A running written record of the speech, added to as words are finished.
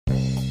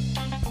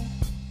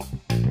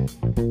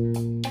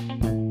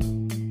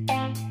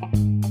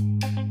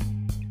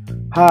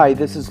Hi,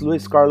 this is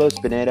Luis Carlos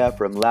Pineda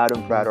from Loud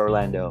and Proud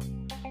Orlando.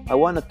 I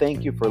want to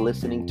thank you for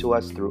listening to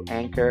us through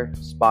Anchor,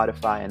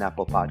 Spotify, and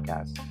Apple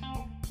Podcasts.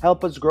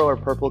 Help us grow our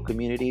Purple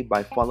community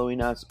by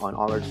following us on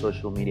all our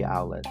social media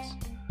outlets.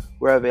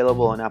 We're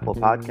available on Apple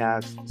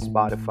Podcasts,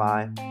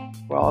 Spotify.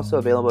 We're also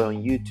available on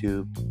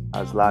YouTube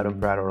as Loud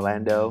and Proud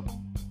Orlando.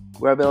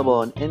 We're available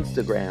on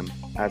Instagram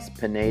as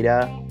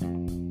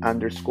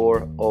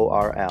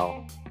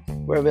Pineda_ORL.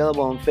 We're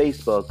available on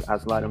Facebook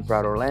as Loud and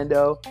Proud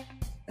Orlando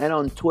and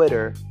on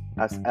Twitter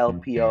as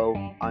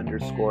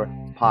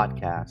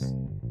LPO_podcast.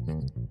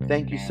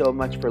 Thank you so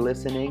much for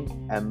listening,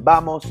 and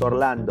vamos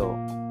Orlando!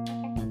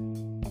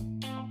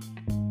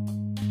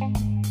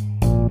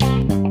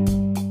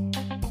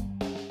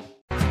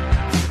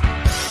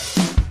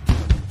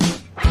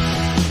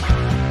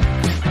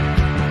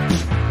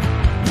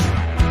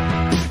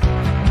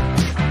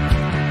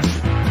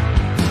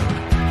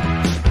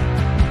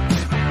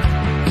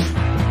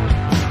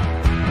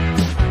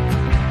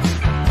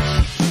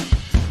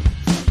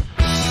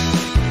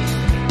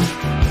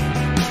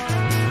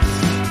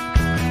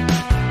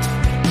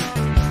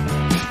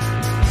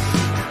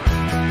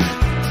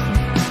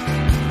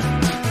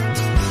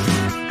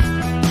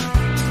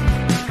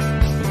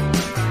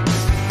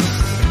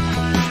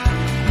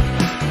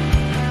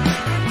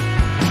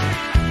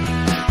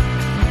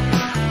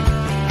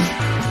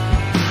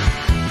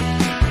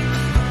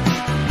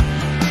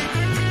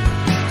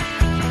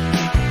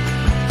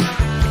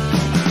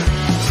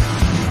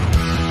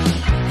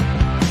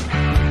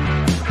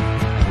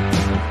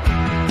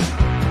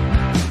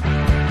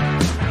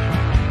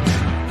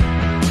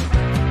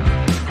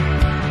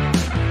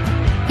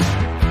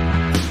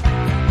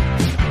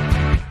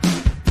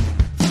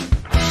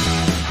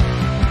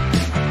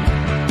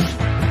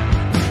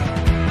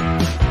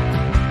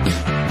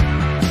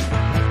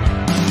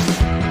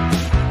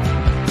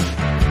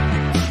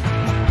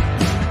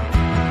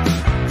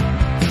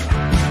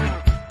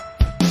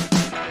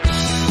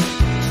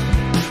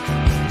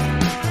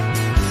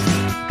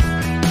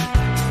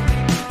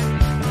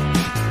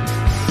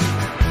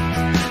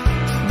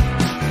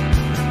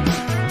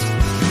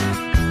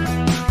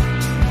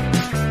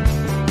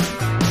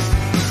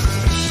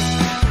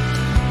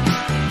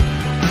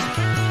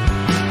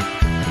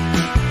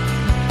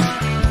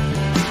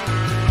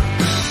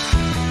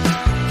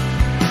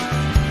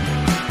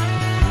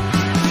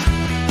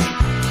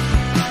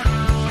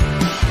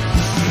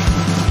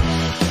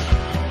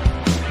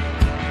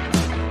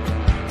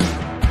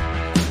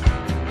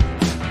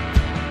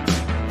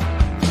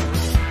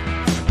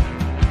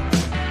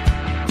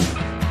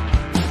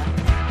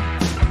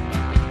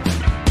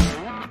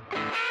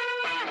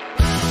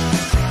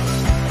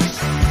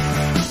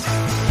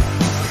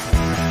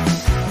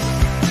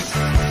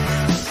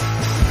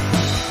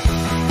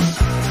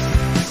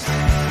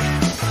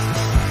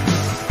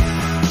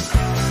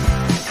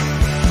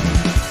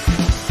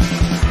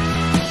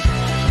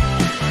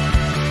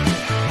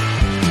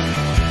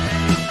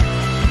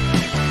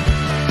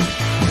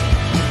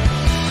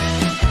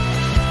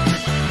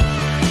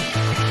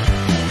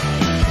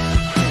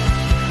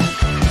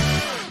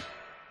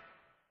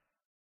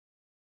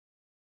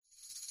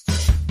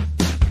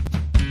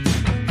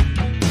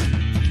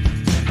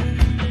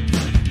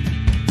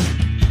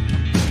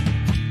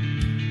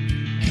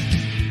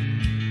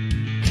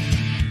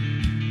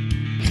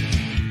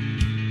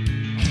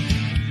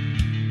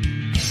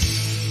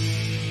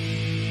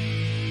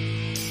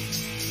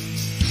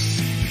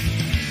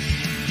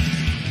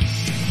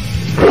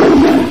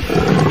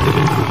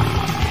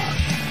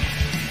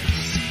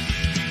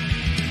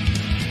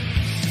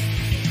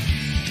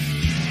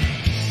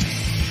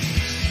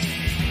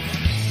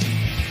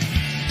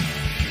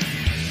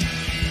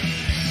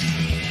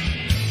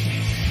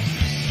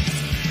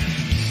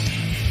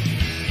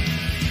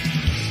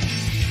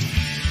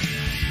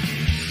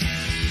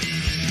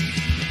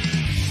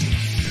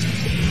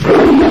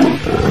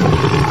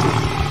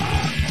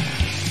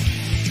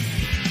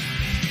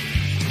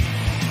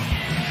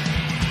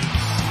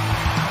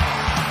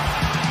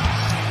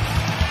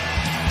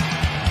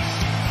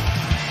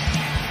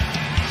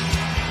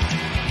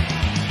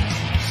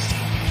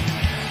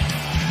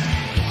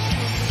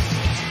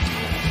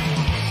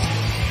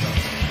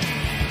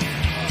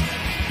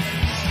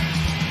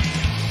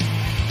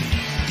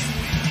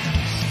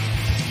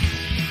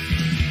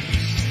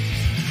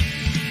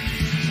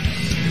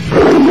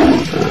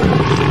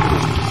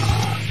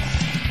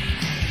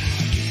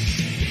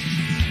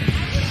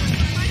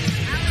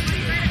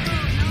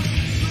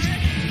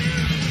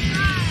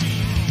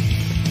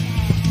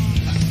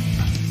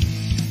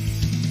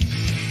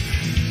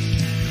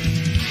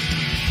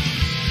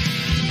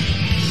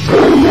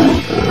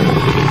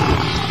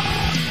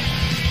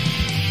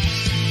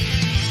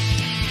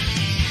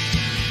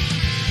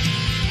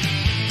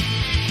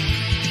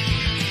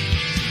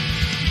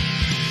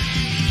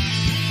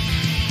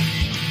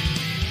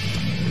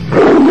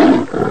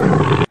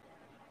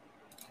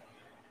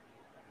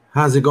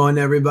 How's it going,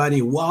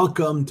 everybody?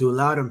 Welcome to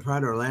Loud and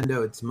Proud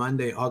Orlando. It's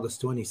Monday,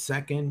 August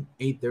 22nd,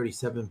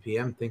 8:37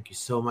 p.m. Thank you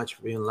so much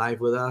for being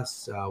live with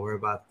us. We're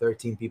about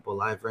 13 people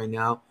live right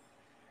now.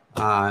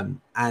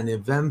 An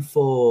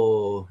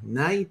eventful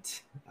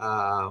night.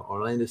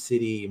 Orlando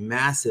City,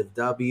 massive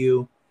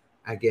W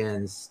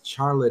against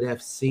Charlotte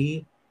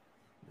FC.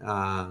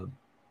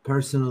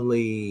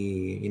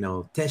 Personally,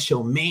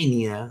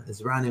 Tesho-Mania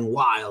is running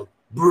wild.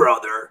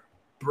 Brother.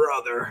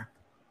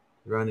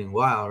 Running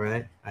wild,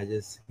 right?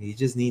 He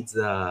just needs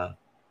the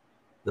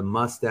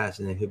mustache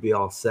and then he'll be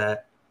all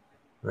set,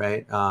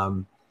 right?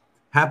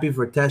 Happy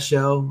for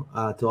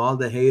Tesho. To all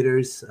the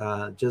haters,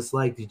 just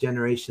like the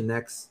Generation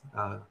X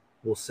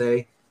will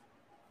say,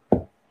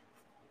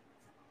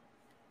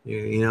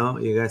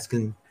 you guys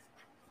can,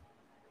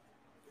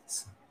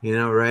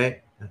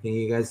 right? I think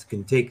you guys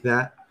can take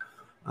that.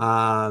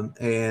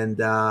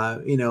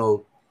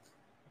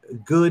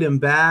 Good and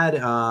bad.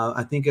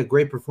 I think a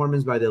great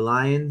performance by the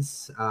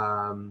Lions.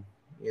 I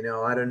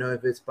don't know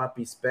if it's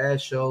Papi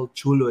special,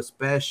 Chulo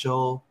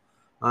special.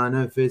 I don't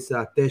know if it's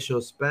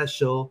Tesho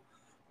special,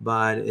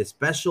 but a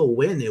special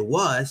win it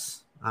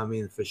was. I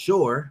mean, for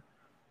sure.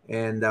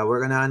 And we're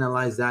going to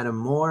analyze that and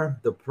more.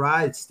 The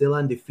Pride still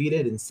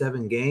undefeated in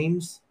 7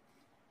 games.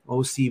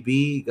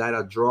 OCB got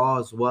a draw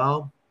as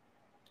well.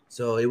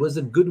 So it was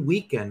a good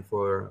weekend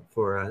for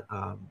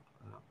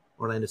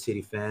Orlando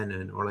City fan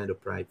and Orlando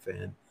Pride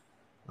fan.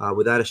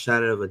 Without a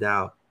shadow of a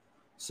doubt.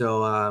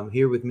 So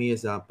here with me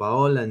is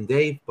Paola and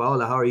Dave.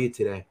 Paola, how are you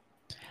today?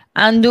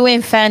 I'm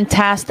doing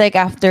fantastic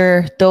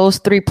after those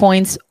 3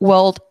 points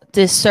well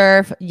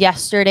deserved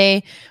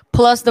yesterday,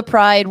 plus the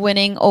Pride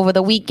winning over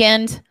the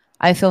weekend.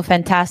 I feel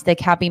fantastic.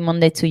 Happy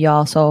Monday to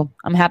y'all. So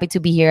I'm happy to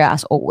be here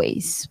as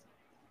always.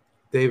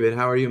 David,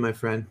 how are you, my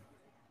friend?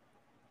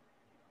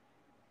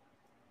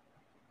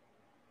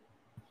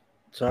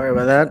 Sorry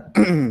about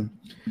that.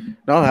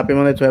 No, happy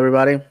Monday to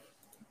everybody.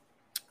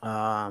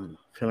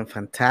 Feeling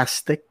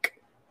fantastic.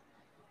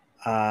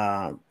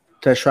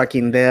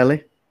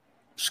 Tesho-Mania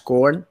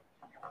scored.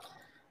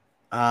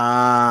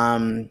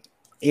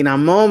 In a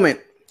moment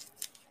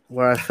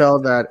where I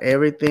felt that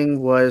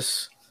everything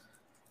was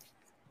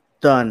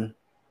done,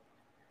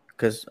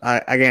 because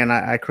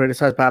I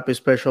criticize Papi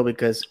Special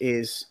because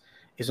it's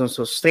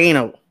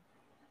unsustainable.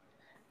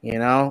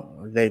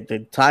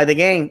 They tied the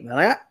game.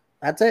 Like, yeah,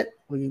 that's it.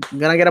 We're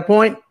gonna get a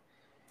point.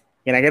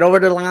 Gonna get over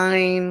the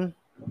line.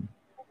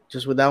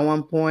 Just with that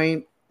 1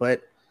 point,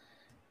 but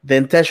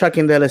then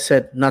Tesho-Mania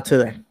said, not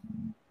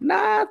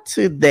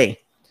today.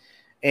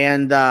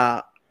 And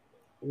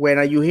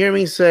when you hear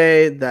me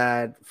say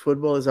that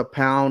football is a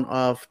pound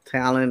of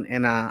talent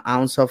and an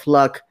ounce of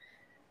luck,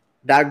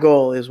 that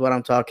goal is what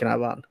I'm talking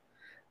about.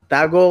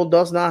 That goal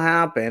does not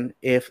happen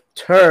if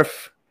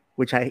turf,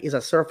 which is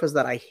a surface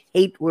that I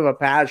hate with a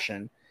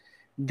passion,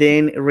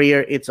 then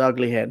rear its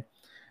ugly head.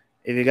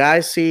 If you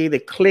guys see the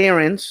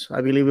clearance,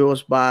 I believe it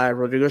was by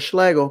Rodrigo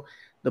Schlegel,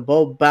 the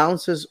ball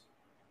bounces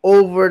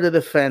over the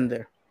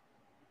defender,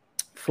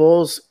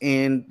 falls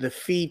in the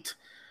feet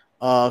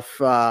of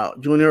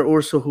Junior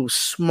Urso, who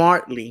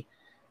smartly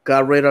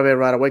got rid of it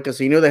right away because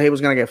he knew that he was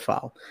going to get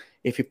fouled.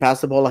 If he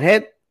passed the ball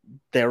ahead,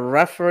 the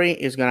referee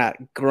is going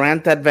to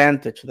grant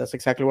advantage. That's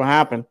exactly what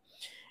happened.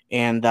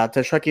 And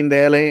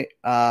Tesho-Mania,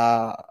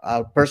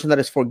 a person that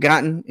is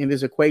forgotten in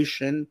this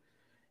equation,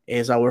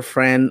 is our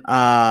friend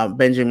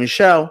Benjamin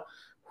Michel,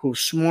 who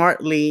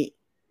smartly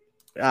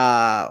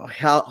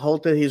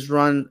halted his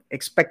run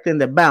expecting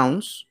the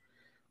bounce.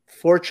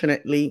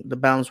 Fortunately, the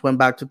bounce went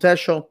back to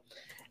Tesho,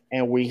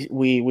 and we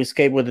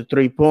escaped with the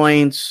 3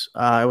 points.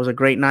 It was a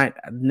great night,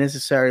 a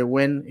necessary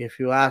win, if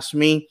you ask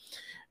me.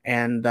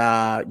 And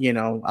a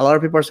lot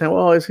of people are saying,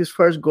 well, it's his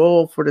first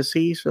goal for the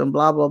season,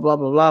 blah, blah, blah,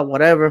 blah, blah,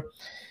 whatever.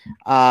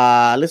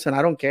 Listen,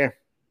 I don't care.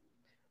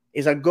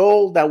 It's a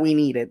goal that we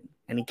needed,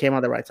 and it came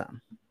at the right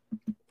time.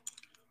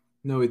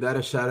 No, without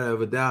a shadow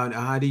of a doubt.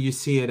 How do you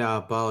see it,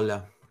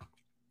 Paola?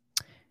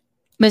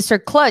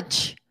 Mr.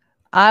 Clutch,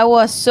 I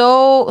was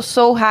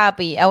so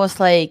happy. I was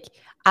like,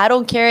 I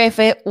don't care if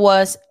it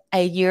was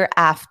a year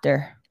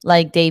after,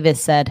 like David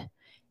said.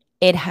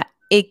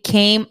 It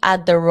came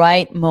at the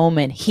right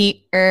moment.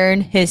 He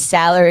earned his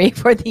salary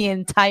for the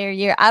entire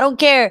year. I don't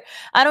care.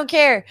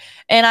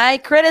 And I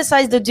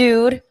criticized the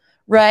dude,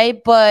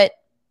 right? But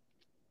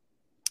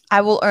I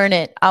will earn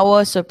it. I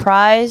was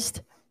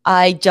surprised.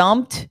 I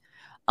jumped.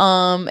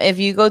 If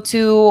you go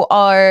to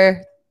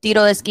our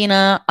Tiro de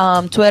Esquina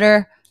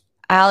Twitter,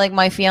 Alec,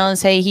 my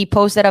fiance, he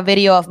posted a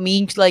video of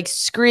me like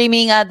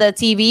screaming at the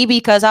TV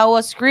because I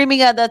was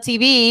screaming at the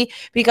TV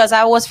because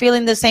I was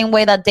feeling the same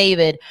way that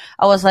David.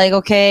 I was like,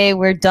 okay,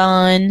 we're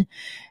done.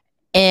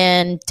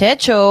 And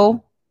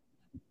Tesho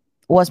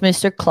was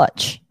Mr.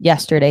 Clutch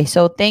yesterday.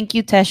 So thank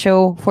you,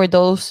 Tesho, for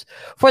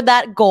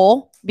that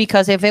goal,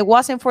 because if it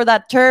wasn't for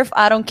that turf,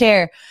 I don't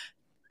care.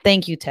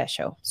 Thank you,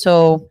 Tesho.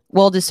 So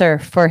well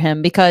deserved for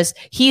him, because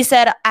he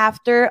said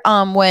after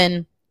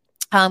when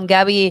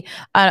Gabby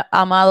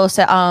Amado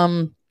said,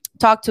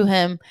 talked to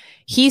him,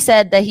 he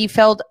said that he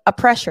felt a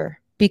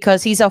pressure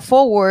because he's a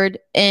forward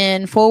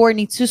and forward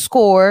needs to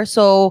score.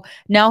 So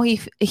now he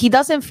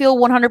doesn't feel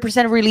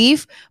 100%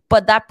 relief,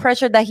 but that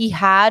pressure that he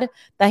had,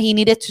 that he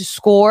needed to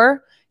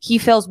score, he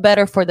feels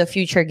better for the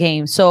future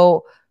game.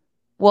 So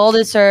well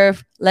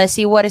deserved. Let's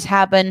see what has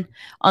happened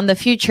on the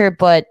future,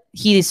 but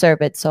he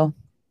deserved it. So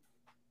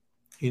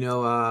You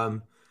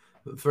know,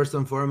 first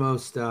and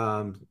foremost,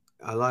 a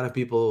lot of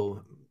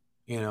people,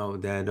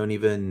 that don't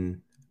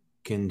even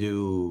can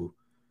do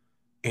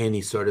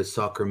any sort of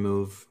soccer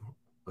move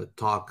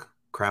talk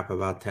crap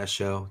about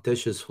Tesho.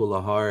 Tesho's full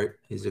of heart.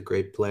 He's a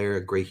great player,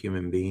 a great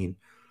human being.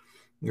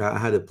 I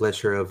had the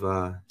pleasure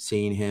of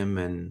seeing him,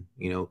 and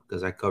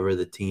because I cover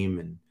the team,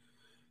 and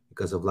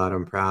because of Loud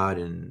and Proud,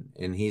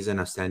 and he's an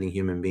outstanding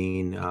human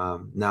being.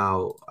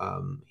 Now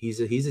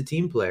he's a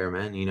team player,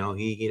 man.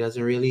 He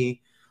doesn't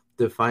really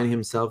define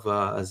himself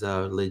as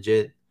a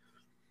legit.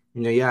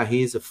 Yeah,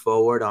 he's a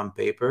forward on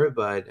paper,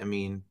 but I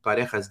mean,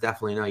 Pareja's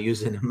definitely not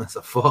using him as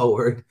a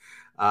forward.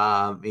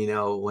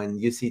 When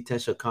you see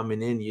Tesho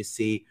coming in, you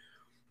see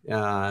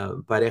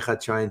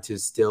Pareja trying to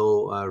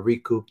still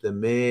recoup the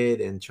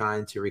mid and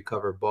trying to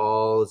recover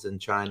balls and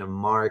trying to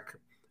mark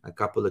a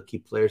couple of key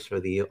players for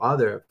the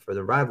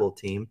rival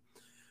team.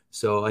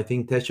 So I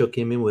think Tesho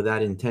came in with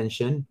that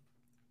intention.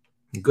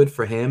 Good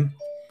for him.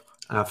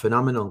 A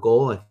phenomenal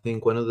goal. I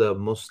think one of the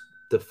most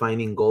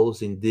defining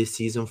goals in this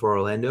season for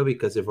Orlando,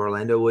 because if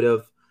Orlando would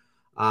have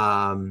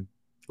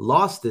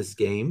lost this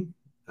game,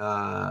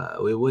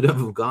 we would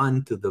have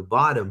gone to the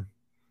bottom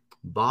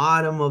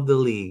of the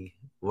league,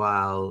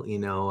 while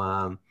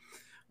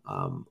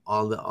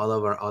all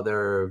of our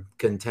other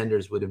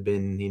contenders would have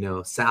been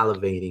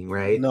salivating,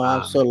 right? No,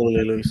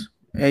 absolutely, Luis.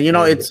 And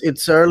and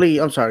it's early.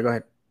 I'm sorry. Go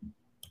ahead.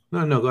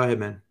 no, go ahead,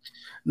 man.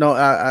 No,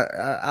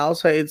 I'll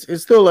say it's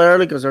still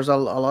early because there's a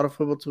lot of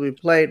football to be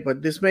played,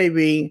 but this may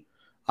be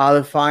a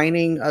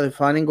defining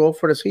goal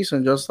for the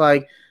season, just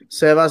like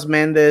Sebas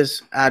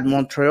Mendes at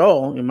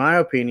Montreal, in my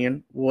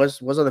opinion,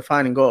 was a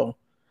defining goal.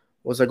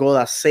 Was a goal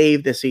that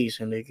saved the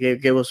season.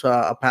 It gave us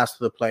a pass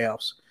to the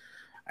playoffs.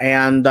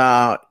 And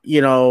I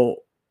know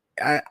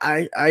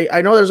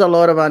there's a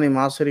lot of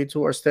animosity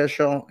towards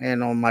Tesho,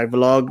 and on my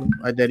vlog,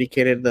 I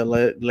dedicated the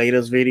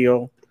latest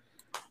video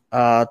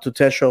to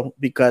Tesho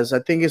because I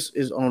think it's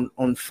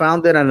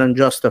unfounded and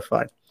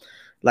unjustified.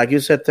 Like you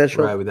said,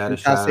 Tesho, Right, without a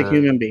fantastic shadow.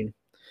 human being.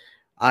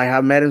 I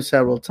have met him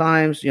several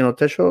times.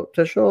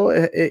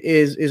 Tesho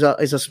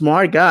is a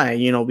smart guy.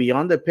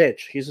 Beyond the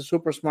pitch, he's a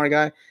super smart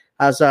guy.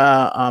 Has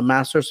a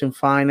master's in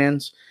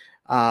finance.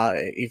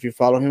 If you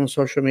follow him on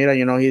social media,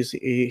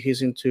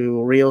 he's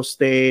into real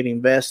estate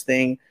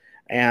investing,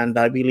 and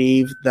I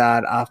believe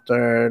that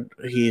after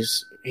he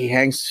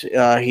hangs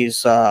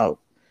his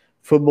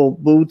football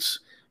boots,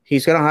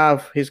 he's gonna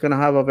have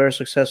a very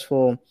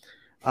successful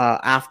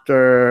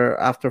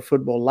after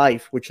football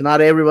life, which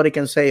not everybody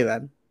can say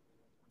that.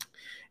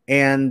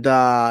 And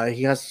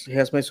he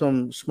has made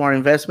some smart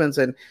investments,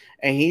 and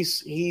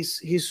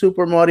he's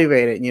super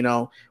motivated.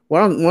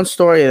 One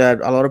story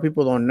that a lot of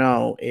people don't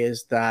know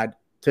is that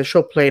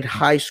Tesho played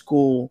high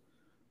school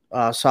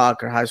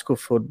soccer, high school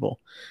football.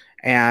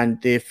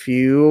 And if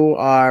you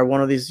are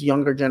one of these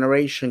younger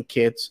generation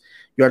kids,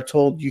 you're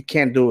told you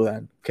can't do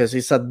that because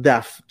it's a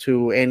death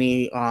to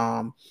any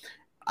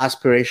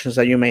aspirations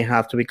that you may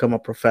have to become a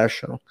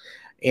professional.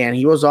 And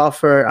he was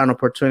offered an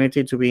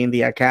opportunity to be in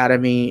the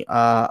academy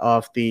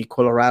of the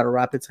Colorado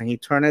Rapids, and he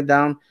turned it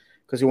down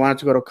because he wanted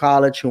to go to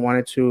college. He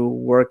wanted to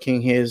work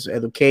in his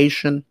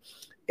education,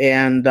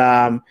 and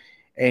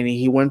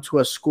he went to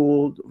a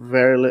school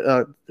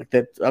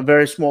a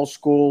very small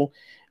school,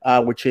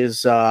 which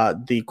is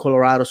the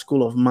Colorado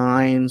School of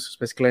Mines,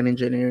 basically an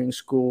engineering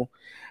school.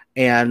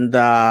 And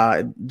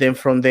then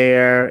from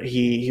there,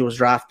 he was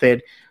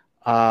drafted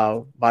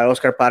by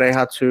Oscar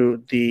Pareja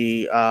to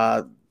the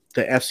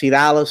FC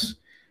Dallas,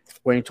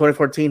 where in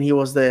 2014 he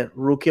was the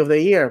Rookie of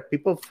the Year.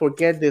 People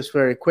forget this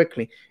very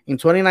quickly. In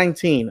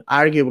 2019,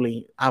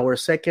 arguably our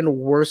second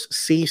worst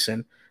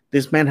season,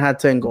 this man had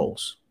 10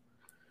 goals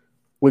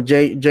with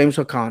James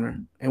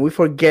O'Connor, and we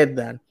forget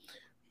that.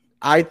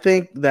 I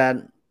think that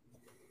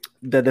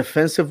the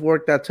defensive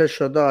work that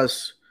Tesho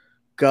does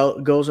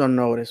goes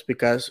unnoticed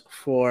because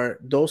for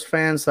those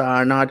fans that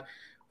are not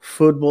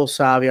football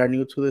savvy, are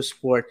new to the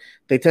sport,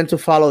 they tend to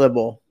follow the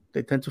ball.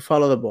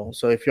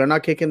 So if you're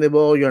not kicking the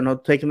ball, you're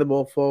not taking the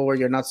ball forward,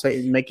 you're not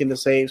making the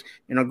saves,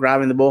 you're not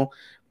grabbing the ball,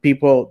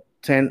 people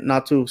tend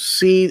not to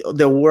see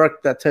the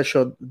work that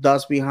Tesho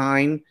does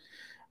behind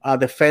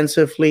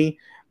defensively.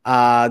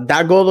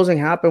 That goal doesn't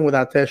happen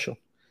without Tesho.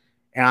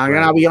 And I'm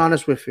going to be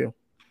honest with you.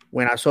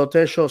 When I saw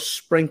Tesho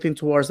sprinting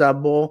towards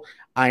that ball,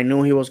 I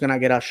knew he was going to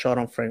get a shot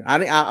on frame.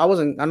 I'm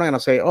not going to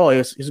say, oh,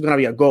 it's going to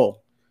be a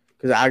goal.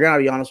 Because I'm going to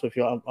be honest with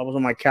you. I was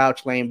on my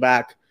couch laying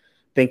back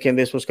thinking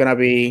this was going to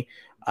be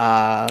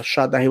a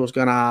shot that he was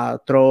going to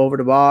throw over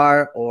the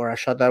bar or a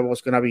shot that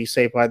was going to be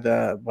saved by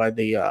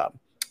the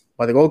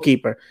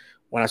goalkeeper.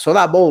 When I saw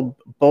that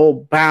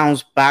ball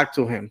bounce back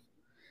to him,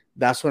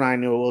 that's when I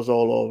knew it was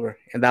all over.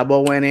 And that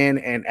ball went in,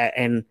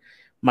 and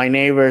my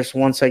neighbors,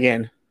 once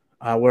again,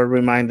 we're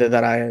reminded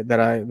that I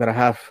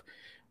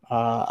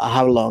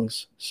have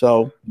lungs.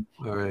 So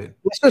All right.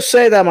 let's just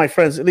say that, my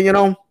friends.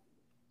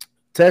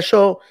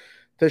 Tesho,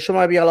 Tesho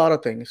might be a lot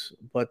of things,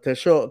 but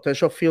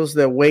Tesho feels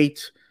the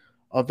weight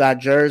of that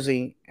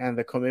jersey and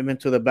the commitment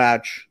to the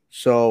badge.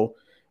 So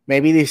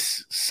maybe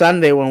this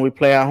Sunday when we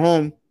play at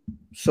home,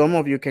 some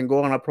of you can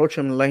go and approach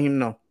him and let him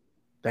know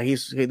that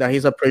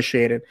he's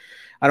appreciated.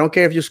 I don't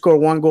care if you score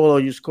one goal or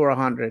you score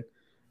 100.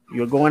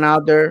 You're going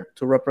out there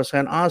to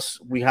represent us.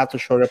 We have to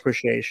show the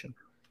appreciation.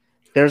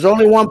 There's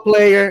only one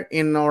player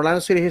in Orlando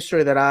City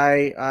history that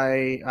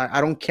I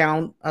don't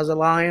count as a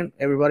Lion.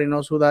 Everybody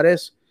knows who that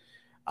is.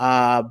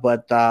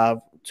 But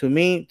to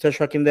me,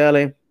 Tesho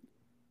Akindele,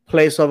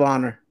 place of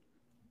honor.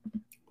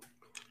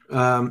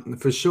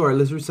 For sure.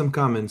 Let's read some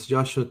comments.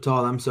 Joshua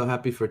Tall, I'm so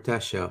happy for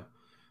Tesho.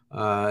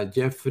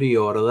 Jeffrey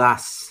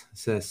Orlas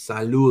says,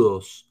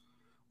 saludos.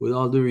 With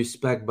all due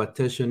respect, but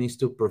Tesho needs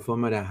to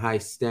perform at a high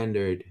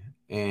standard,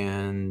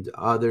 and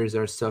others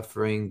are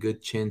suffering.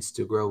 Good chance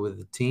to grow with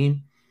the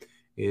team.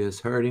 It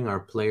is hurting our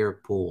player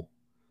pool.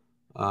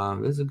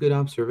 That's a good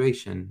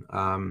observation.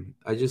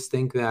 I just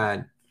think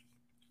that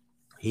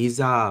he's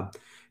there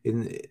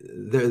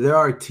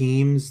are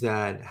teams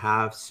that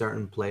have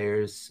certain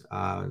players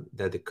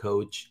that the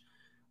coach,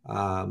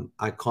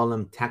 I call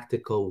them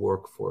tactical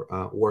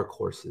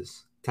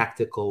workhorses,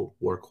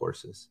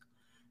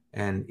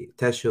 and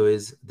Tesho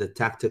is the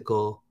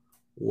tactical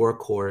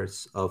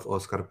workhorse of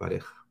Oscar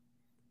Pareja,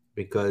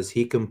 because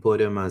he can put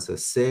him as a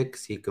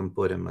 6, he can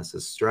put him as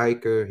a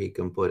striker, he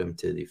can put him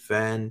to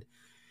defend.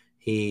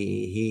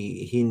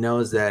 He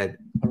knows that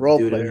A role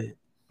player.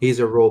 He's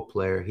a role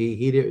player.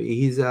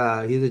 He's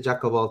a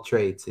jack of all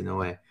trades in a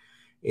way.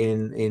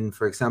 In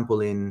for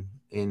example, in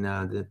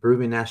the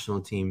Peruvian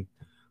national team,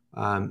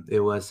 it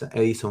was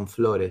Edison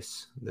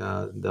Flores,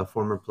 the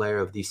former player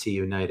of DC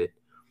United.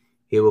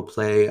 He will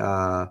play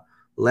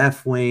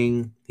left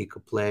wing. He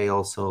could play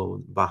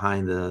also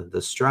behind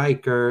the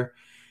striker.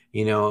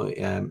 He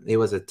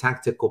was a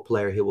tactical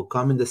player. He will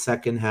come in the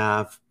second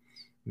half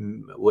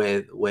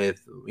with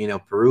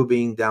Peru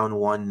being down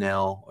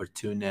 1-0 or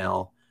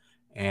 2-0,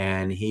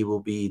 and he will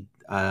be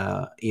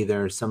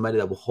either somebody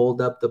that will hold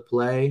up the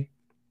play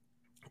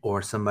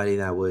or somebody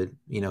that would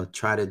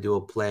try to do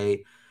a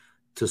play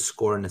to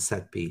score in a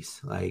set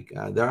piece. Like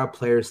there are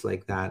players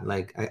like that.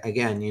 Like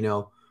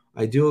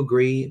I do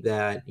agree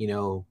that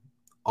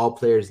all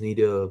players need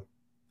to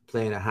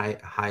play at a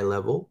high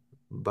level,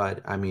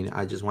 but I mean,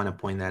 I just want to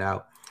point that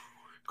out.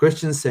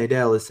 Christian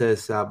Seidel, it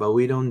says, but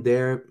we don't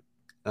dare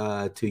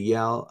to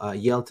yell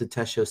to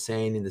Tesho,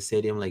 saying in the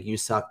stadium, like, you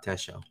suck,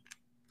 Tesho.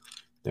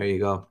 There you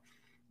go.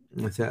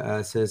 It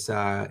says,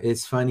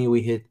 it's funny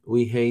we hate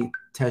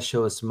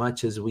Tesho as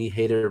much as we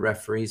hated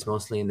referees,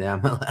 mostly in the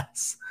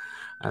MLS.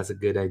 That's a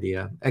good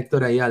idea.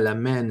 Hector Ayala,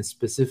 man,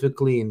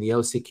 specifically in the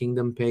OC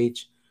Kingdom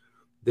page,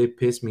 they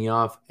piss me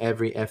off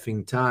every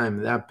effing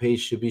time. That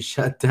page should be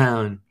shut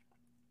down.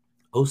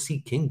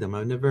 OC Kingdom,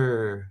 I've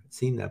never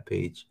seen that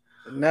page.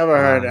 Never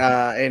heard.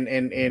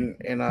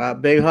 In a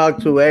big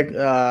hug to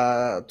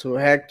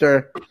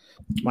Hector,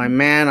 my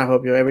man. I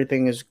hope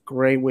everything is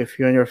great with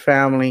you and your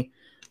family.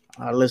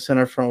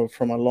 Listener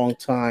from a long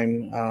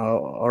time,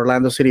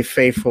 Orlando City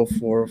faithful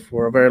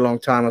for a very long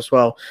time as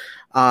well.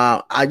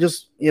 I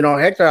just,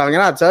 Hector, I'm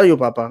gonna tell you,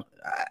 Papa,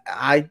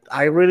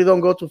 I really don't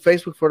go to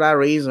Facebook for that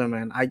reason,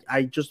 man.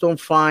 I just don't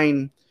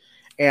find,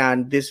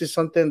 and this is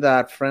something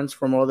that friends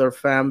from other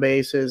fan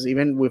bases,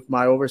 even with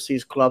my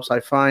overseas clubs, I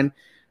find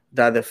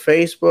that the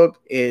Facebook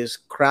is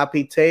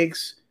crappy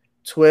takes,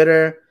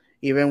 Twitter,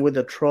 even with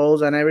the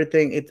trolls and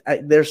everything.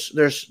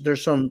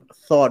 There's some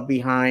thought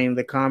behind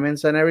the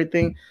comments and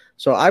everything.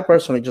 So I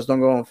personally just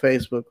don't go on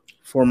Facebook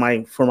for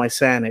my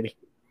sanity.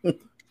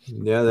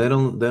 Yeah, they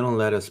don't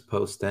let us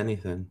post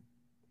anything.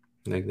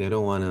 Like they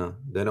don't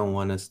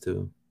want us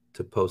to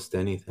post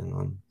anything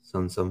on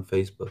some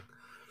Facebook.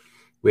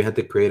 We had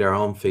to create our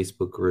own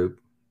Facebook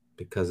group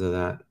because of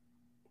that.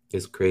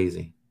 It's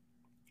crazy.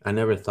 I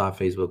never thought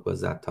Facebook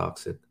was that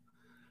toxic,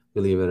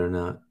 believe it or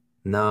not.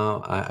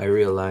 Now I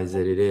realize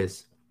that it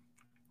is.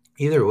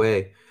 Either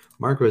way,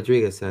 Mark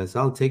Rodriguez says,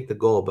 I'll take the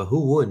goal, but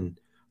who wouldn't?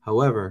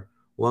 However,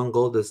 one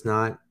goal does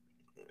not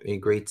a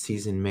great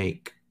season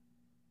make.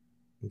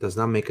 It does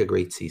not make a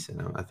great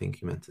season. I think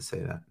he meant to say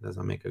that. It does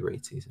not make a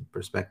great season.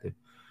 Perspective.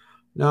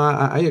 No,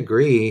 I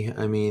agree.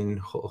 I mean,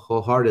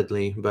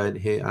 wholeheartedly, but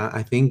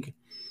I think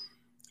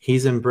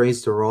he's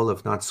embraced the role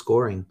of not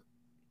scoring.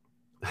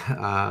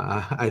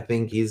 I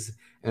think he's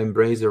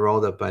embraced the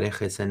role that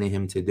Pareja is sending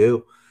him to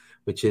do,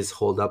 which is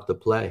hold up the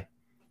play.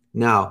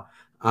 Now,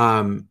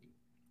 I'll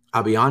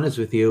be honest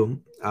with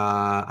you.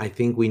 I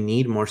think we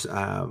need more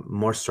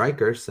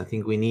strikers. I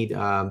think we need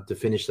to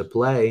finish the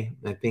play.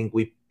 I think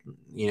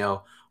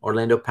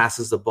Orlando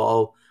passes the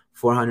ball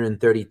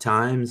 430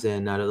 times,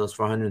 and out of those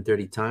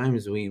 430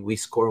 times, we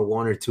score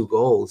 1 or 2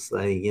 goals.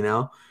 We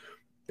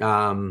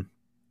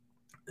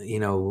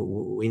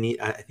need.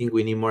 I think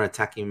we need more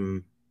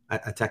attacking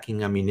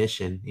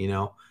ammunition.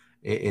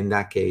 In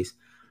that case,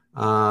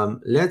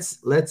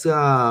 let's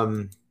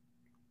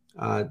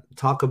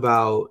talk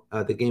about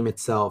the game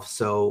itself.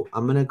 So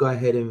I'm gonna go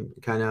ahead and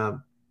kind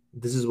of,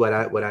 this is what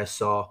I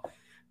saw.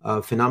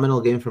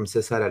 Phenomenal game from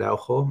Cesar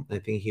Araujo. I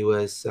think he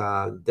was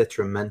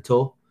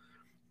detrimental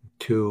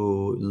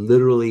to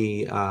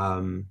literally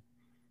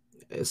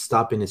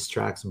stop in his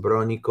tracks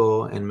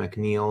Bronico and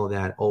McNeil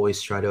that always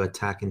try to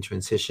attack in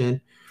transition.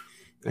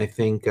 I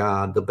think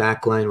the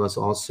back line was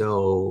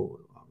also,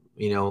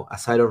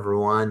 aside of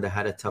Ruan that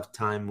had a tough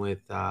time with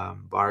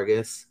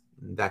Vargas.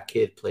 That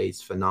kid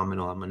plays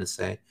phenomenal, I'm going to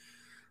say.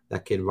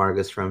 That kid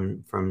Vargas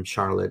from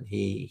Charlotte,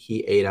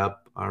 he ate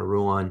up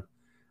Ruan,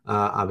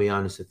 I'll be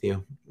honest with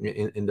you,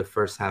 in the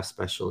first half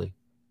especially.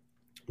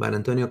 But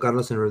Antonio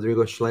Carlos and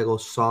Rodrigo Schlegel,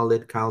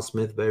 solid. Kyle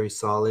Smith, very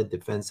solid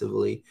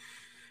defensively.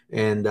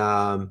 And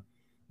Orlando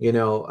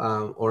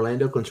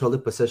controlled the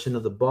possession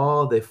of the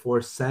ball. They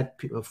forced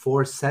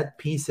four set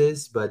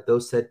pieces, but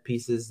those set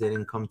pieces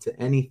didn't come to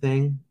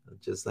anything,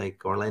 just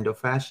like Orlando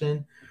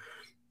fashion.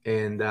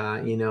 And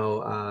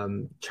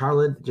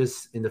Charlotte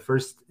just in the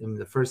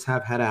first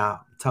half had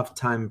a tough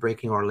time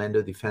breaking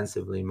Orlando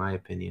defensively, in my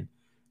opinion,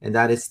 and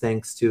that is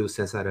thanks to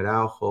Cesar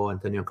Araujo,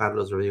 Antonio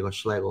Carlos, Rodrigo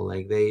Schlegel.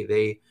 Like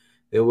they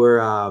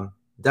were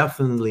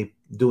definitely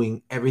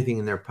doing everything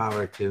in their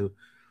power to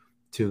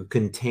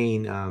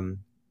contain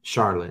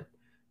Charlotte.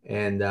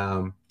 And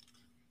there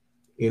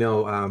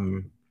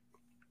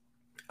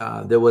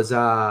was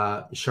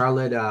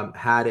Charlotte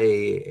had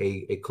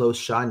a close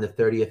shot in the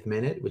 30th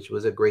minute, which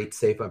was a great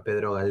save by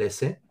Pedro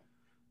Galese.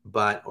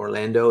 But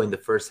Orlando in the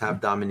first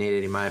half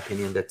dominated, in my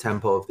opinion, the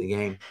tempo of the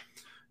game.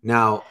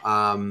 Now,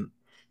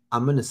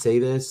 I'm going to say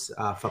this,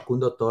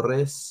 Facundo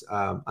Torres,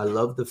 I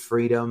love the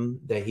freedom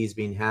that he's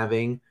been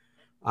having.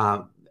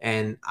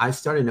 And I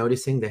started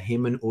noticing that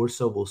him and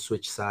Urso will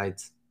switch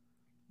sides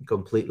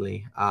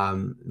completely.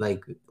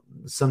 Like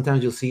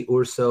sometimes you'll see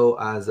Urso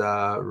as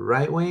a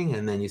right wing,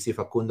 and then you see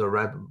Facundo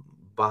right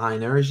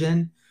behind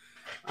Ergen.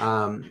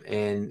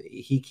 And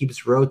he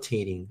keeps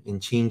rotating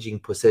and changing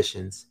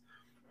positions.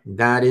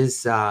 That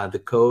is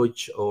the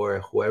coach or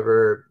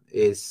whoever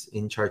is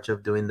in charge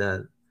of doing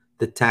the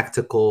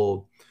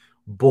tactical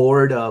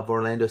board of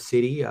Orlando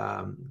City.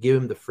 Give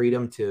him the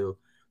freedom to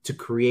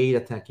create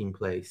attacking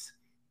plays.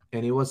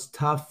 And it was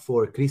tough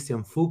for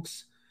Christian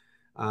Fuchs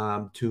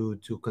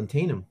to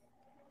contain him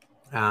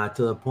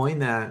to the point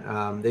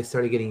that they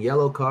started getting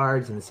yellow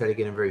cards and they started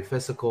getting very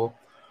physical.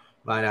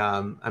 But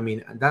I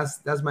mean,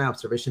 that's my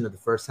observation of the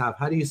first half.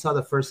 How do you saw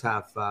the first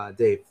half,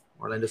 Dave?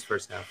 Orlando's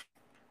first half.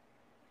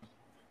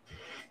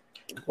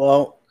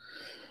 Well,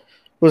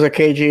 it was a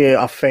cagey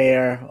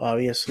affair.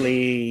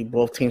 Obviously,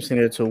 both teams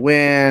needed to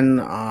win.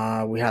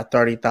 We had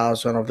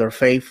 30,000 of their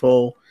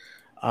faithful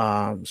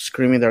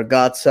screaming their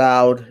guts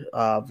out.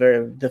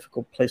 Very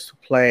difficult place to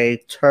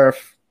play.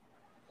 Turf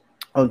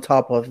on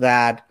top of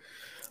that.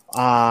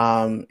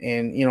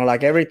 And,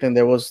 like everything,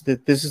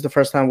 this is the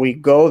first time we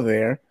go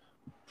there.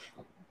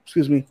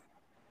 Excuse me.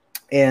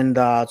 And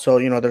so,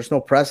 there's no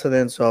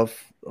precedence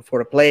for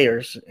the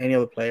players, any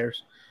of the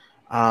players,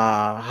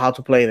 how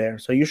to play there.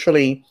 So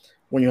usually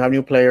when you have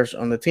new players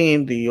on the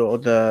team,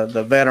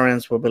 the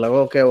veterans will be like,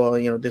 okay,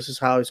 well, this is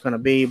how it's going to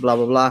be, blah,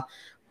 blah, blah.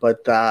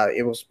 But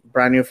it was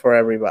brand new for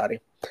everybody.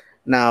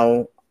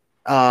 Now,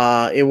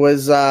 I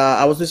was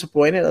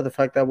disappointed at the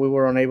fact that we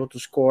were unable to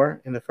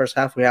score in the first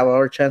half. We have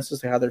our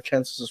chances. They had their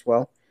chances as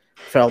well.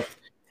 Felt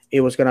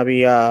it was going to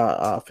be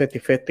a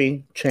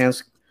 50-50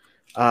 chance.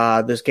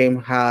 This game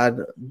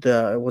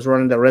was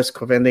running the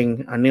risk of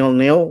ending a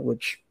 0-0,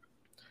 which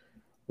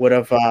would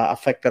have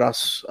affected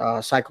us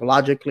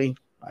psychologically,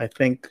 I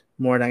think,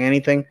 more than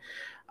anything.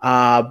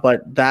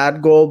 But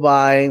that goal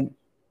by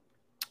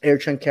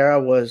Erchan Kara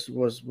was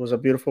a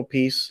beautiful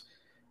piece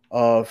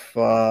of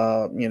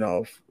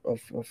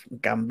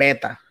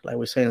gambeta, like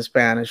we say in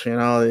Spanish.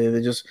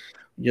 They just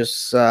we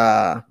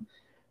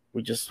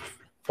just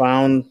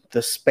found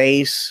the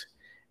space,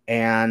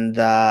 and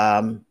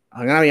I'm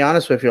gonna be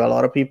honest with you. A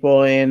lot of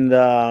people in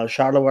the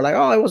Charlotte were like,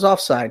 "Oh, it was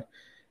offside."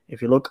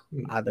 If you look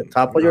at the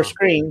top of your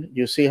screen,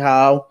 you see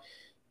how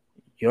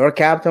your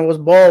captain was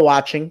ball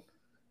watching,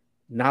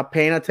 not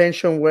paying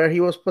attention where he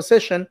was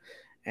positioned,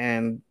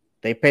 and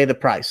they pay the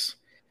price.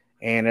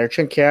 And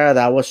Erchan Kara,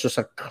 that was just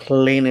a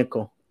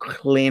clinical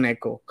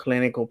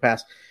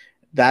pass.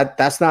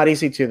 That's not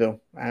easy to do.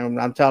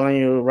 I'm telling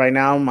you right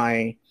now,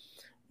 my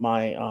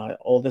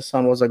oldest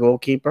son was a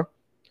goalkeeper,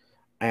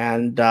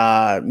 and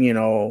to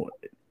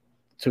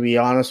be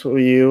honest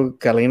with you,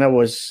 Kalina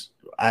was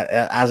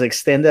as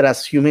extended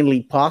as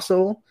humanly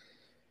possible,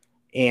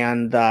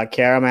 and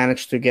Kara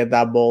managed to get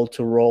that ball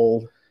to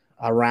roll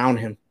around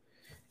him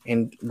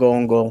and go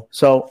on goal.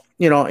 So,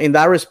 in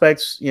that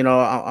respect,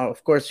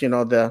 of course,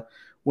 the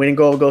winning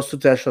goal goes to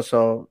Tesho,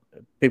 so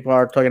people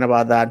are talking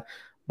about that.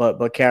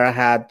 But Kara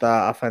had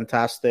a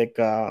fantastic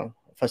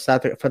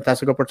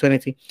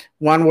opportunity.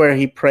 One where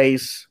he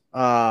praised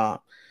Facundo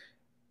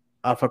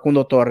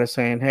Torres,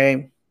 saying,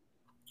 "Hey,"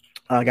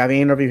 Gavi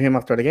interviewed him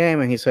after the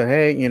game, and he said,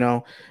 "Hey,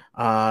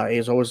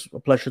 it's always a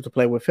pleasure to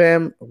play with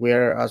him.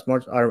 We're as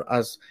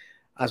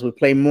we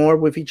play more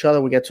with each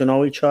other, we get to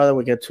know each other.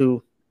 We get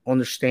to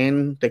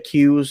understand the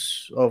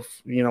cues of,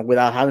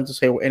 without having to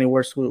say any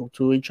words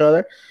to each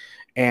other,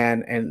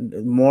 and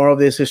more of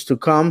this is to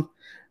come.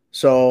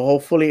 So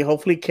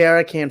hopefully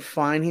Kara can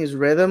find his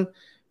rhythm,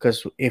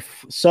 because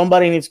if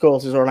somebody needs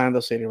goals, it's Orlando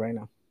City right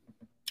now.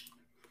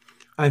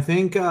 I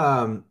think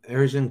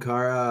Erjan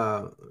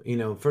Kara,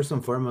 first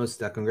and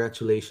foremost,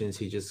 congratulations.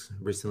 He just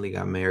recently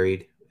got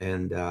married,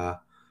 and that's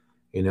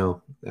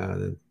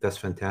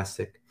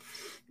fantastic.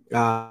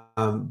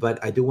 But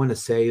I do want to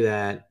say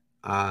that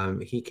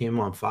he came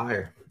on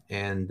fire,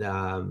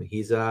 and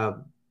he's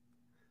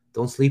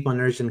don't sleep on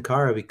Erjan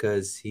Kara,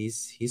 because he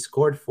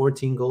scored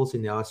 14 goals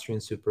in the Austrian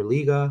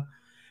Superliga,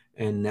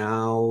 and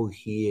now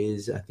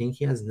I think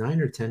he has 9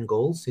 or 10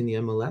 goals in the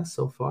MLS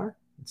so far.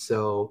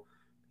 So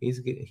he's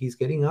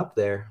getting up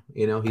there.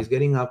 He's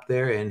getting up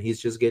there, and he's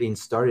just getting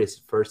started.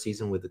 His first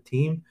season with the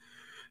team.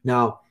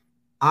 Now,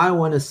 I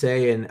want to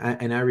say, and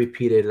I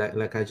repeat it,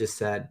 like I just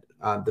said,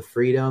 the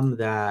freedom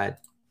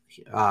that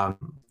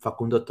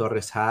Facundo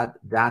Torres had,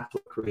 that's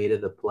what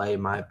created the play,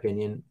 in my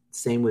opinion.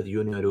 Same with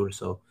Junior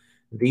Urso.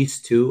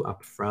 These two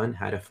up front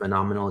had a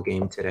phenomenal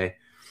game today,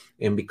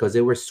 and because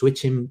they were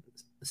switching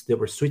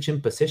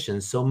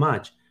positions so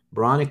much.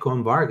 Bronico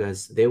and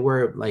Vargas, they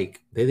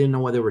didn't know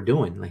what they were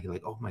doing. Like,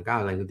 oh my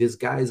God, like this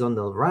guy's on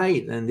the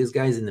right and this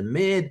guy's in the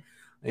mid,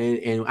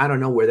 and I don't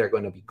know where they're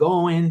going to be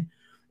going.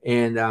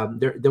 And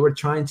they were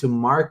trying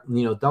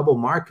to double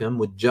mark him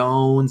with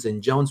Jones,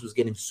 and Jones was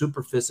getting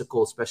super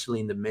physical, especially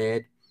in the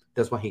mid.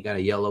 That's why he got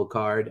a yellow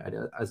card,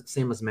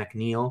 same as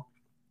McNeil.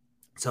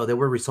 So they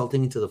were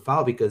resulting into the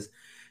foul because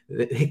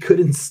they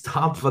couldn't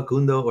stop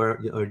Facundo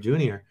or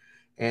Junior.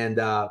 And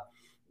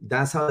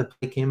that's how the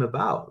play came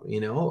about,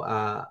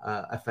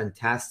 a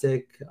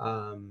fantastic,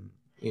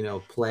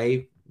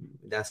 play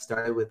that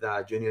started with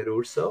Junior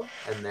Urso,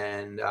 and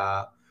then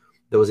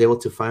that was able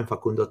to find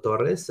Facundo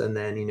Torres. And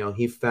then,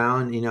 he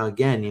found,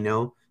 again,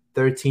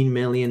 $13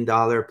 million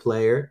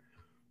player.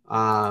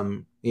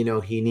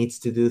 He needs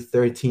to do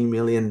 $13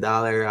 million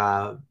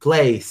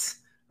plays,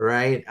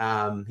 right?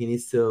 He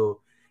needs to,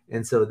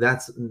 and so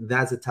that's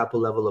the type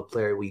of level of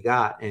player we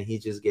got, and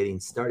he's just getting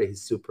started.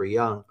 He's super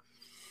young.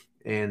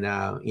 And,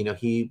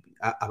 he,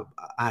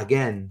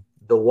 again,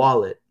 the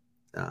wallet,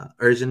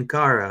 Erjan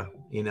Kara,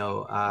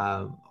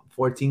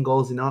 14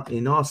 goals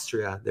in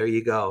Austria. There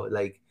you go.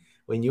 Like,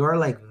 when you're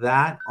like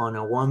that on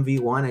a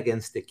 1v1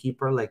 against the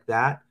keeper like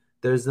that,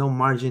 there's no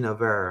margin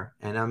of error.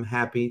 And I'm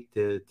happy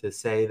to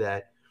say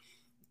that,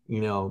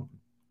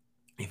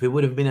 if it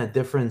would have been a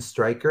different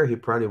striker, he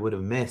probably would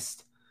have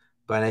missed.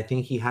 But I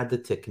think he had the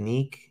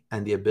technique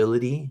and the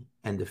ability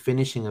and the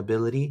finishing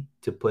ability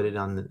to put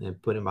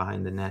him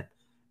behind the net.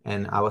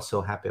 And I was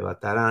so happy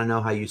about that. I don't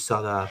know how you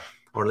saw the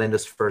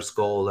Orlando's first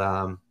goal,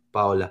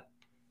 Paola.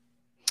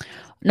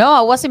 No,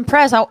 I was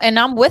impressed, and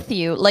I'm with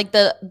you. Like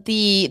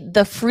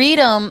the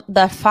freedom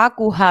that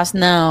Facu has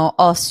now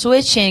of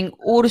switching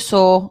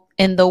Urso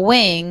in the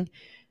wing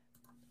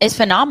is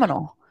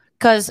phenomenal.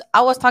 Because I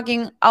was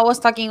talking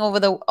over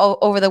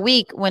the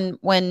week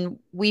when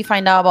we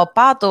find out about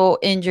Pato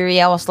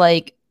injury. I was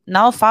like,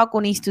 now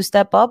Facu needs to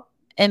step up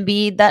and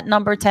be that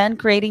number 10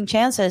 creating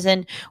chances,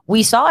 and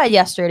we saw it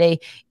yesterday.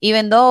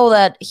 Even though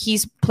that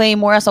he's playing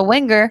more as a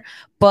winger,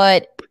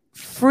 but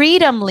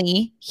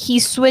freedomly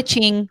he's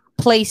switching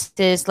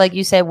places, like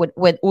you said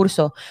with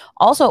Urso.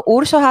 Also,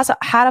 Urso has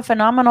had a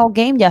phenomenal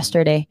game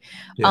yesterday.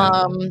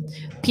 Yeah.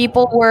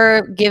 People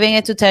were giving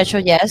it to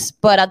Tesho, yes,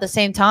 but at the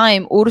same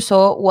time,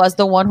 Urso was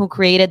the one who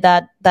created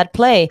that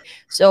play.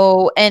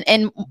 So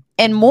and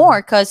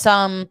more, because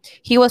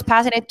he was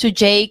passing it to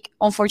Jake.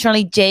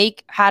 Unfortunately,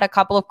 Jake had a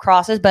couple of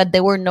crosses, but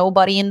there were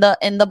nobody in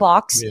the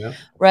box, yeah.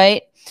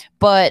 Right?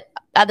 But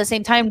at the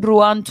same time,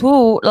 Ruan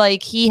too,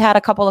 like he had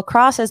a couple of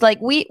crosses. Like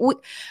we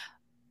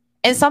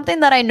and something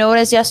that I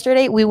noticed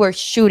yesterday, we were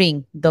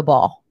shooting the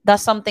ball.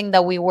 That's something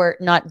that we were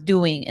not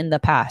doing in the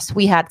past.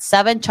 We had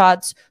 7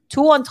 shots,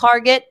 2 on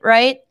target,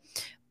 right?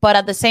 But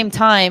at the same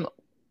time,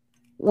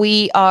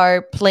 we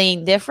are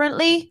playing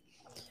differently.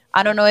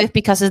 I don't know if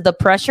because it's the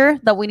pressure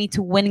that we need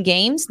to win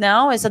games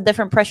now. It's a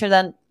different pressure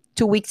than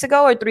 2 weeks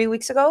ago or 3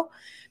 weeks ago.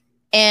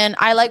 And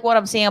I like what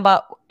I'm seeing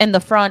about in the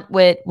front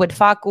with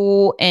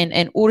Facu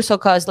and Urso,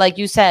 because like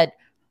you said,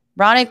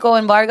 Bronico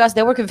and Vargas,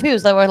 they were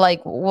confused. They were like,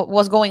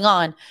 what's going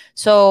on?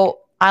 So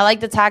I like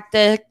the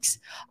tactics.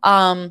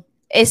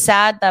 It's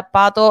sad that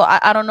Pato,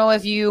 I don't know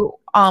if you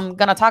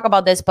gonna talk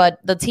about this, but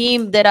the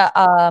team did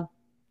an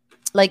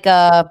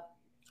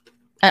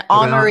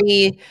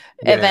honorary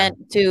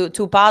event to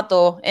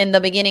Pato in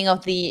the beginning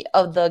of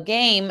the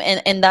game,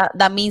 and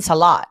that means a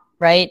lot,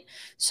 right?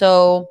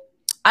 So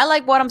I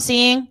like what I'm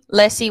seeing.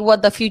 Let's see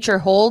what the future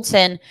holds.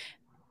 And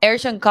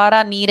Erjan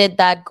Kara needed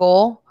that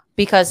goal,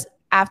 because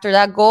after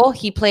that goal,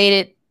 he played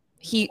it.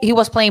 He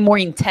was playing more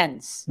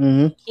intense.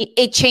 Mm-hmm.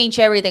 It changed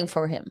everything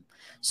for him.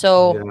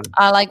 So yeah.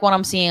 I like what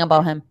I'm seeing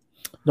about him.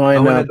 No, I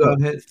want to go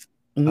ahead.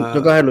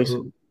 Go ahead, Luis.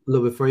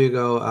 Look, before you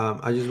go,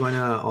 I just want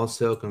to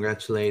also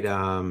congratulate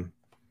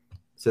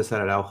Cesar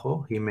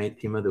Araujo. He made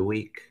Team of the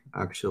Week,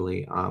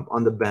 actually,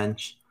 on the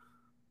bench.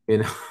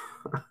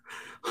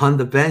 on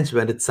the bench,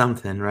 but it's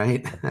something,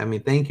 right? I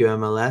mean, thank you,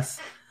 MLS.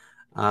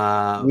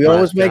 We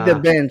always make the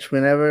bench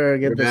whenever I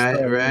get the right,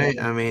 start. right.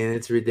 I mean,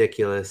 it's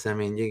ridiculous. I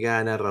mean, you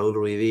got Raúl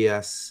Ruiz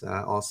Diaz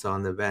also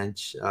on the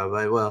bench,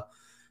 but well,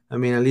 I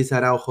mean, at least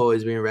Araujo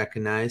is being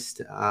recognized.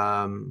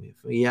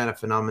 He had a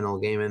phenomenal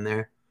game in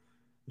there.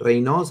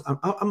 Reynoso,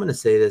 I'm going to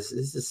say this.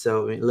 This is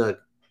so. I mean, look,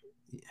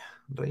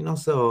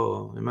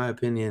 Reynoso, in my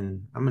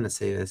opinion, I'm going to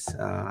say this.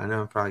 I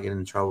know I'm probably getting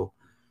in trouble.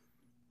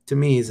 To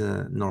me, he's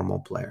a normal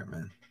player,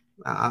 man.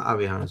 I'll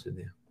be honest with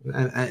you.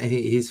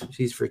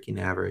 He's freaking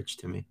average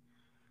to me.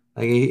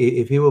 Like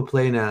if he will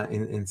play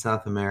in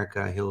South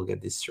America, he'll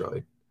get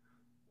destroyed.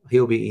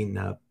 He'll be eaten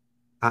up.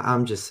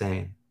 I'm just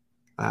saying.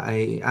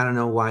 I don't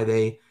know why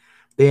they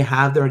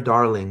have their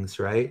darlings,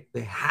 right?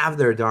 They have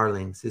their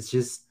darlings. It's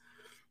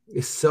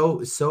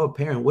so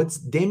apparent. What's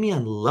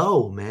Damian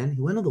Lowe, man?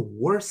 One of the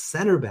worst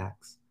center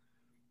backs.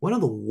 One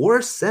of the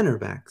worst center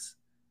backs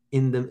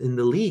in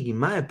the league, in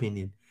my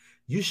opinion.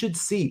 You should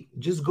see.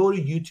 Just go to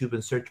YouTube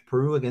and search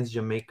Peru against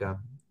Jamaica.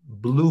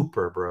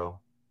 Blooper, bro.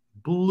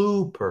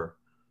 Blooper.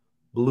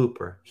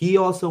 He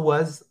also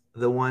was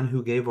the one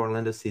who gave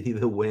Orlando City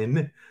the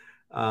win,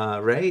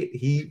 right?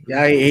 He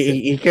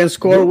can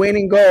score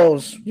winning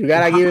goals. You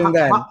gotta give him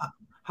that.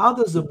 How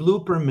does the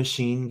blooper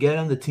machine get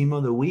on the team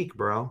of the week,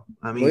 bro?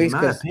 I mean, in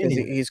my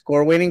opinion, he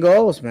score winning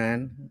goals,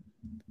 man.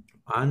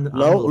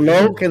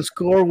 Lowe can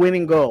score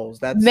winning goals.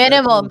 That's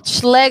minimum.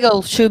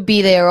 Schlegel should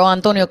be there, or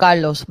Antonio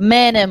Carlos.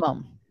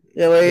 Minimum.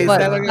 Yeah, but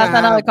that's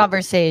another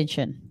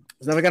conversation.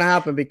 It's never gonna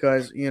happen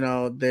because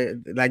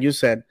like you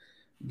said.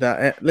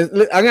 I want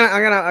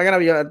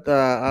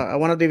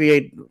to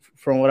deviate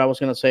from what I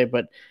was going to say,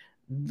 but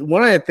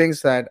one of the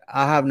things that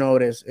I have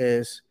noticed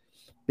is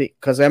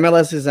because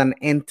MLS is an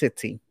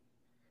entity,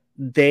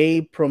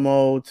 they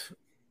promote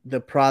the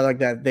product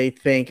that they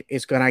think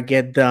is going to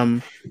get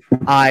them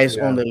eyes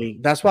on the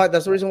league. That's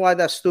the reason why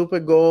that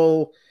stupid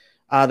goal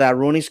that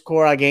Rooney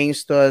scored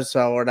against us,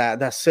 or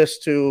that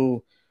assist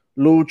to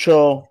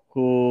Lucho,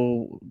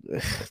 who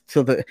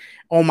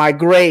on my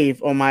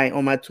grave, on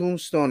my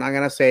tombstone, I'm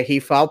gonna say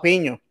he fouled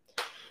Pino.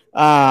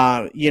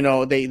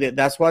 They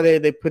that's why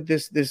they put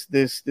this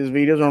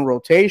videos on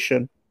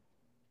rotation,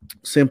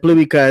 simply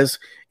because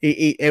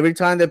every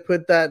time they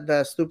put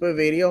that stupid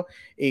video,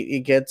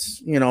 it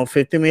gets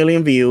 50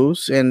 million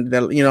views, and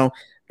the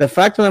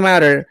fact of the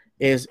matter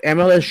is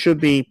MLS should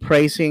be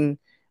praising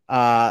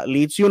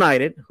Leeds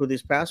United, who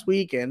this past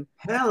weekend,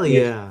 hell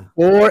yeah,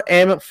 four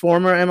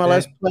former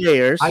MLS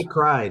players. I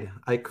cried.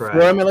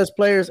 Four MLS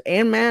players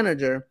and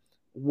manager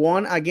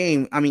won a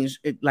game. I mean,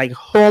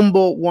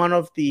 humble one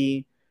of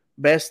the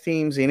best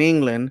teams in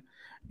England,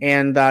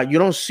 and you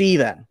don't see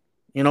that.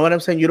 You know what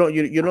I'm saying? You don't.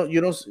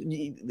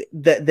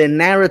 The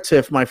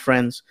narrative, my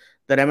friends,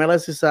 that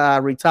MLS is a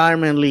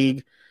retirement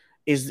league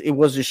it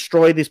was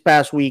destroyed this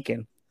past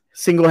weekend,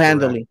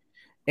 single-handedly. Correct.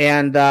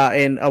 And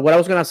what I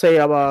was gonna say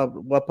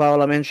about what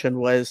Paola mentioned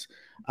was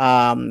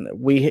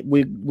we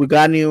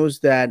got news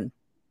that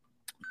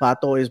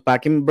Pato is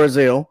back in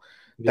Brazil.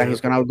 That he's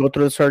gonna go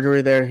through the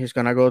surgery there. He's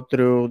gonna go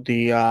through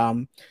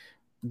the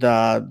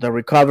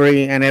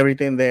recovery and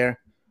everything there.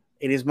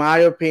 It is my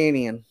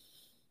opinion.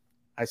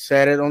 I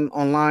said it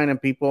online, and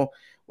people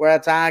were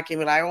attacking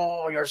me like,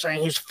 "Oh, you're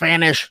saying he's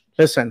Finnish."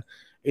 Listen,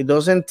 it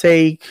doesn't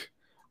take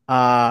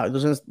a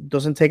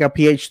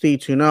PhD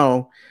to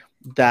know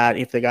that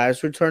if the guy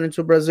is returning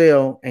to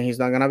Brazil and he's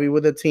not going to be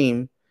with the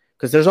team,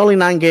 because there's only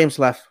 9 games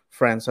left,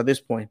 friends, at this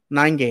point.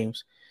 9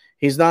 games.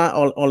 He's not,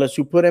 unless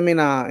you put him in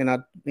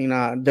a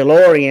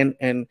DeLorean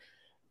and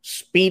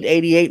speed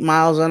 88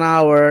 miles an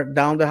hour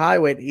down the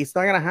highway. It's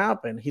not going to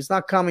happen. He's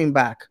not coming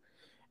back.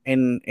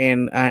 And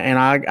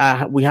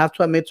we have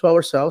to admit to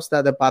ourselves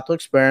that the Pato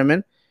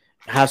experiment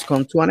has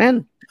come to an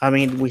end. I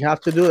mean, we have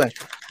to do that.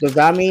 Does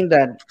that mean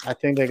that I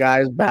think the guy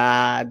is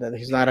bad, that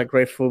he's not a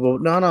great football?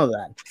 None of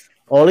that.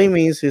 All it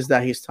means is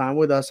that his time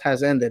with us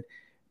has ended.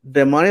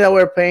 The money that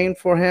we're paying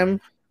for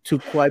him to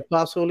quite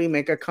possibly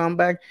make a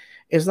comeback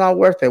is not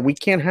worth it. We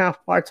can't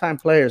have part-time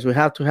players. We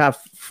have to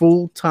have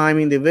full-time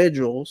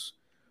individuals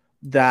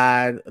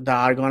that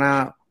are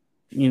gonna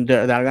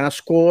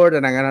score,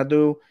 that are gonna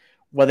do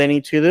what they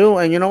need to do.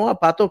 And you know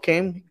what? Pato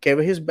came, gave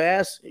it his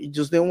best. It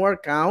just didn't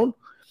work out.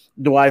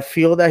 Do I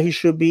feel that he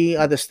should be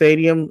at the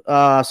stadium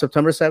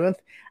September 7th?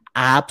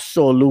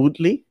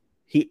 Absolutely.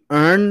 He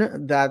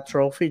earned that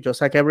trophy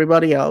just like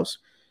everybody else.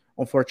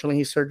 Unfortunately,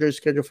 his surgery is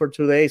scheduled for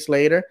 2 days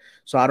later,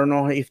 so I don't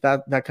know if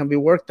that can be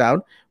worked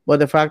out. But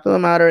the fact of the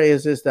matter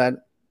is that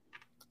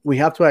we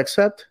have to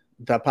accept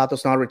that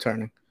Pato's not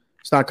returning.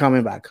 It's not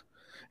coming back.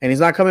 And he's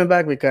not coming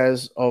back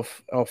because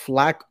of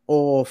lack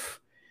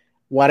of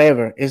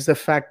whatever. It's the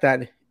fact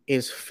that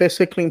it's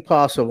physically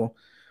impossible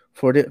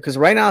because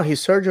right now his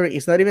surgery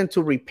is not even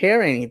to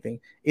repair anything.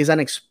 It's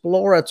an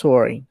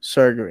exploratory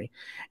surgery.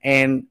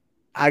 And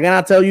I'm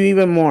going to tell you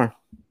even more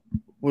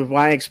with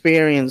my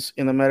experience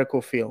in the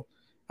medical field.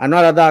 I'm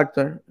not a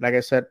doctor. Like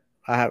I said,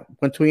 I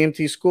went to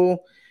EMT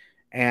school,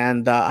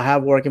 and I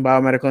have worked in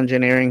biomedical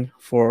engineering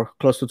for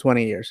close to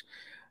 20 years.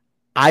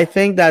 I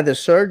think that the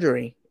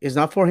surgery It's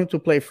not for him to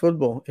play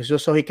football. It's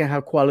just so he can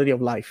have quality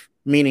of life,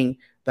 meaning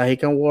that he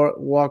can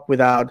walk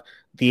without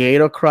the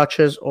aid of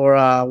crutches or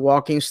a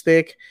walking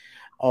stick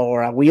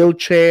or a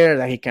wheelchair,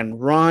 that he can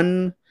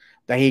run,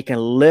 that he can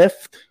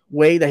lift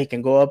weight, that he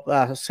can go up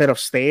a set of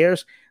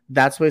stairs.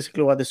 That's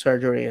basically what the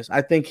surgery is.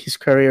 I think his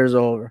career is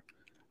over.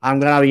 I'm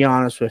gonna be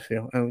honest with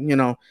you,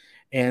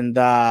 and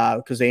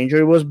because the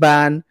injury was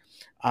bad.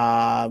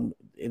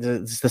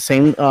 It's the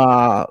same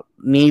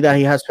knee that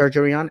he has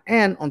surgery on,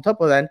 and on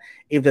top of that,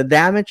 if the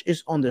damage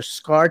is on the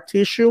scar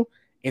tissue,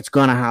 it's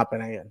gonna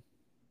happen again.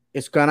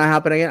 It's gonna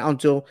happen again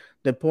until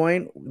the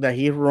point that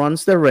he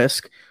runs the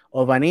risk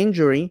of an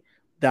injury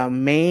that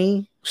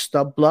may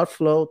stop blood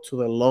flow to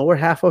the lower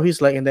half of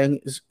his leg, and then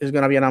it's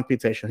gonna be an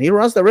amputation. He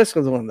runs the risk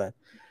of doing that.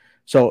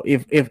 So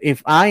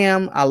if I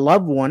am a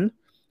loved one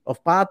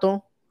of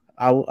Pato,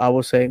 I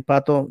will say,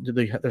 Pato,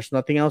 there's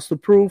nothing else to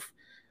prove.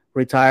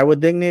 Retire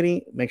with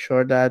dignity. Make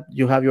sure that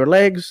you have your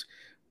legs.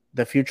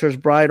 The future's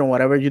bright on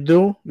whatever you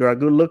do. You're a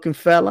good-looking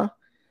fella.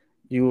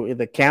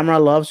 The camera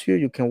loves you.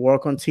 You can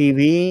work on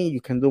TV.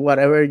 You can do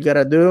whatever you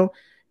gotta do.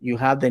 You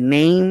have the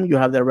name. You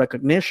have the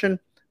recognition.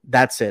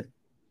 That's it.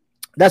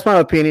 That's my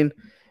opinion.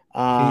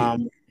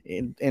 And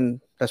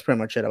that's pretty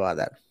much it about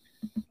that.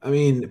 I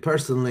mean,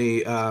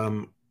 personally,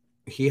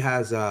 he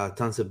has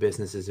tons of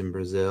businesses in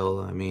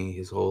Brazil. I mean,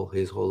 his whole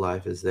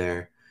life is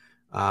there.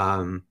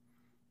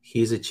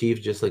 He's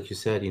achieved, just like you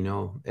said,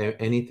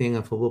 anything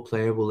a football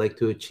player would like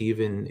to achieve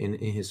in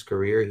his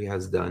career, he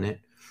has done it.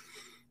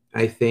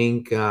 I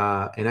think,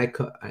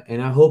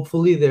 and I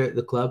hopefully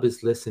the club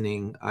is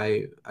listening.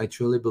 I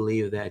truly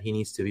believe that he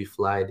needs to be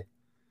flied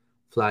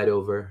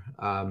over,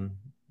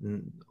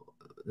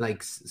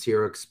 like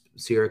zero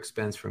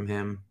expense from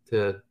him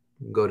to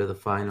go to the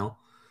final,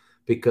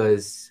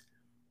 because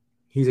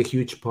he's a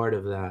huge part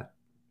of that.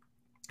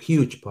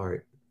 Huge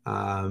part.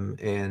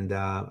 And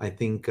I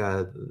think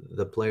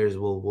the players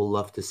will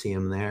love to see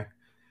him there.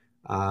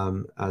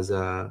 As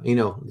a, I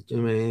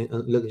mean,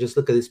 look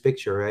at this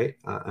picture, right?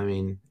 I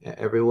mean,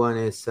 everyone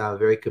is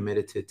very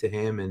committed to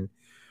him, and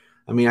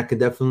I mean, I can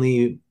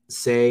definitely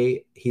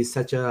say he's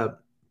such a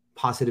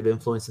positive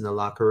influence in the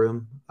locker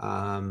room.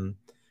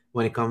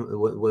 When it comes,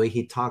 when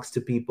he talks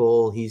to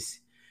people, he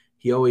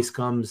always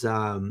comes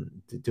to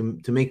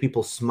make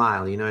people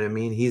smile. You know what I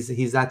mean?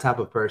 He's that type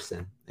of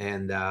person,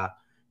 and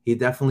he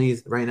definitely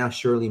is right now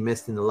surely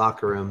missed in the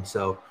locker room.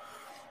 So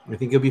I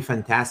think it'll be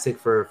fantastic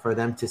for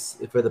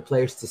the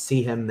players to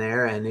see him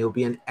there, and it'll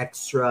be an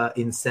extra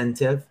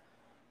incentive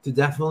to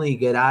definitely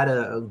get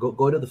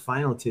go to the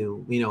final,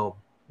 to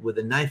with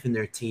a knife in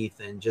their teeth,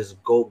 and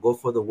just go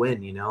for the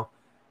win,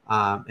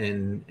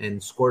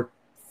 and score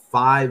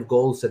 5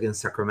 goals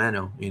against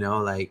Sacramento,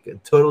 like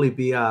totally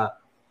be a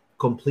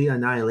complete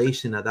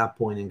annihilation at that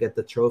point and get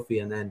the trophy.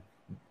 And then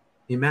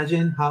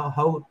imagine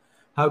how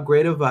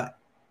great of a,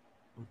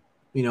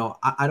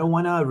 I don't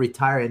want to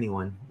retire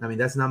anyone. I mean,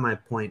 that's not my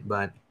point,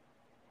 but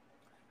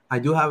I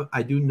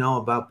do know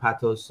about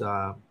Pato's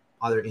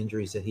other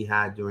injuries that he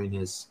had during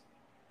his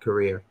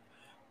career.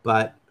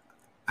 But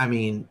I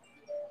mean,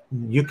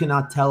 you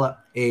cannot tell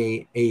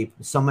a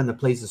someone that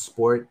plays a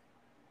sport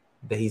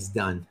that he's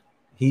done.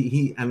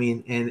 I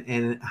mean,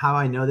 and how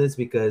I know this,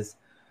 because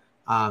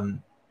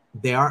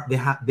they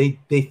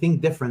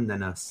think different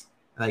than us.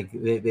 Like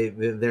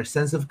their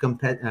sense of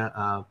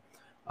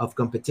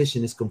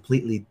competition is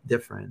completely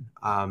different.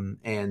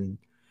 And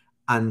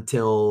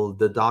until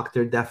the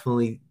doctor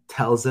definitely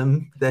tells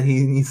him that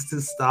he needs to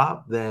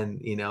stop,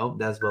 then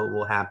that's what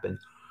will happen.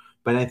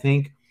 But I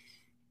think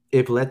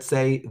if, let's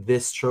say,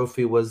 this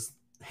trophy was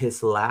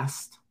his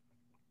last,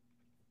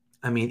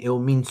 I mean, it will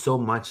mean so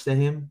much to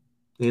him,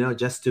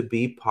 just to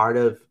be part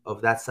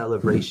of that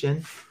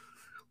celebration.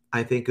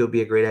 I think it would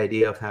be a great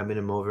idea of having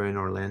him over in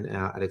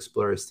Orlando at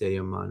Explorer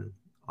Stadium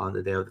on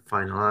the day of the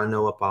final. I don't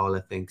know what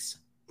Paola thinks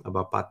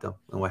about Pato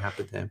and what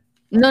happened to him.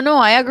 No,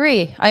 I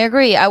agree.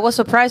 I was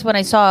surprised when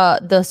I saw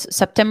the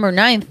September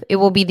 9th. It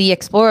will be the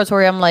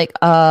Exploratory. I'm like,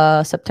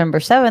 September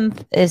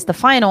 7th is the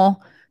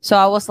final. So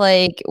I was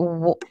like,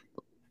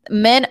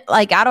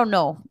 like, I don't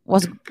know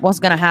what's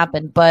going to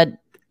happen. But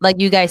like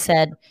you guys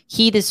said,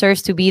 he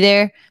deserves to be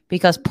there,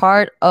 because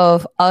part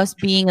of us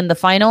being in the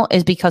final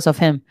is because of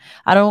him.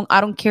 I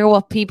don't care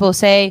what people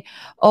say.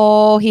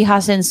 Oh, he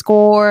hasn't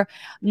scored.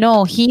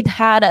 No, he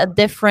had a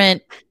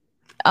different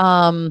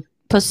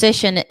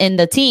position in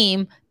the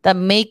team that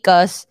make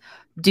us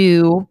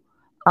do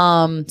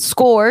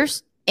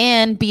scores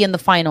and be in the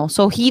final.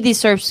 So he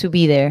deserves to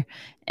be there.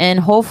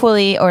 And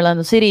hopefully,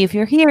 Orlando City, if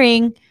you're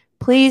hearing,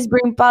 please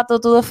bring Pato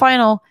to the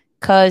final,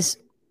 because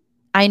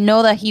I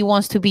know that he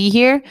wants to be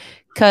here,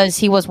 because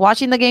he was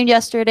watching the game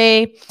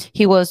yesterday.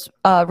 He was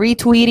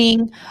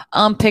retweeting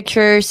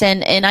pictures,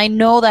 and I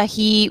know that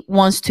he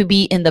wants to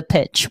be in the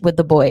pitch with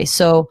the boys.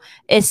 So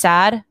it's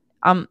sad.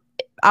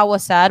 I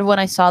was sad when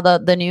I saw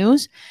the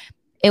news.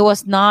 It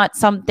was not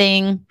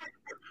something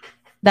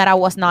that I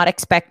was not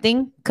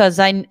expecting, because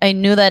I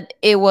knew that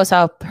it was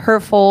a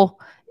hurtful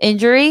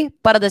injury,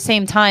 but at the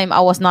same time, I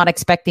was not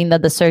expecting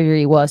that the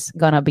surgery was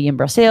gonna be in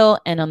Brazil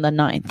and on the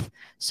 9th.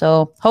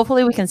 So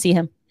hopefully we can see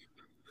him.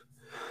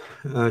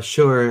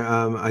 Sure.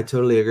 I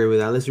totally agree with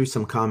that. Let's read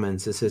some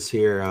comments. This is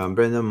here.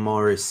 Brenda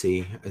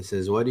Morrissey. It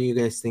says, "What do you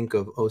guys think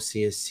of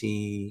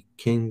OCSC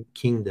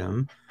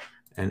Kingdom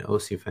and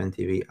OC Fan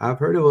TV?" I've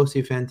heard of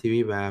OC Fan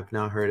TV, but I've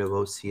not heard of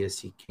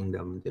OCSC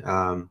Kingdom.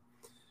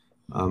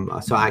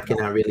 So I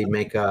cannot really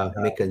make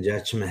a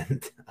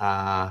judgment.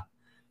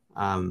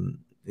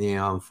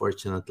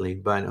 Unfortunately,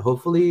 but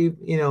hopefully,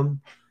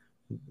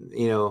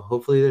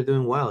 hopefully they're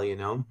doing well. I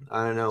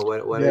don't know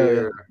what are Yeah, yeah.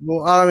 your.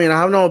 Well, I mean, I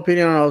have no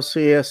opinion on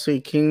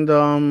CSC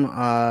Kingdom.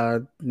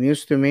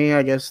 News to me.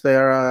 I guess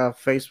they're a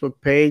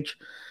Facebook page.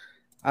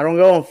 I don't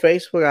go on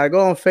Facebook. I go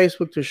on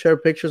Facebook to share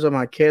pictures of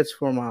my kids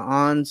for my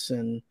aunts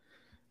and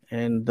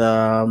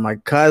my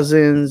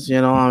cousins.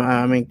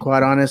 I mean,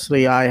 quite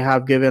honestly, I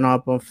have given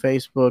up on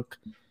Facebook,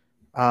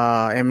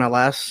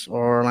 MLS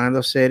or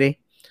Orlando City.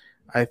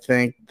 I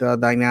think the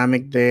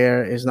dynamic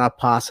there is not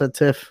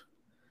positive.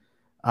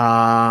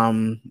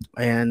 And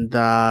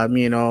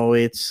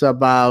it's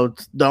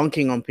about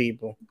dunking on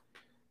people.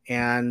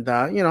 And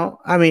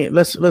I mean,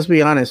 let's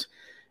be honest.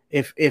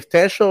 If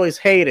Tesho is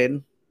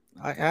hated,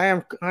 I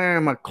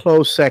am a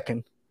close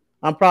second.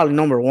 I'm probably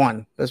number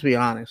one. Let's be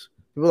honest.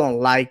 People don't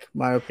like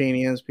my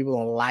opinions. People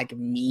don't like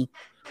me.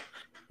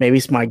 Maybe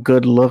it's my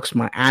good looks,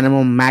 my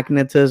animal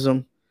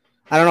magnetism.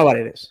 I don't know what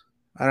it is.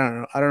 I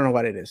don't know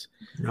what it is.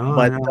 No,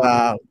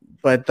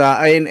 But no.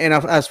 and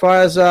as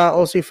far as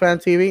OC Fan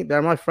TV,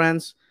 they're my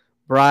friends.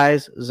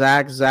 Bryce,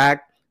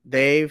 Zach,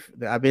 Dave.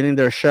 I've been in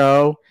their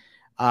show.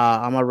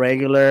 I'm a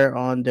regular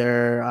on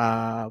their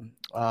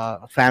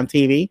Fan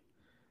TV.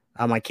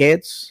 My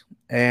kids,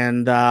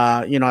 and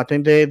I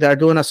think they're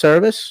doing a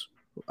service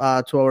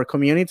to our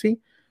community.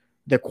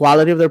 The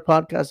quality of their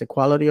podcast, the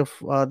quality of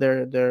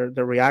their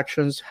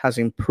reactions has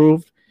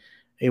improved.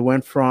 It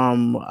went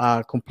from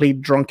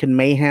complete drunken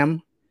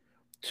mayhem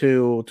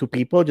to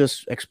people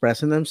just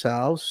expressing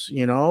themselves.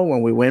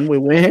 When we win, we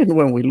win.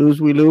 When we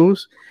lose, we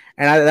lose.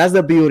 And that's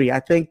the beauty. I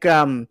think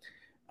those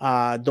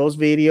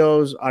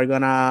videos are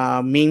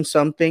gonna mean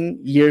something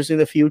years in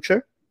the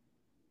future.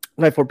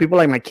 Like for people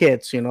like my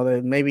kids,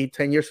 that maybe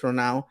 10 years from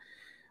now,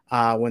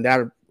 when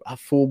they're a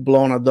full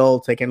blown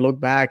adult, they can look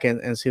back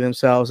and see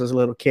themselves as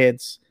little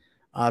kids,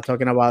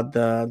 talking about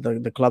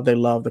the club they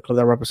love, the club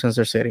that represents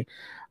their city.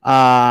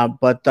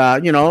 But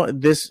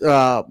this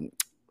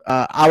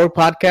our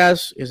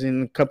podcast is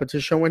in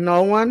competition with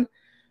no one.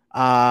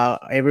 All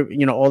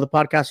the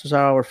podcasters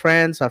are our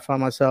friends. I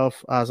found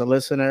myself as a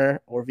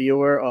listener or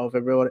viewer of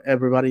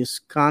everybody's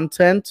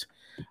content.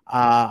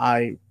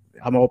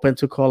 I'm open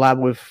to collab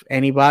with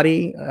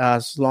anybody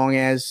as long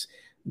as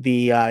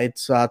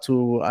it's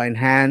to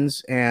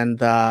enhance and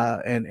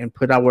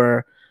put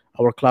our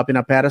club in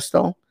a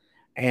pedestal,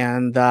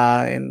 and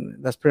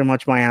that's pretty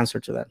much my answer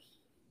to that.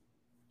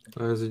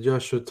 As a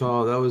Joshua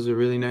Tall, that was a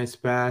really nice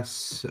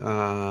pass.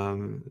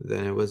 Then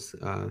it was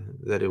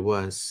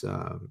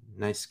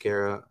nice.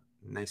 Cara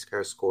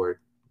scored.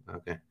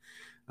 Okay,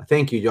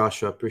 thank you,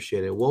 Joshua.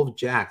 Appreciate it. Wolf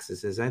Jacks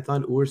says, "I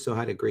thought Urso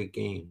had a great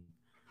game."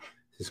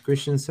 This is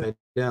Christian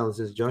Seidel.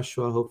 Says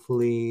Joshua,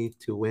 hopefully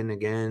to win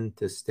again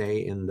to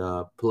stay in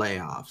the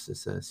playoffs. It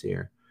says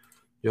here.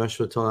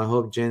 Joshua Tall, I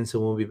hope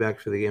Jensen will be back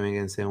for the game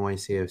against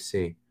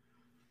NYCFC.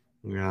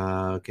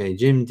 Okay,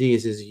 Jim D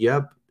says,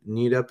 "Yup,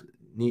 need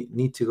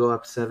to go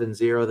up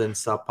 7-0, then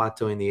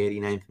Zapato in the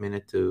 89th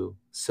minute to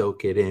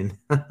soak it in."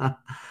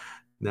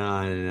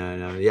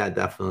 No. Yeah,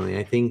 definitely.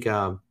 I think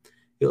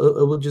it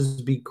will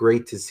just be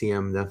great to see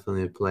him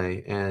definitely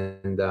play.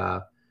 And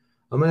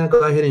I'm going to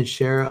go ahead and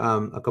share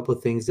a couple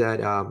of things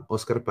that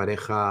Oscar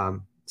Pareja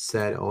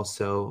said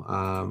also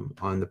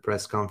on the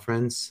press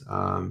conference.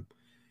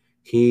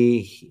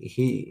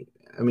 He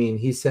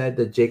said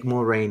that Jake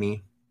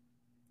Mulroney,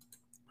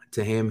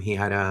 to him, he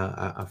had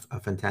a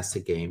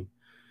fantastic game.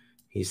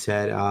 He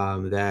said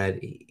that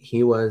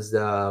he was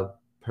the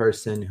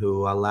person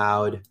who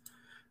allowed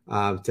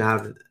to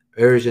have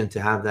urgent to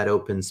have that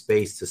open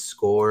space to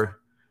score,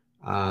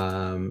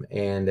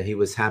 and he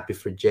was happy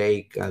for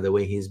Jake the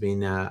way he's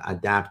been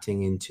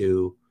adapting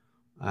into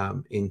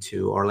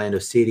Orlando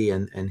City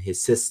and his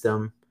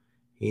system.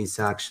 He's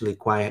actually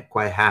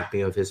quite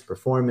happy of his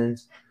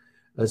performance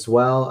as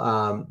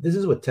well. This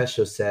is what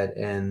Tesho said,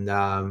 and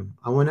I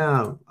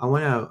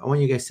want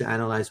you guys to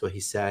analyze what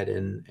he said.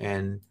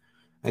 And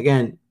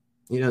again,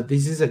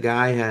 this is a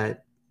guy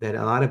that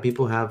a lot of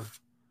people have,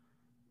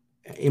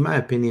 in my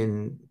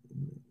opinion,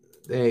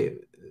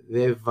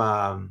 they've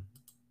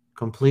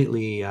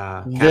completely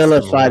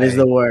Vilified is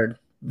the word.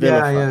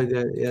 Yeah,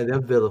 they're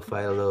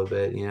vilified a little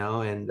bit,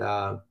 and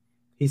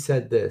he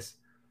said this: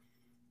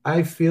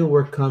 "I feel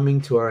we're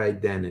coming to our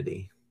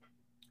identity.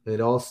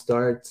 It all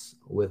starts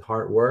with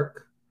hard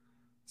work.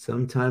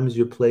 Sometimes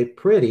you play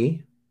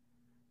pretty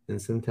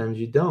and sometimes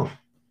you don't.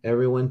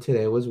 Everyone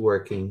today was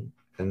working,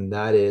 and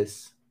that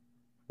is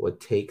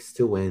what takes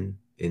to win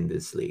in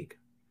this league."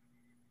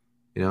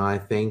 I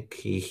think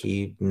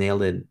he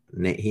nailed it.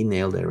 He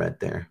nailed it right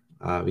there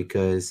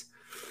because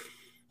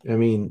I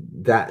mean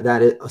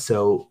that is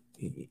so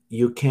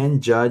you can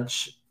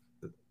judge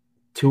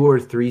 2 or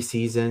 3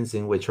 seasons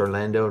in which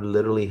Orlando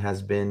literally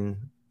has been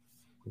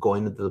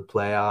going into the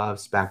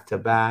playoffs back to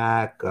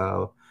back,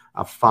 a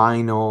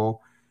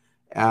final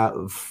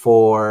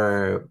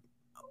for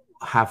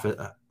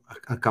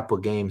a couple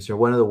games. They're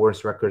one of the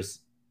worst records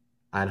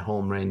at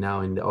home right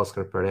now in the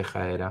Oscar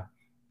Pareja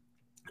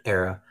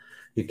era.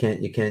 You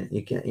can't.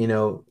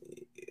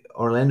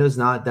 Orlando's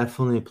not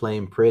definitely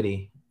playing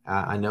pretty.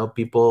 I know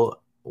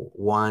people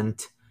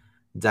want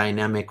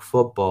dynamic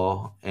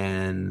football,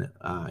 and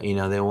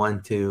they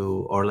want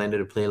to Orlando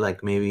to play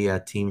like maybe a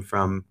team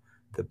from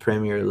the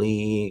Premier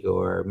League,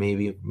 or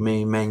maybe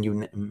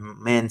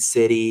Man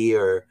City,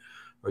 or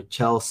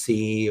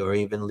Chelsea, or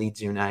even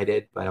Leeds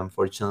United. But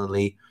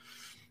unfortunately,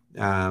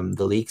 the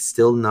league's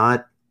still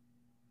not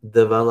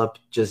developed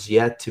just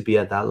yet to be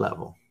at that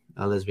level.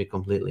 Let's be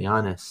completely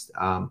honest.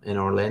 And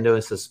Orlando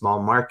is a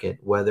small market,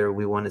 whether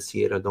we want to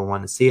see it or don't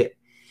want to see it.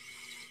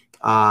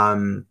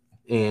 And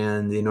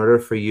in order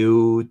for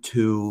you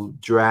to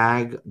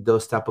drag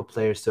those type of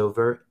players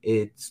over,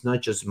 it's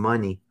not just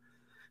money.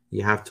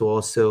 You have to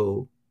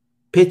also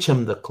pitch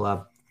them the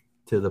club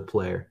to the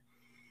player.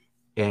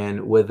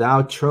 And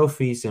without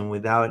trophies and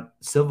without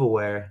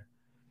silverware,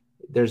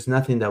 there's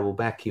nothing that will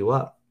back you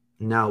up.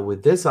 Now,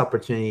 with this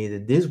opportunity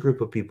that this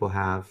group of people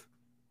have,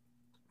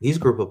 these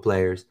group of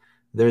players,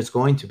 there's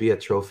going to be a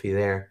trophy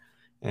there.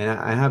 And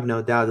I have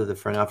no doubt that the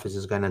front office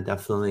is going to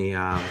definitely,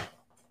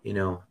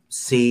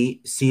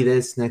 see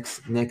this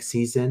next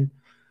season.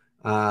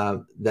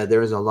 That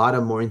there is a lot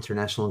of more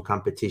international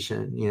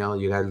competition.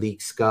 You got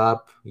Leagues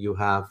Cup, you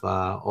have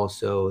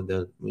also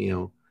the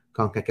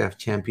CONCACAF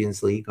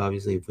Champions League.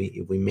 Obviously, if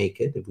we make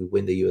it, if we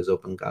win the U.S.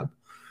 Open Cup,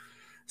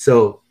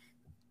 so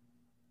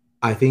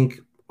I think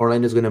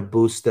Orlando's going to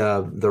boost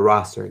the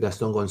roster.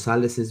 Gaston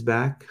Gonzalez is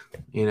back,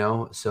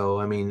 so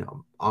I mean,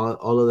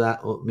 all of that,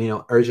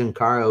 Urgent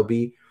Cara will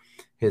be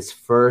his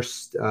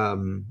first,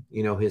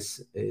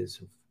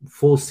 his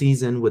full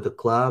season with the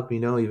club,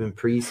 even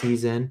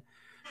preseason.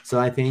 So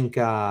I think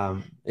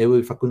it will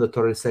be Facundo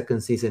Torres'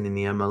 second season in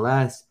the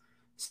MLS.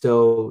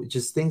 So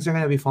just things are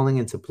going to be falling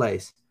into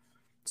place.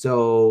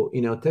 So,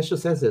 Tesho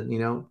says it,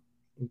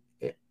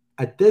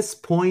 at this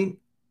point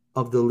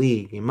of the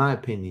league, in my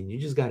opinion, you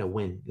just got to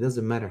win. It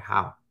doesn't matter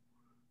how.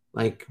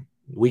 Like,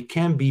 we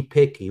can be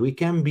picky. We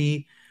can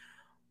be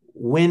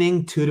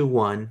winning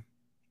 2-1,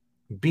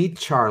 beat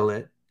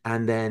Charlotte,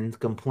 and then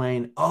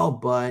complain, oh,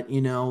 but,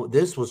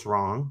 this was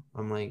wrong.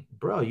 I'm like,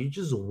 bro, you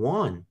just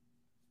won.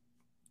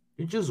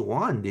 You just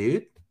won,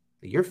 dude.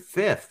 You're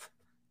fifth.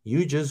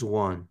 You just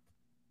won.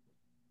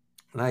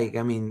 Like,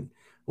 I mean,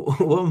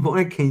 what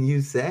more can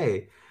you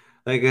say?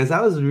 Like, as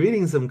I was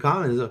reading some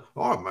comments,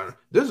 oh man,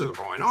 this is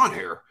going on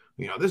here.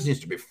 This needs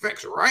to be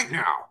fixed right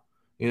now.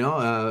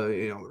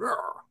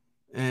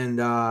 And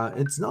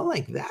it's not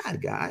like that,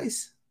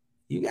 guys.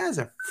 You guys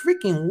are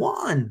freaking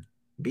won.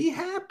 Be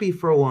happy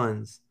for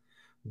once.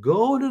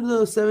 Go to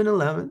the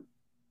 7-Eleven.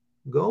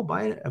 Go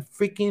buy a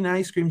freaking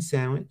ice cream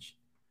sandwich.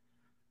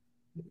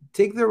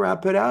 Take the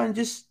wrapper out and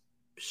just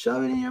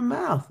shove it in your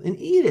mouth and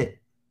eat it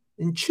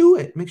and chew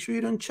it. Make sure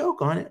you don't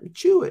choke on it.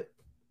 Chew it.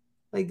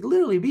 Like,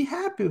 literally, be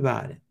happy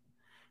about it.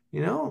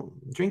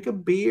 Drink a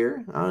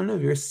beer. I don't know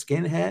if you're a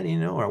skinhead,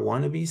 or a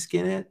wannabe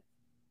skinhead.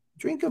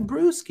 Drink a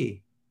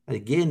brewski, a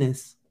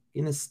Guinness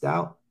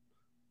stout.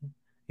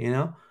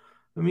 I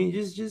mean,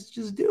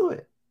 just do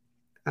it.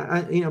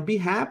 Be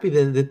happy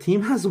that the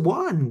team has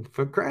won,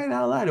 for crying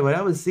out loud. What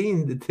I was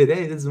seeing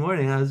today, this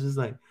morning, I was just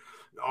like,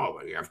 oh,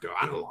 but you have to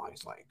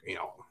analyze,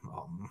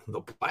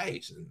 the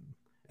plays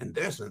and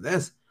this and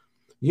this.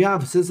 You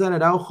have Cesar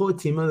Araujo,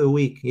 team of the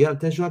week. You have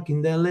Tesho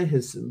Akindele,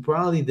 his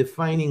probably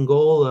defining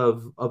goal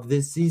of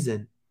this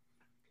season.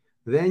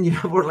 Then you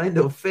have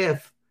Orlando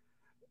fifth.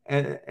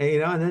 And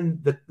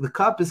then the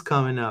cup is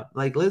coming up.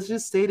 Like, let's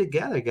just stay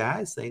together,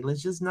 guys. Like,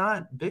 let's just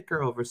not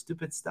bicker over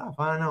stupid stuff.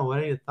 I don't know. What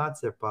are your thoughts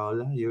there,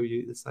 Paola?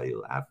 That's how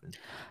you're laughing.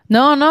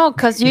 No,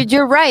 because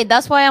you're right.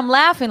 That's why I'm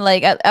laughing.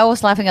 Like, I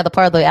was laughing at the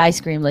part of the ice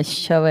cream. Let's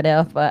show it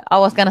up. But I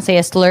was gonna say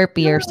a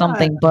Slurpee or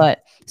something.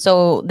 But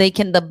so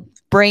the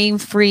brain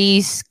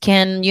freeze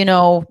can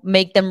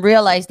make them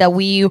realize that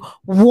we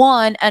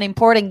won an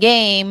important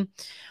game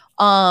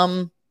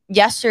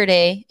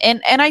yesterday.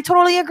 And I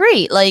totally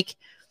agree. Like,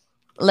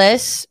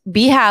 let's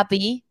be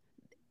happy.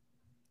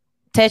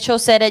 Techo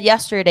said it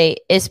yesterday.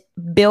 It's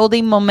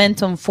building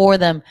momentum for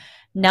them.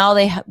 Now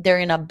they're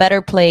in a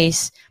better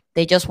place.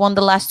 They just won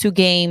the last 2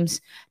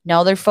 games.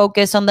 Now they're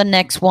focused on the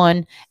next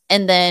one.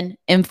 And then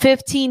in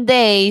 15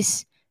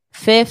 days,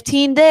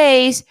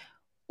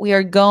 we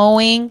are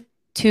going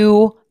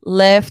to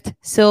lift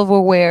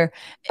silverware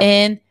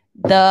in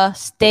the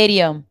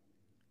stadium.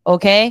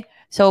 Okay?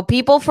 So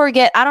people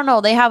forget. I don't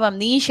know. They have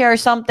amnesia or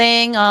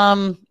something.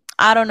 I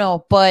don't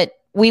know. But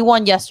we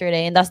won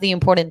yesterday, and that's the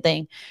important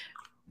thing.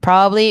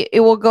 Probably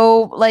it will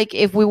go like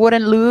if we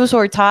wouldn't lose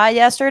or tie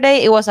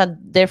yesterday, it was a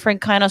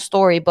different kind of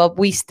story, but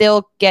we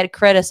still get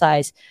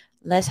criticized.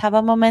 Let's have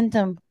a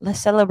momentum. Let's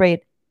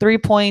celebrate. 3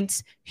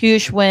 points,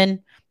 huge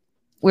win.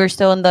 we're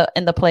still in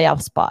the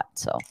playoff spot.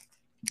 So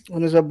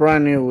And it's a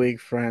brand new week,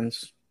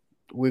 friends.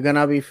 We're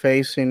gonna be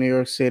facing New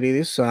York City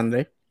this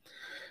Sunday,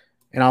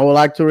 and I would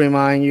like to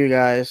remind you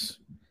guys,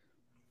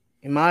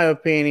 in my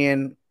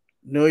opinion,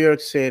 New York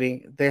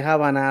City, they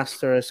have an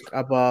asterisk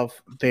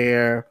above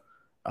their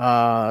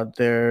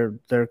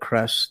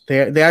crest.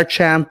 They are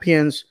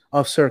champions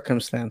of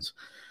circumstance.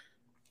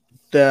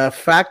 The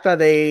fact that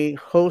they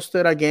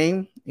hosted a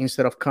game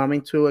instead of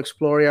coming to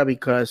Exploria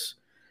because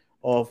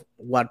of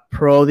what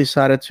Pro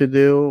decided to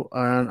do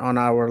on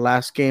our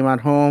last game at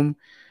home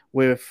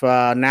with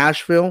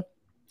Nashville,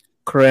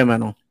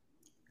 criminal.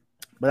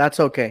 But that's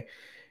okay.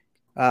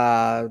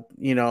 Now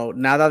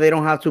that they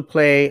don't have to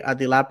play a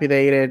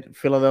dilapidated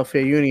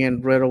Philadelphia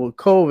Union riddled with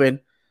COVID,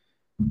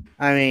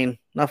 I mean,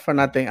 not for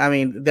nothing. I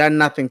mean, they're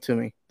nothing to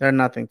me. They're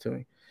nothing to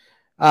me.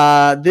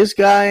 These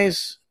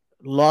guys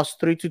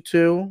lost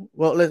 3-2.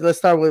 Well, let's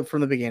start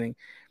from the beginning.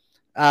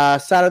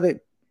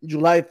 Saturday,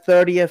 July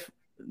 30th,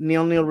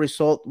 0-0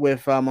 result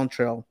with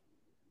Montreal.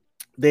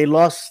 They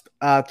lost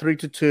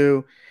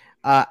 3-2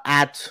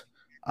 at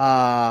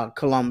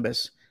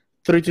Columbus,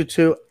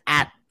 3-2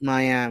 at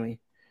Miami.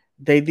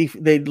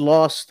 They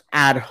lost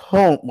at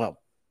home. Well,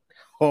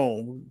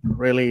 home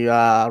really,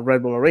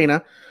 Red Bull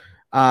Arena,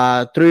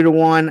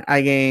 3-1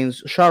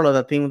 against Charlotte,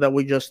 a team that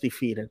we just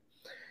defeated.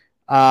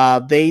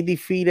 They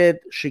defeated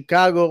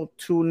Chicago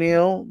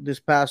 2-0 this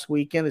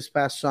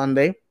past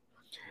Sunday.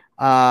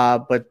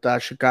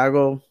 But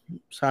Chicago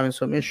is having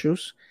some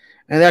issues,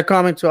 and they're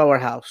coming to our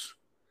house.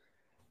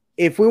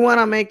 If we want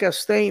to make a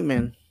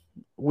statement,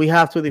 we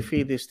have to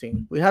defeat this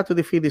team. We have to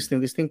defeat this team.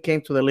 This team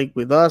came to the league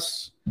with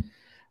us.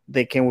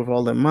 They came with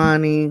all the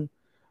money.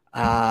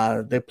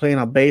 They play in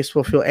a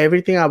baseball field.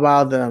 Everything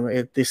about them,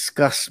 it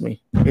disgusts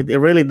me. It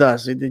really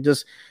does. It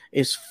just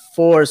is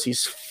forced.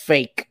 It's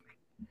fake.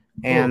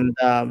 And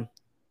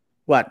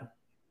what?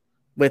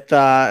 With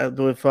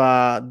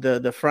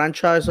the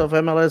franchise of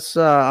MLS,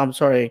 I'm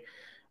sorry.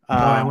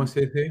 I won't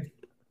say anything.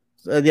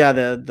 Yeah,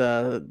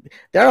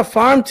 they're a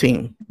farm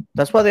team.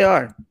 That's what they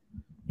are.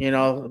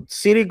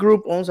 City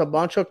Group owns a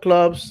bunch of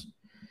clubs.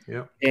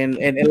 Yeah.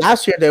 And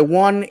last year they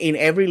won in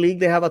every league.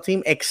 They have a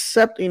team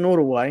except in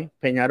Uruguay.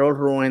 Peñarol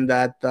ruined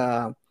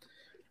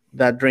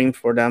that dream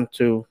for them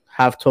to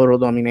have total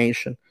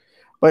domination.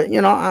 But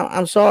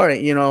I'm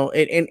sorry.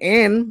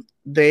 And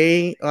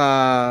they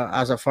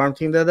as a farm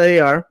team that they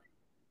are,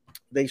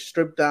 they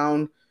stripped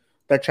down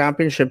the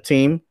championship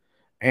team,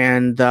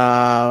 and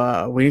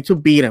we need to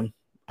beat them.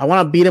 I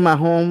want to beat them at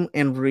home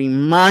and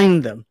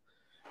remind them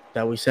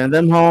that we send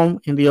them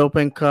home in the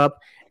Open Cup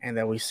and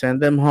that we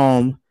send them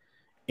home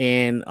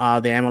in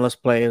the MLS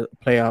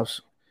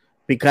playoffs.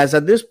 Because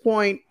at this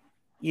point,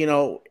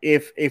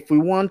 if we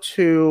want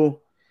to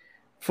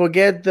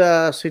forget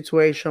the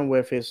situation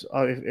with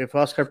if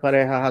Oscar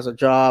Pareja has a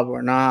job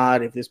or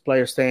not, if this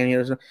player staying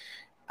here,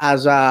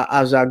 as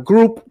a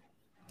group,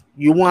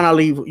 you want to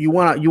leave. You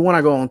want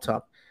to go on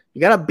top.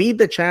 You got to beat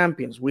the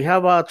champions. We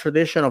have a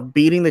tradition of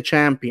beating the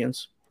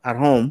champions at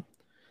home,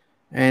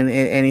 and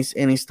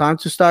it's time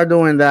to start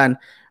doing that.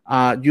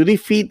 You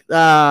defeat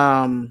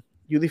New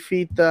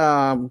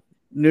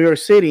York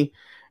City,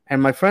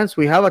 and my friends,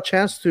 we have a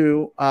chance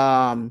to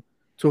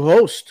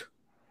host.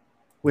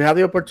 We have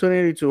the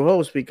opportunity to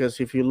host because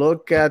if you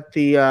look at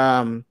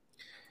the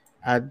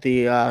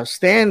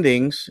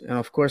standings, and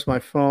of course my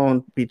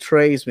phone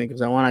betrays me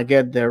because I want to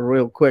get there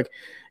real quick.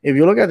 If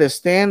you look at the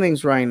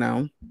standings right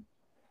now,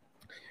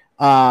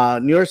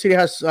 New York City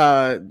has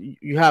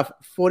you have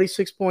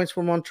 46 points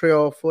for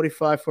Montreal,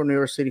 45 for New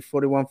York City,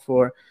 41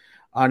 for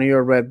New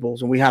York Red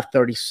Bulls, and we have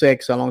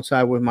 36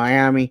 alongside with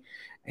Miami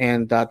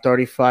and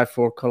 35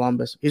 for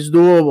Columbus. It's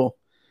doable.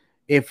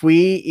 If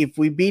we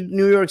beat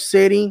New York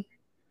City,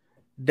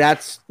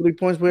 that's 3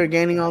 points we're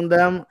gaining on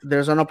them.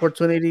 There's an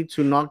opportunity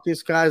to knock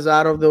these guys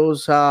out of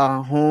those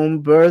home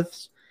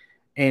berths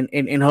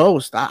and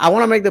host. I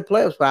want to make the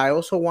playoffs, but I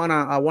also want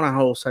to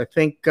host. I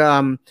think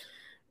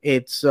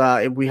it's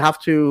we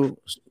have to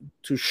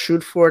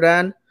shoot for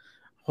that.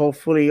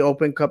 Hopefully,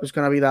 Open Cup is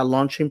going to be that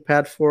launching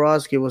pad for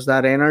us. Give us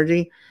that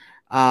energy.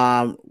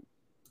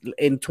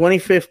 In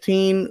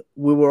 2015,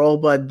 we were all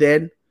but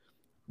dead.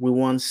 We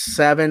won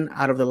 7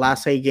 out of the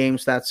last 8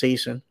 games that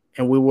season,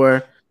 and we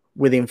were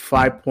within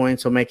 5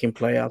 points of making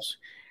playoffs.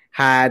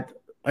 Had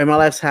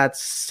MLS had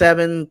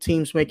 7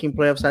 teams making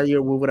playoffs that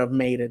year, we would have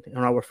made it in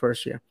our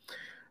first year.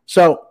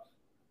 So,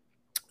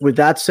 with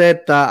that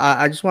said,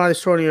 I just want to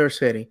destroy New York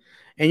City.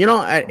 And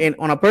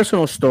on a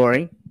personal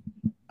story,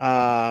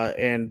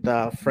 and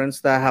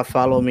friends that have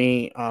followed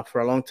me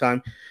for a long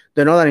time,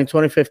 they know that in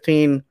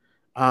 2015,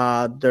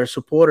 their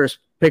supporters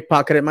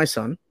pickpocketed my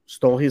son,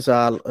 stole his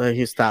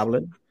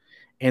tablet,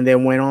 and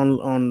then went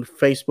on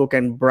Facebook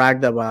and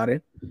bragged about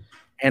it.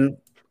 And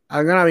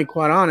I'm gonna be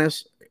quite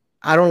honest,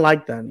 I don't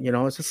like that.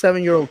 It's a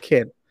 7-year-old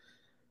kid.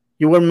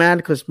 You were mad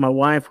because my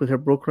wife, with her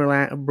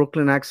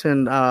Brooklyn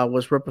accent,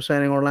 was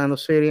representing Orlando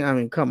City. I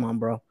mean, come on,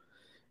 bro.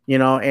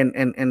 And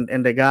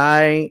the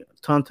guy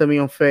taunted me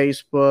on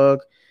Facebook,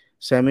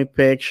 sent me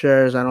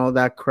pictures and all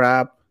that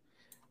crap.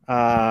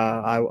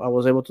 I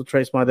was able to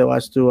trace my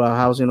device to a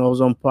house in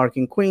Ozone Park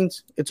in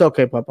Queens. It's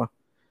okay, Papa.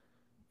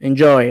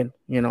 Enjoy it.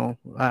 You know,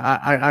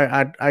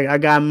 I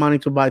got money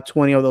to buy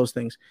 20 of those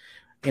things.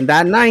 And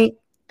that night,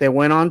 they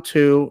went on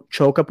to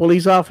choke a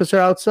police officer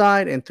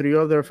outside, and three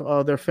of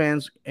their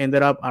fans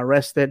ended up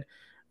arrested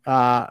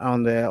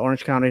on the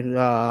Orange County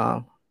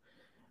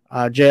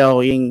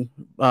jail eating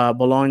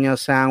bologna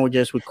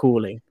sandwiches with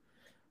Kool-Aid.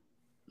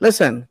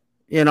 Listen,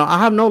 you know, I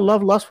have no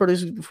love lost for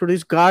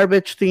this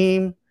garbage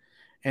team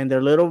and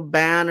their little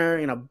banner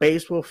in a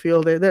baseball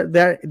field.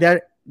 They're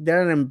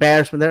an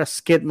embarrassment. They're a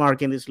skid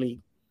mark in this league.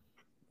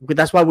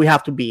 That's why we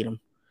have to beat them.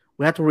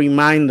 We have to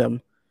remind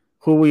them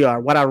who we are,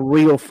 what a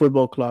real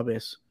football club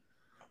is.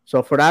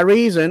 So for that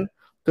reason,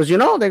 because you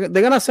know they're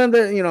gonna send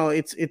their, you know,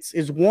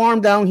 it's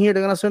warm down here.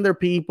 They're gonna send their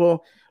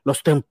people,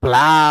 los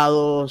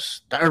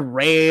templados, the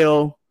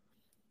rail,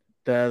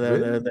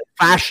 the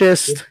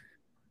fascist.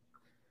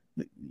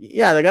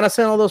 Yeah, they're gonna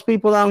send all those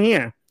people down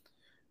here, and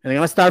they're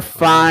gonna start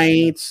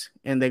fights,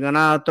 and they're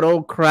gonna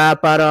throw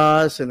crap at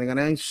us, and they're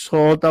gonna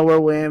insult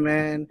our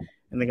women,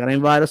 and they're gonna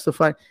invite us to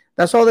fight.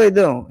 That's all they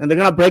do, and they're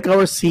gonna break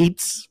our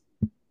seats.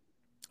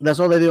 That's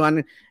all they do,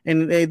 and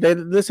they're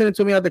listening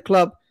to me at the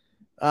club.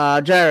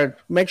 Jared,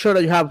 make sure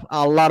that you have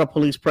a lot of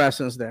police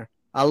presence there,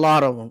 a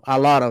lot of them, a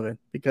lot of it,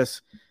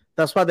 because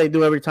that's what they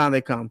do every time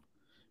they come.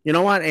 You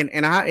know what?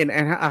 And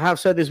I have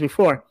said this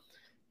before.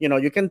 You know,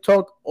 you can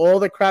talk all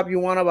the crap you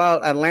want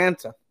about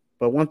Atlanta,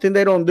 but one thing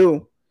they don't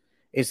do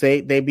is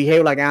they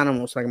behave like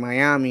animals, like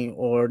Miami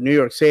or New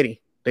York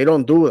City. They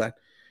don't do that.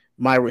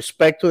 My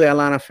respect to the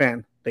Atlanta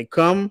fan. They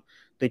come,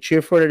 they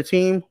cheer for their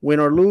team, win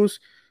or lose.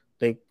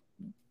 They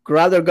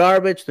grab their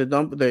garbage, they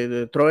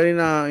throw it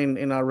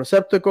in a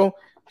receptacle.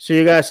 See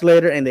you guys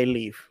later, and they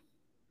leave.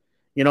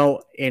 You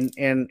know,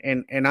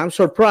 and I'm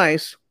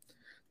surprised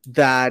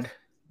that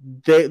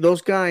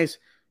those guys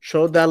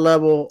showed that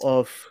level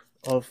of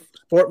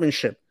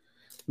sportsmanship.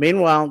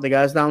 Meanwhile, the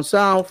guys down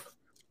south,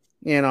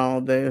 you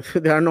know, they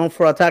are known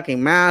for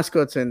attacking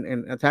mascots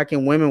and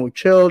attacking women with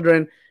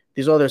children.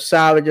 These other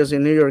savages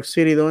in New York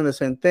City doing the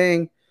same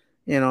thing.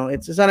 You know,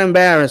 it's an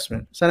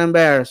embarrassment. It's an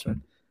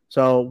embarrassment.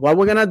 So what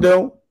we're gonna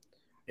do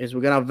is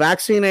we're gonna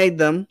vaccinate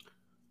them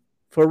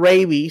for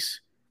rabies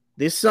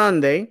this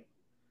Sunday,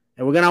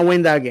 and we're gonna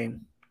win that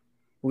game.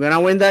 We're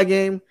gonna win that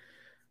game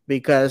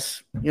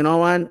because you know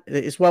what?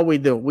 It's what we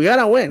do. We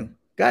gotta win,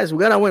 guys. We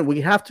gotta win.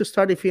 We have to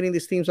start defeating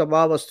these teams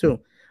above us too.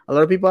 A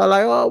lot of people are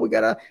like, "Oh, we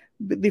gotta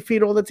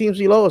defeat all the teams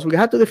below us." We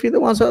have to defeat the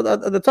ones at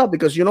the top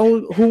because you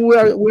know who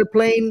we're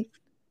playing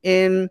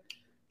in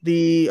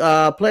the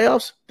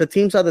playoffs. The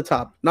teams at the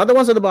top, not the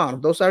ones at the bottom.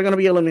 Those are gonna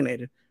be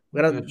eliminated.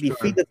 We gotta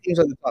defeat the teams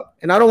at the top.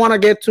 And I don't want to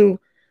get to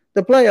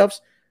the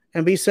playoffs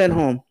and be sent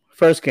home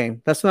first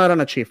game. That's not an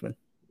achievement.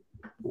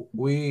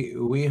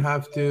 We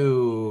have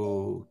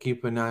to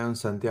keep an eye on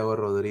Santiago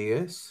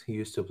Rodriguez. He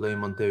used to play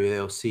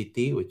Montevideo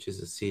City, which is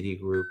a City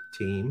Group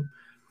team.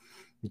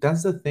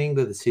 That's the thing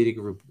that the City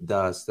Group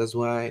does. That's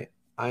why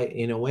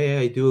in a way,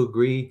 I do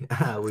agree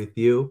with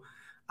you.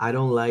 I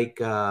don't like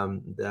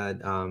that.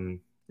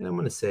 And I'm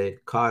going to say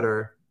it,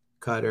 Qatar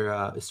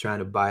is trying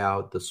to buy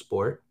out the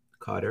sport.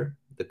 Qatar,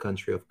 the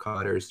country of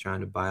Qatar, is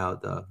trying to buy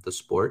out the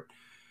sport.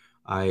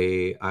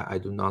 I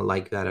do not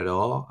like that at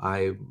all.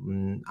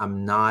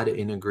 I'm not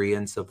in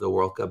agreement of the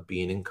World Cup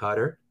being in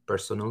Qatar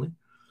personally.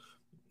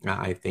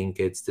 I think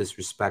it's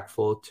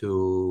disrespectful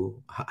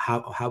to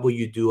how will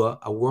you do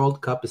a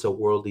World Cup is a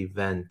world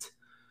event,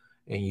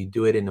 and you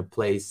do it in a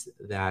place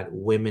that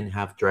women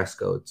have dress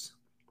codes,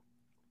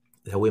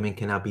 that women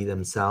cannot be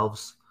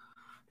themselves,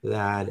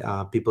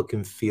 that people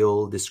can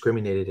feel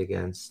discriminated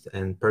against,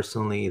 and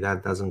personally,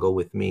 that doesn't go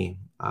with me.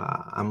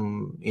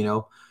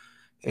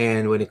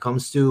 And when it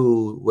comes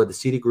to what the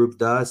City Group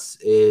does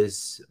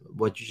is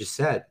what you just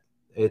said.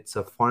 It's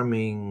a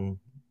farming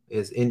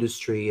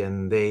industry,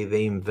 and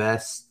they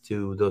invest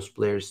to those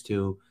players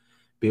to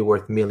be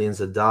worth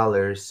millions of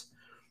dollars,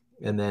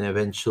 and then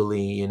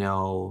eventually,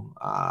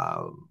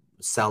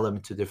 sell them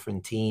to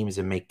different teams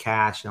and make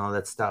cash and all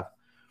that stuff.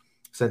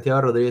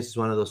 Santiago Rodriguez is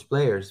one of those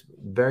players,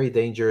 very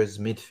dangerous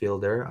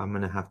midfielder, I'm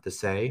going to have to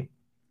say.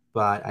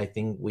 But I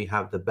think we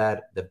have the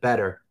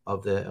better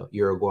of the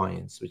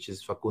Uruguayans, which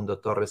is Facundo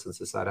Torres and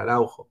Cesar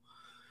Araujo.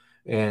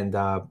 And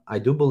I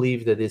do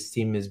believe that this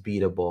team is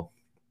beatable,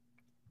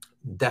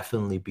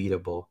 definitely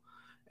beatable.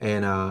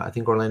 And I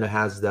think Orlando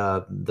has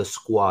the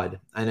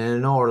squad. And I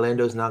know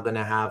Orlando is not going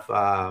to have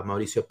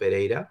Mauricio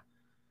Pereira,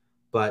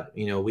 but,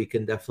 we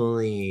can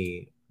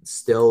definitely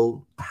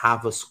still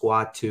have a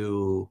squad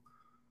to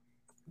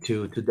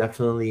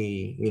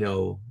definitely,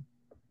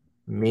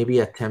 maybe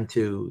attempt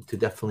to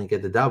definitely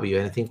get the W.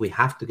 And I think we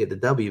have to get the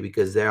W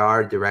because they are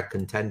a direct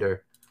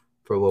contender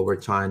for what we're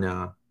trying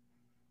to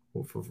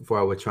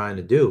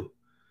do,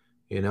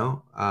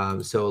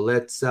 so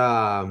let's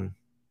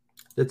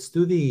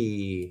do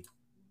the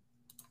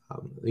I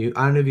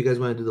don't know if you guys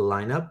want to do the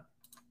lineup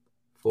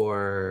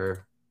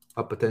for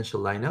a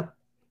potential lineup.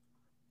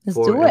 Let's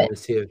do it.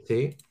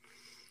 CFT.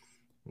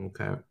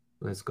 Okay,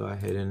 let's go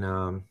ahead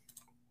and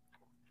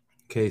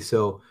okay,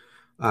 so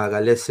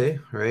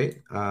Galese,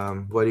 right?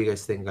 What do you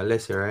guys think?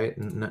 Galese, right?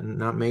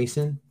 Not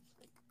Mason.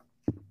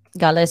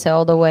 Galese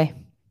all the way.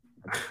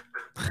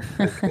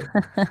 Okay.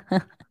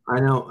 I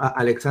know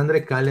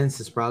Alexandre Callens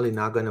is probably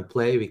not going to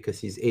play because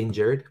he's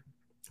injured.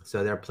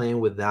 So they're playing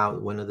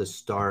without one of the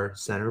star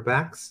center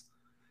backs.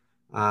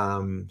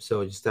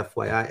 So just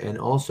FYI. And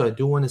also, I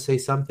do want to say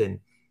something.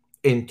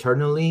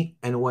 Internally,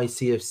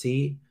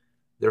 NYCFC,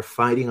 they're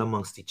fighting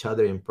amongst each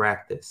other in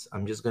practice.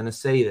 I'm just going to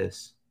say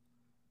this.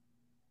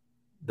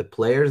 The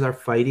players are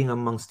fighting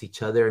amongst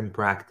each other in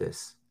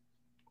practice.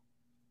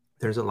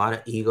 There's a lot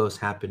of egos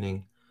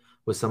happening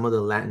with some of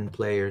the Latin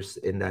players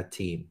in that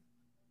team.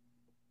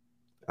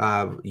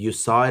 You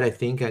saw it, I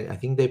think. I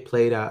think they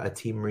played a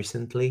team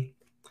recently.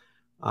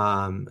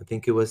 I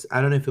think it was,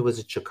 I don't know if it was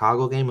a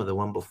Chicago game or the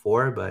one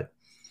before, but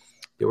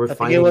they were I think it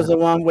fighting. was the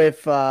one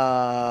with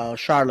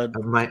Charlotte.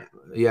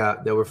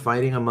 They were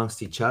fighting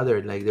amongst each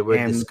other. Like there were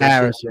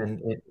discussions,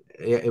 and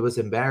it was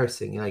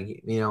embarrassing.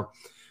 Like,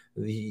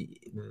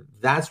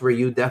 that's where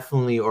you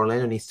definitely,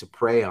 Orlando needs to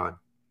prey on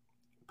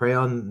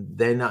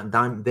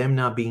them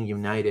not being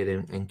united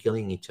and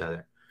killing each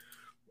other.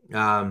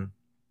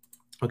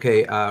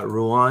 Okay,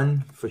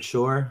 Ruan for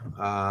sure.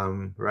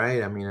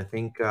 Right. I mean, I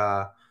think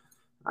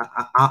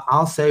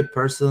I'll say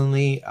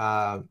personally,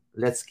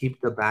 let's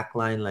keep the back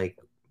line. Like,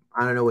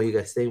 I don't know what you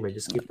guys think, but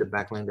just keep the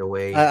back line the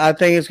way. I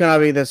think it's gonna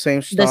be the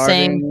same starting. The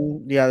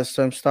same. Yeah, the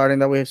same starting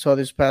that we saw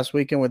this past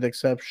weekend, with the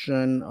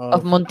exception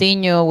Of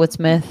Montinho with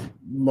Smith.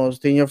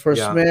 Montinho for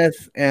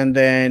Smith, and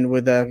then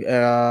with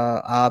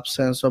the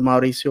absence of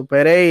Mauricio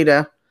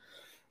Pereira,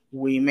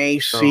 we may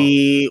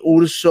see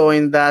Urso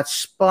in that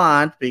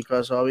spot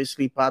because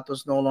obviously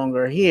Pato's no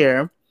longer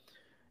here.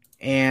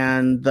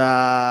 And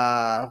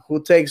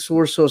who takes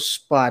Urso's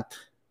spot?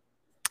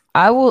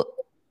 I will.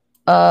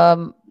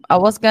 I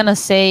was gonna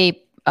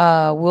say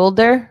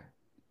Wilder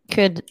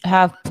could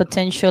have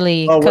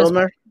potentially.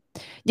 Wilmer.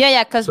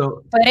 Yeah, because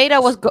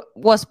Pereira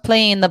was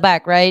playing in the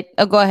back, right?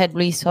 Oh, go ahead,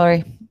 please.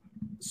 Sorry.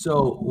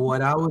 So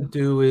what I would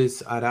do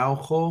is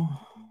Araujo,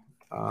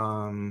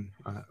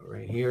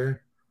 right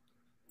here,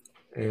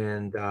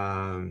 and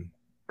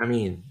I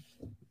mean,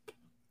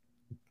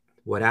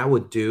 what I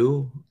would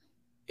do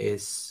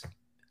is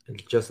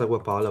just like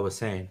what Paula was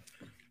saying.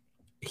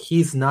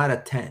 He's not a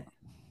 10,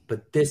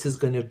 but this is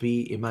going to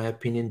be, in my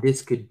opinion,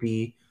 this could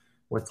be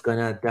what's going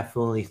to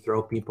definitely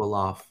throw people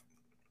off.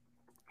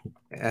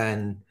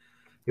 And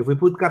if we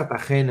put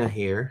Cartagena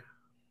here,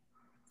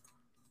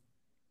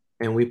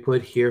 and we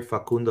put here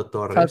Facundo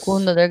Torres.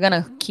 They're going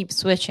to keep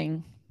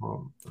switching,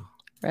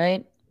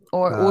 right?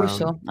 Or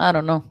Urso, I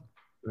don't know.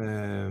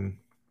 And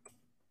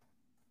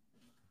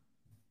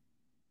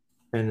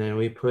then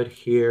we put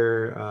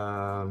here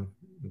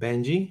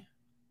Benji,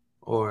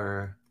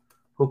 or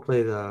who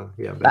played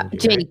Benji?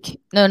 Jake.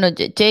 Right? No,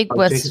 Jake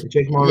was...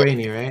 Jake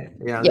Mulroney, right?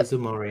 Yeah, let's do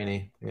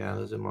Mulroney. Yeah,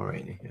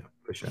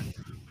 for sure. All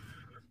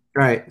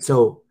right,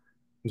 so,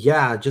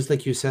 yeah, just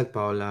like you said,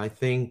 Paula, I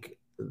think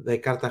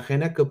that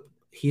Cartagena could...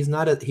 He's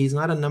not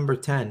a number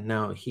 10.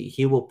 Now,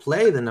 he will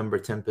play the number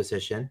 10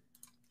 position,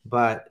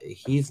 but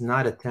he's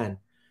not a 10.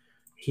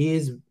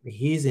 He's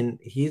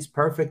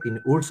perfect in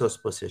Urso's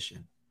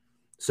position.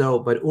 So,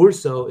 but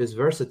Urso is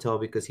versatile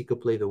because he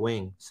could play the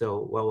wing. So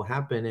what will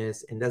happen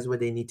is, and that's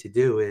what they need to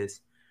do, is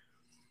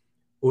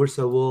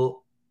Urso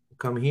will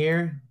come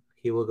here,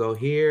 he will go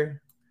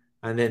here,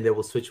 and then they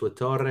will switch with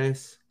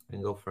Torres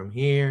and go from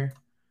here,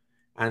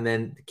 and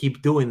then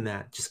keep doing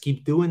that. Just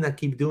keep doing that,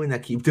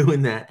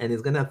 and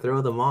it's going to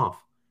throw them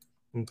off.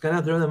 It's going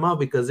to throw them off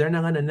because they're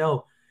not going to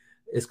know,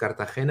 is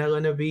Cartagena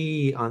going to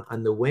be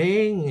on the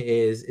wing?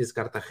 Is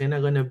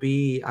Cartagena going to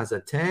be as a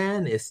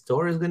 10? Is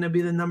Torres going to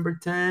be the number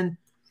 10?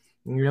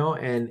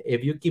 And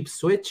if you keep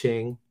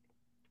switching,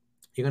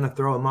 you're going to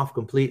throw them off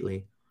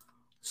completely.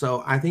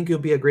 So I think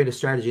it'll be a great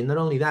strategy. Not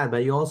only that,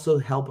 but you also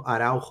help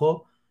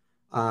Araujo,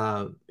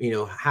 have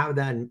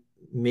that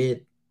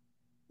mid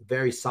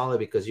very solid,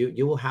 because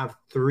you will have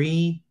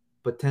 3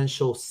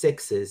 potential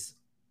 6s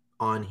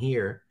on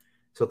here.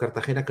 So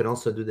Cartagena can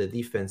also do the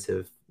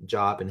defensive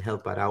job and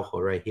help Araujo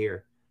right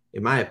here,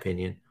 in my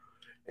opinion.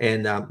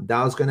 And that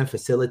was going to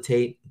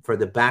facilitate for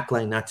the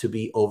backline not to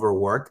be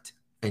overworked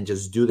and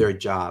just do their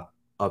job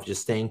of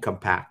just staying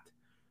compact.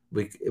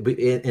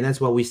 And that's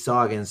what we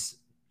saw against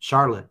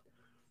Charlotte,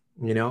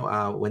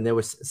 when they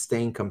were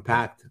staying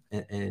compact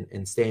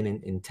and staying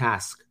in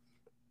task.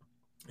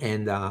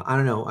 And I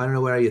don't know.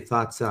 What are your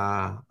thoughts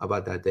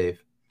about that,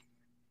 Dave?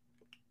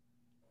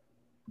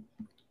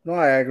 No,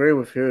 I agree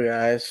with you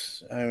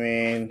guys. I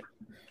mean,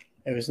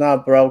 if it's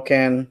not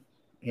broken,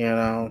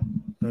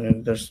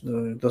 it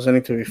doesn't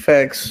need to be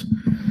fixed.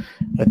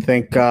 I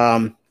think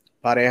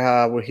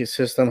Pareja, with his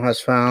system, has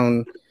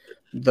found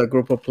the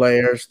group of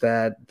players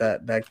that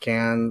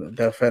can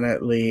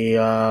definitely,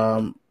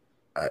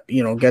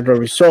 get the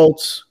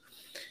results.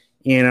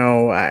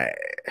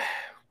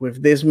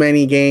 With this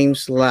many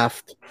games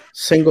left,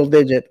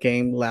 single-digit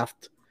game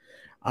left,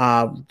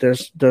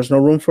 there's no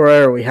room for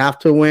error. We have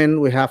to win.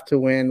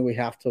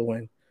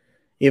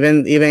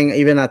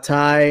 Even a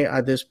tie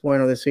at this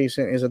point of the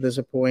season is a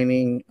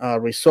disappointing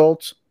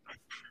result.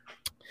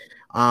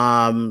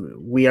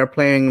 We are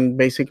playing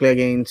basically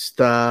against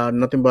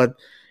nothing but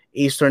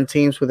Eastern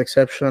teams, with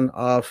exception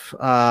of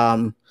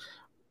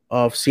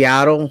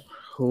Seattle,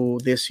 who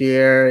this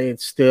year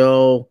it's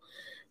still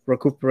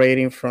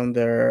recuperating from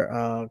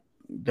their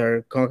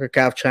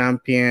CONCACAF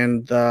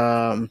champion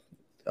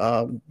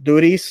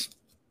duties.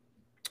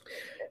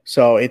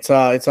 So it's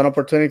an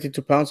opportunity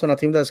to pounce on a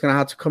team that's going to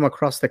have to come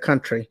across the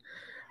country.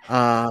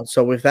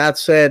 So with that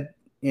said,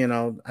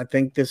 I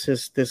think this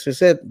is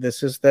it.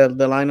 This is the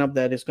lineup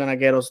that is going to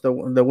get us the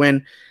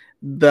win.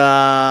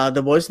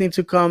 The boys need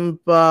to come.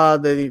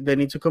 They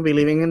need to come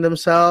believing in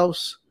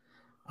themselves.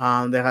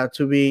 They have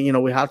to be.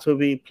 We have to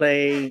be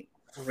play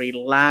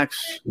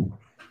relaxed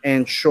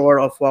and sure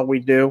of what we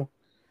do.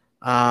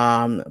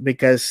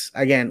 Because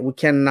again, we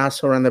cannot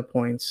surrender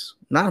points.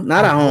 Not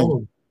at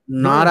home.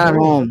 Not at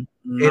home.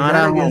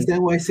 Not against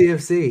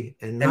NYCFC.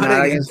 And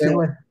not against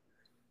NYCFC.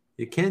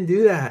 You can't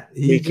do that.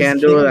 We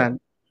can't do that.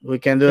 We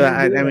can do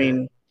that. I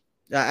mean,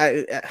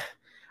 I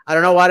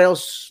don't know what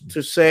else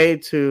to say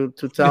to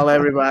tell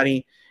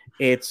everybody.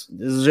 It's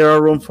zero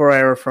room for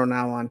error from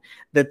now on.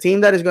 The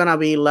team that is going to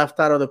be left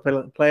out of the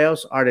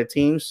playoffs are the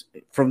teams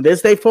from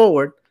this day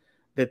forward,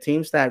 the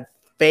teams that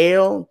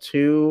fail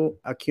to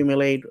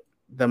accumulate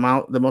the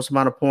most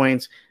amount of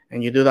points,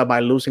 and you do that by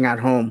losing at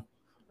home.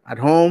 At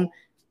home,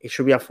 it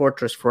should be a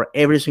fortress for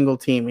every single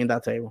team in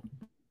that table.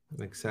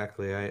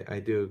 Exactly. I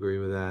do agree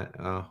with that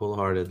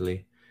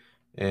wholeheartedly.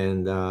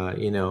 And,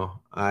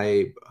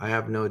 I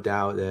have no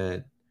doubt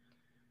that,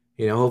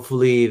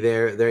 hopefully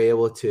they're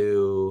able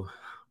to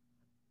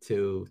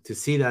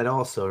see that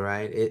also,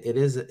 right? It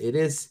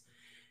is,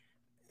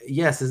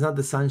 yes, it's not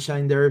the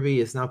Sunshine Derby.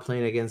 It's not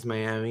playing against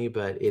Miami,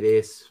 but it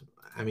is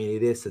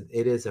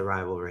a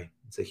rivalry.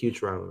 It's a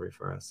huge rivalry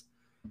for us.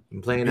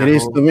 And playing at home,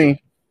 is to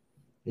me.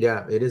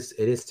 Yeah, it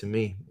is to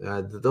me.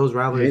 Those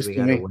rivalries we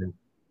gotta win.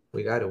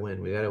 We gotta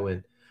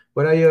win.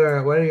 What are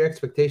your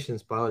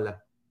expectations, Paola?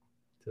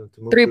 To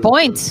 3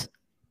 points.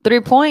 3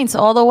 points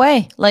all the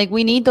way. Like,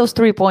 we need those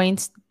 3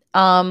 points.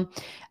 And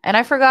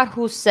I forgot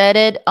who said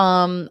it.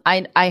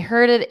 I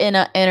heard it in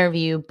an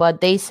interview,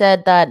 but they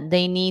said that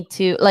they need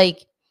to,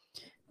 like,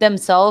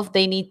 themselves,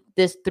 they need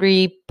this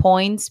 3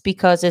 points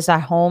because it's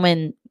at home,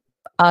 and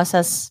us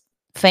as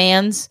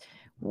fans,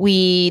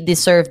 we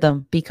deserve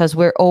them because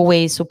we're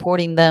always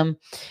supporting them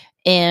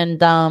and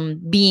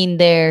being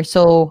there.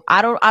 So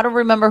I don't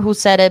remember who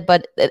said it,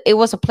 but it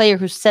was a player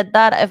who said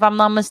that, if I'm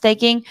not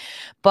mistaken.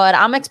 But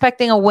I'm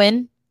expecting a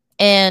win,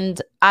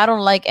 and I don't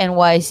like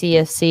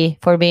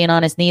NYCFC, for being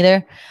honest,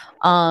 neither.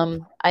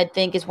 I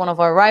think it's one of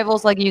our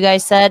rivals, like you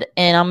guys said,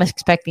 and I'm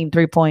expecting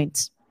 3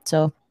 points.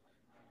 So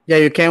yeah,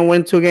 you can't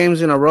win 2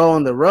 games in a row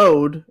on the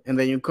road, and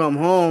then you come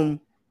home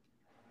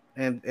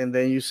and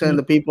then you send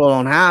the people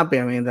unhappy.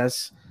 I mean,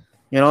 that's,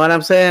 you know what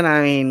I'm saying?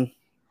 I mean,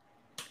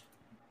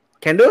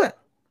 can't do it.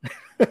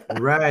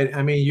 Right.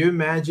 I mean, you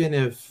imagine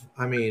if,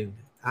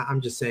 I'm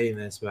just saying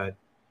this, but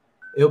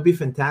it would be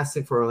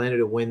fantastic for Orlando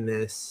to win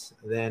this,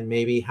 then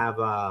maybe have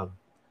a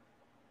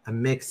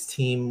mixed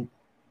team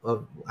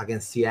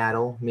against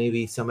Seattle,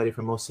 maybe somebody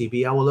from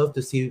OCB. I would love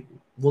to see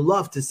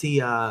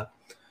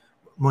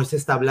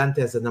Moises Tablante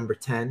as a number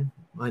 10.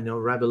 I know,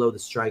 right below the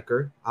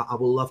striker. I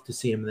would love to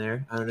see him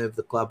there. I don't know if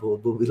the club will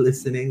be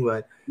listening,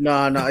 but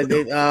no.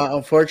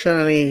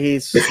 Unfortunately, he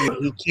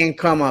can't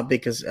come up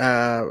because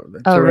a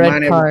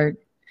red card.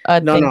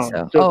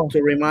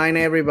 To remind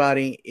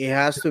everybody, it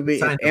has to be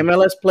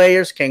MLS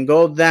players can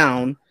go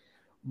down,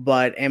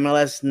 but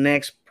MLS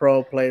Next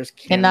Pro players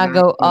cannot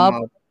go up.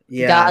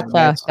 Yeah,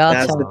 gotcha.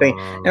 That's the thing.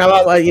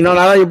 Now that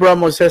you brought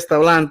Moises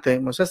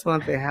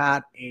Tablante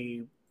had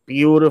a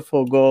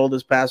beautiful goal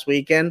this past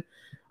weekend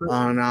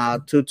on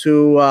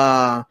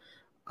 2-2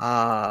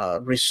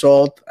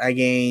 result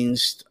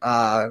against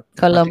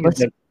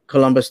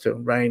Columbus too,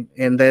 right?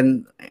 And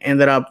then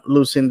ended up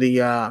losing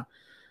the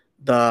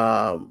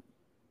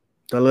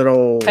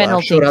little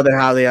shootout they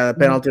have, the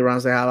penalty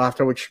runs they have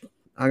after, which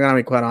I'm gonna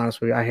be quite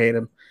honest with you, I hate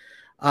him.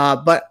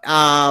 But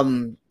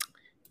I'm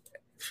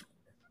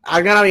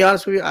gonna be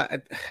honest with you, I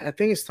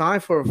think it's time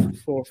for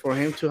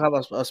him to have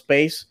a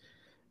space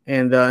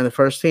in the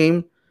first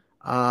team.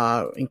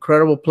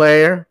 Incredible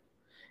player.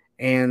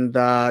 And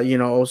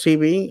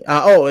OCB.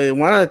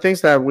 One of the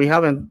things that we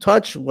haven't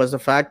touched was the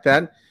fact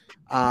that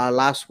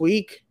last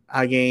week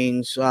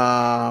against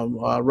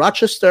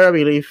Rochester, I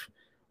believe,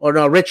 or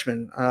no,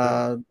 Richmond.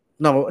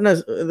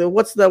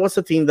 What's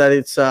the team that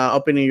it's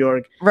up in New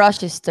York?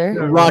 Rochester.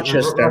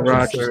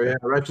 Rochester. Yeah,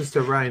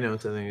 Rochester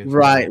Rhinos, I think. It's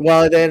right.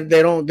 Well,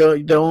 they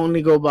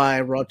only go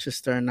by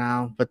Rochester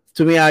now, but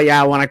to me,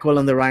 I want to call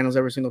them the Rhinos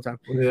every single time.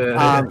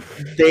 Yeah.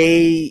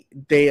 We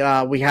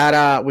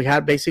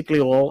had basically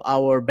all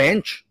our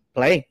bench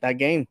play that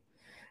game,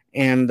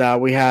 and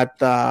we had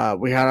a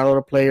lot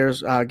of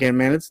players get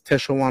minutes.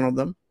 Tesho, one of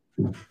them,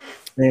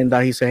 and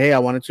he said, "Hey, I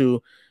wanted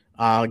to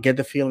get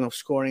the feeling of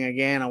scoring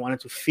again. I wanted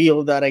to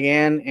feel that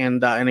again,"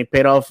 and it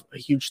paid off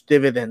huge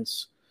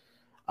dividends.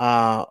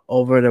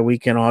 over the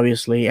weekend,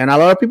 obviously, and a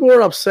lot of people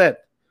were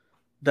upset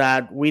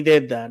that we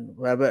did that.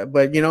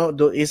 But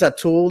it's a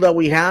tool that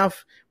we have.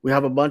 We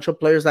have a bunch of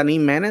players that need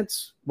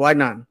minutes. Why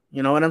not?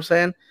 You know what I'm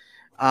saying?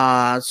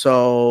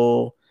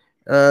 So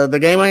the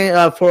game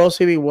for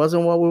OCB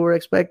wasn't what we were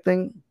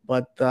expecting,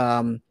 but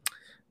it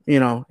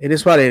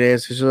is what it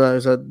is.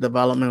 It's a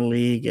development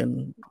league,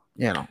 and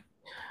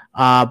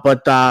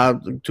but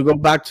to go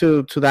back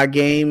to that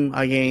game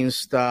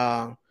against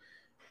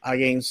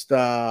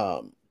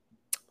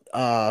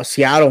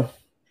Seattle,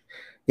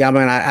 yeah,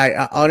 man.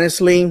 I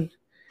honestly,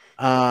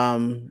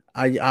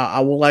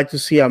 I would like to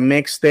see a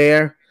mix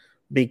there,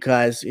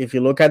 because if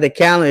you look at the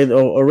calendar,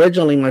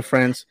 originally, my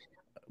friends,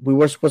 we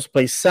were supposed to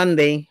play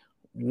Sunday,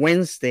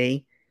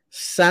 Wednesday,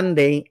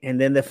 Sunday, and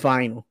then the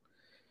final.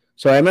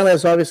 So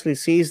MLS obviously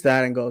sees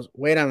that and goes,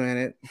 wait a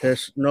minute,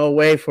 there's no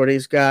way for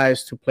these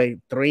guys to play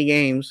 3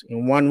 games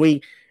in 1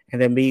 week and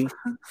then be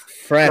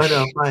fresh.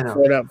 I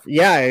know.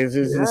 It's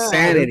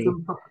insanity.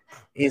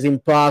 It's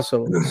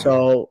impossible.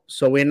 So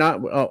we're not,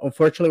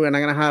 unfortunately, we're not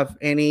going to have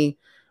any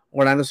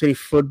Orlando City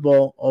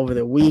football over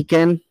the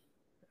weekend.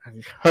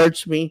 It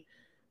hurts me,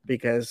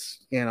 because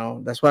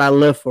that's what I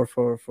live for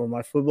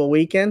my football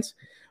weekends.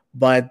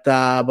 But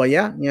yeah,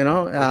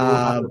 we'll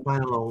have the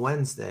final on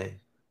Wednesday.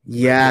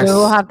 Yes, we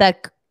will have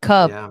that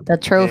cup, the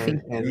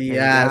trophy.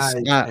 Yes,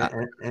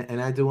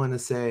 and I do want to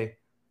say,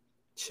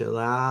 chill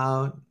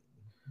out.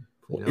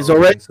 It's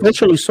already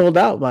literally sold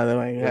out, by the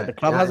way. Yeah, the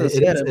club hasn't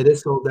said it. It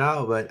is sold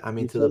out, but I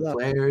mean, to the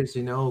players,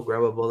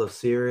 grab a bowl of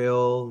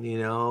cereal,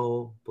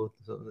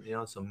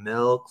 some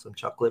milk, some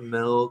chocolate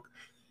milk,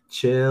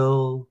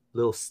 chill,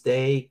 little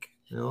steak,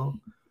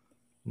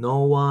 no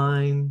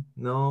wine,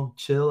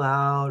 chill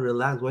out,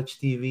 relax, watch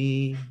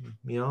TV.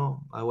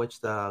 I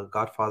watched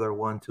Godfather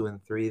 1, 2,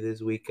 and 3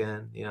 this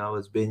weekend. I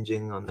was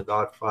binging on the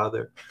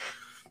Godfather,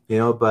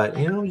 but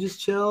just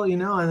chill,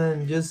 and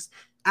then just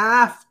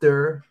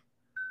after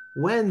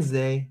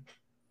Wednesday,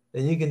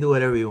 then you can do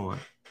whatever you want.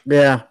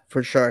 Yeah,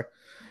 for sure.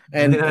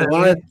 And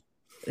one of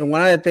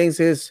the things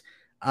is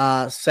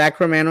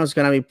Sacramento is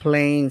going to be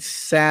playing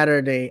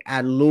Saturday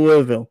at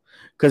Louisville,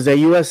 because the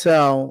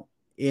USL,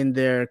 in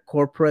their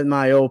corporate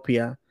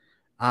myopia,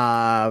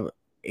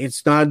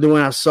 it's not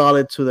doing a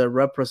solid to the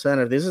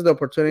representative. This is the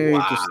opportunity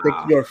to stick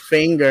your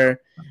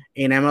finger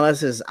in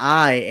MLS's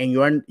eye, and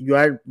you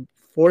are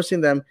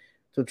forcing them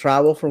to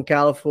travel from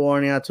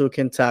California to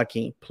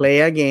Kentucky, play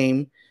a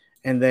game,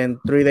 and then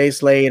 3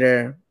 days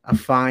later a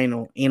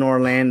final in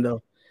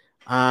Orlando.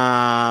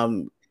 I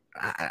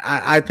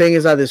think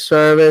it's a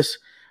disservice.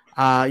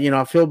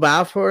 I feel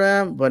bad for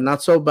them, but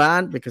not so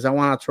bad, because I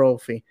want a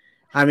trophy.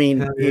 I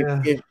mean,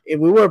 if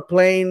we were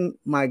playing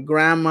my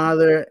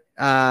grandmother,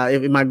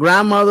 if my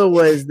grandmother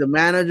was the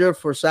manager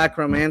for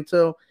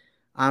Sacramento,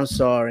 I'm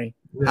sorry.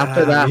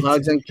 After that,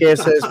 hugs and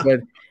kisses. But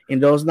in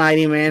those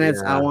 90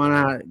 minutes, I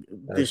want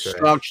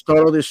to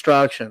total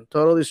destruction.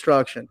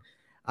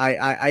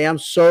 I am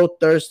so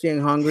thirsty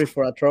and hungry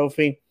for a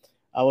trophy.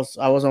 I was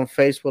on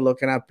Facebook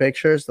looking at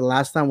pictures. The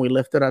last time we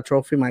lifted a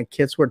trophy, my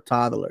kids were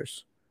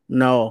toddlers.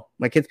 No,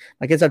 my kids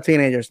are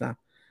teenagers now.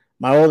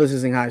 My oldest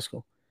is in high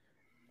school.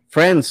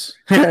 Friends,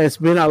 it's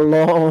been a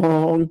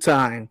long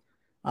time.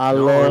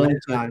 Long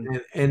time.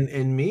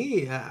 And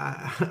me,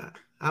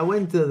 I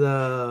went to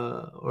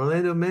the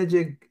Orlando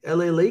Magic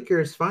LA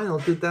Lakers final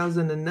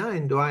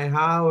 2009. Dwight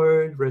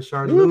Howard,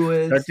 Rashard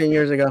Lewis. 13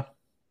 years ago.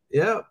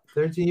 Yep,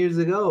 13 years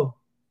ago.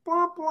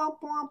 That's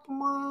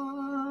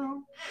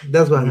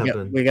what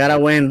happened. We gotta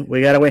win.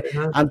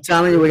 I'm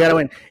telling you, we gotta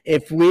win.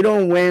 If we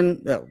don't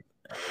win,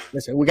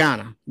 listen, we're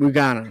gonna.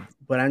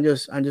 But I'm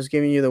just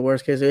giving you the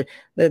worst case. They're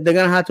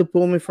gonna have to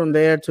pull me from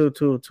there to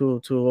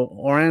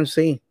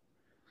RMC.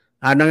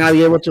 I'm not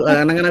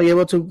gonna be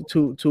able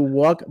to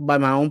walk by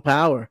my own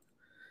power.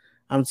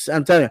 I'm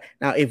telling you.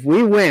 Now, if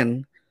we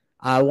win,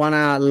 I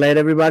wanna let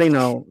everybody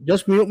know.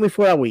 Just mute me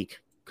for a week,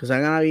 because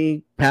I'm gonna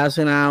be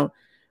passing out.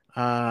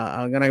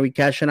 I'm gonna be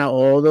cashing out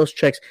all those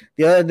checks.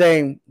 The other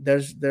day,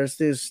 there's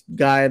this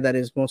guy that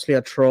is mostly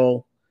a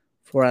troll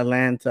for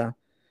Atlanta.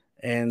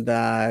 And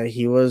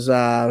he was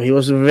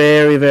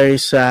very, very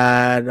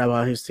sad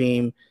about his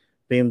team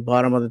being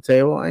bottom of the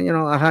table. And,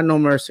 I had no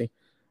mercy.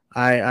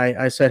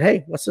 I said,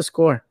 hey, what's the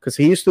score? Because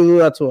he used to do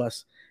that to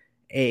us.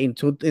 In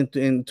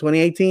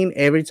 2018,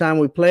 every time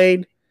we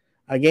played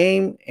a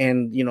game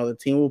and, the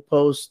team will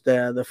post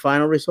the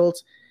final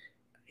results,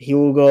 he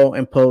will go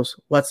and post,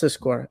 what's the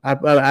score?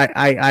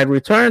 I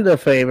returned the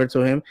favor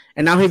to him,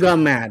 and now he got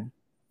mad.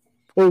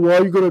 Oh, why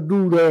are you going to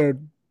do that?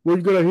 Why are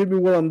you going to hit me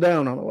while I'm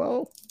down? I'm like,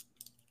 well,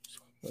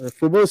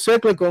 football is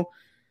cyclical.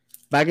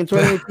 Back in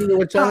 2018, they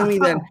were telling me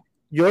that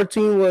your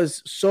team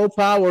was so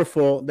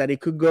powerful that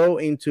it could go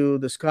into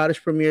the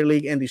Scottish Premier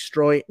League and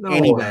destroy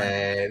anybody.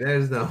 Way.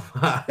 There's no.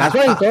 That's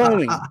what he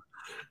told me.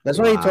 That's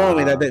what he told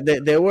me, that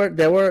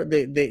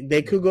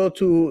they could go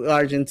to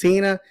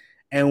Argentina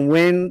and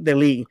win the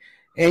league.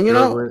 And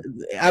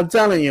I'm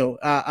telling you,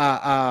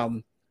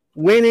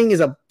 winning is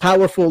a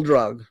powerful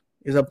drug.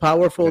 It's a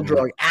powerful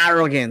drug.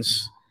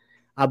 Arrogance,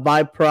 a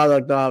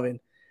byproduct of it.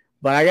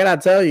 But I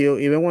gotta tell you,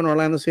 even when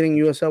Orlando City and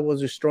USL was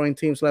destroying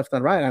teams left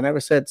and right, I never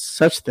said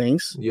such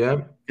things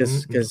Yeah.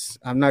 because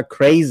I'm not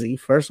crazy,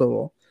 first of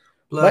all.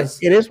 But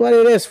Plus, it is what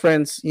it is,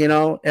 friends.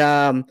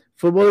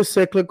 Football is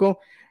cyclical.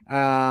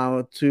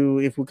 To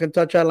if we can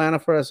touch Atlanta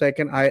for a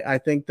second, I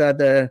think that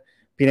the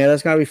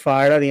Pineda's gonna be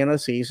fired at the end of the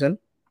season.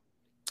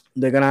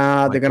 my They're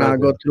gonna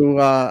go cousin,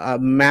 through a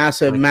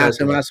massive, my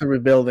massive, cousin, massive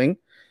rebuilding.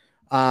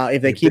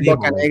 If they mi keep primo,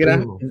 mi Bocanegra,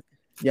 primo,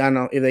 yeah,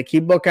 no. If they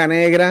keep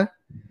Bocanegra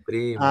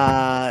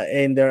primo.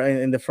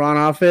 in the front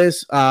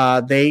office,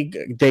 they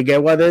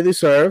get what they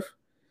deserve.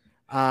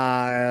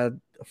 Uh,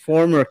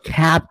 Former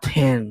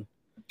captain,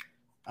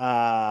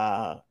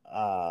 uh,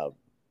 uh,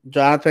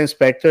 Jonathan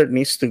Spector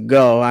needs to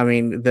go. I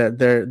mean,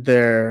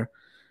 their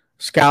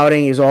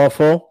scouting is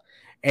awful.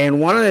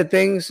 And one of the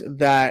things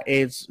that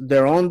it's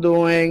their own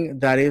doing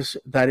that is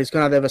going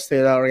to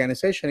devastate our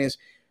organization is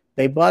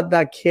they bought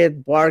that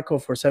kid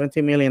Barco for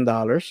 $17 million.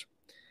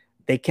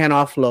 They can't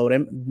offload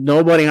him.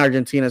 Nobody in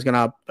Argentina is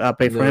gonna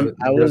pay for him.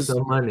 No, there's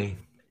no money.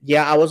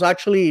 I was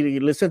actually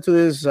listening to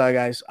this,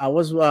 guys. I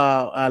was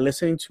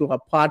listening to a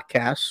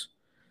podcast.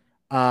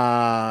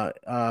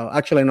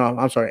 Actually, no,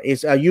 I'm sorry.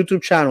 It's a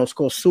YouTube channel. It's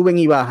called Suben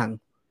y Bajan.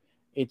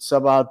 It's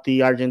about the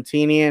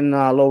Argentinian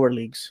lower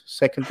leagues,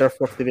 second, third,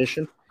 fourth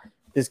division.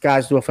 These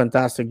guys do a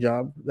fantastic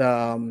job.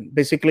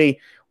 Basically,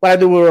 what I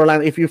do with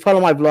Orlando, if you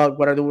follow my blog,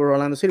 what I do with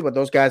Orlando City, but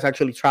those guys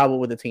actually travel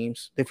with the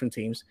teams, different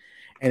teams.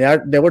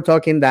 And they were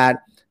talking that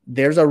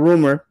there's a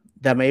rumor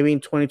that maybe in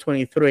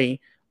 2023,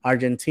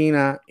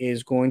 Argentina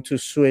is going to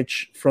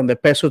switch from the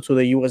peso to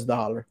the US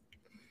dollar.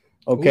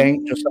 Okay.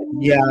 Ooh.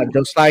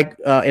 Just like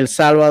El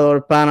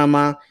Salvador,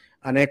 Panama,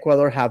 and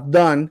Ecuador have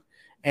done.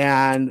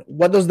 And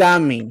what does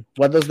that mean?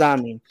 What does that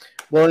mean?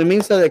 Well, it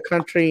means that the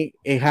country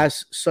it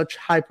has such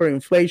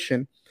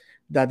hyperinflation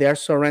that they are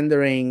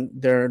surrendering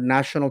their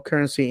national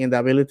currency and the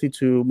ability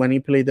to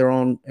manipulate their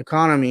own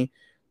economy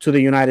to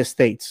the United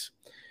States.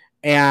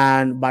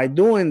 And by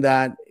doing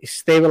that, it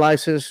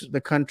stabilizes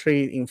the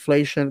country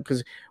inflation.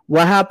 Because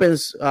what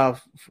happens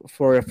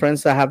for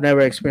friends that have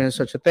never experienced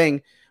such a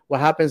thing, what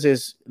happens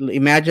is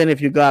imagine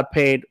if you got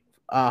paid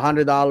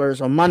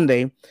 $100 on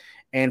Monday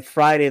and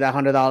Friday that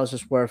 $100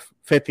 is worth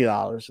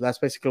 $50. That's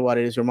basically what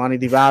it is. Your money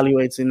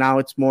devaluates, and now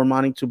it's more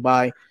money to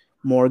buy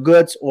more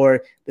goods,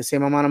 or the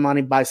same amount of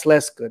money buys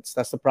less goods.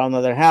 That's the problem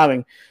that they're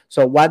having.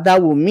 So what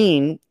that will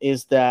mean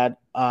is that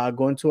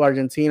going to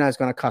Argentina is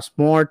going to cost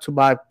more to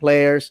buy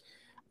players.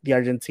 The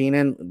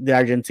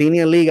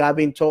Argentinian league, I've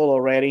been told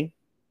already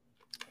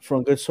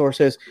from good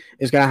sources,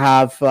 is going to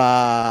have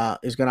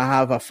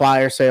a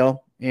fire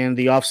sale in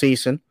the off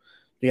season.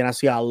 You're going to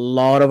see a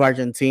lot of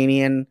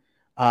Argentinian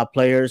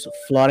players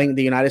flooding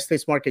the United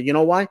States market. You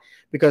know why?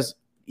 Because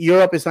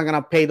Europe is not going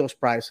to pay those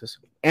prices.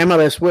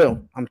 MLS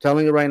will. I'm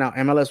telling you right now,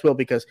 MLS will,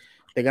 because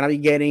they're going to be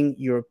getting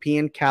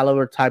European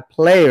caliber type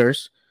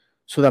players,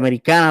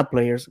 Sudamericana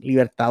players,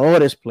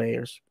 Libertadores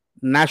players,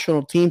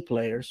 national team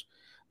players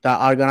that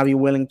are going to be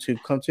willing to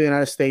come to the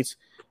United States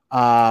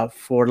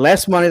for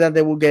less money than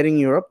they will get in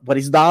Europe, but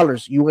it's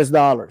dollars, US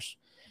dollars.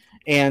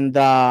 And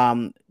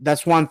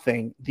that's one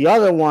thing. The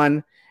other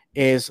one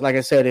is, like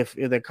I said, if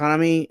the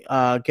economy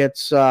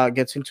gets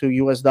into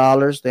US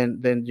dollars,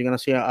 then you're gonna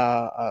see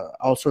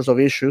all sorts of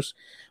issues.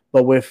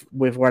 But with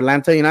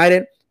Atlanta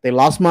United, they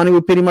lost money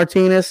with Pity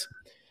Martinez.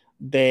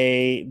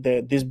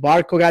 This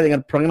Barco guy,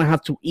 they're probably gonna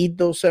have to eat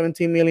those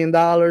 $17 million,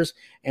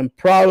 and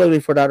probably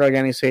for that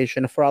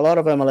organization, for a lot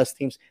of MLS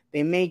teams,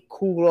 they may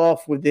cool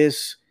off with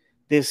this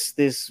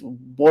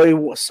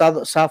boy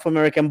South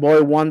American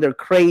boy wonder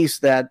craze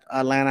that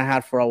Atlanta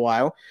had for a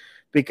while,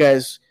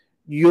 because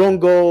you don't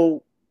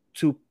go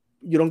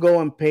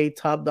and pay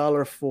top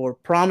dollar for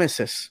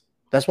promises.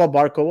 That's what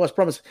Barco was,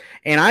 promises.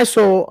 And I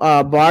saw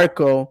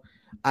Barco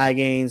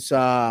against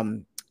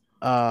Gaston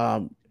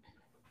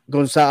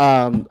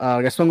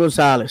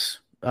Gonzalez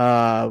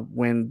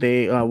when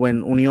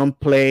Union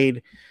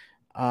played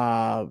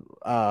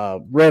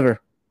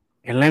River.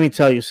 And let me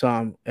tell you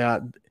something.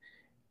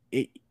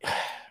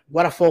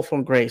 What a fall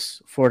from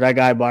grace for that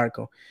guy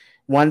Barco.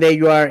 One day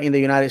you are in the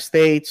United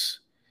States,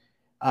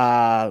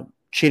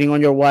 cheating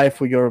on your wife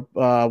with your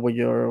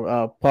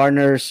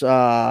partner's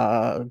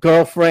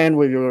girlfriend,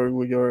 with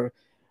your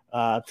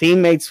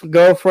teammate's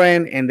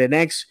girlfriend, and the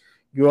next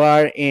you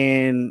are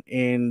in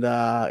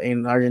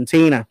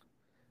Argentina,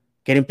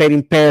 getting paid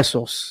in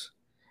pesos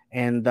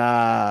and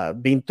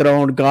being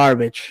thrown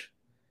garbage.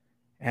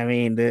 I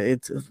mean,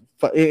 it's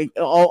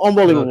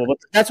unbelievable. But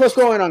that's what's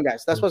going on,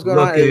 guys. That's what's going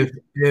on.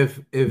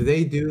 If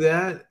they do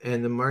that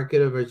and the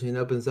market of Argentina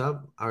opens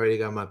up, I already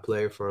got my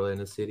player for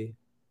Orlando City.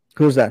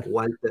 Who's that?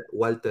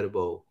 Walter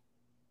Bow.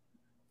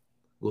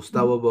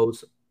 Gustavo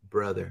Bow's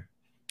brother.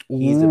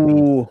 He's a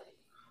beast.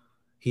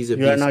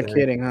 You're not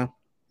kidding, huh?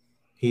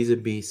 He's a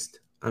beast.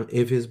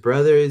 If his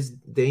brother is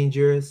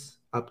dangerous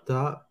up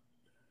top,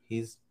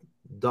 he's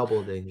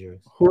double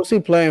dangerous. Who's he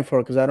playing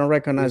for? Because I don't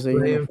recognize him.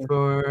 Playing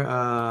for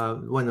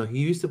he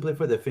used to play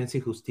for Defensa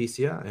y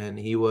Justicia, and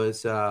he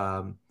was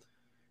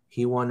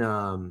he won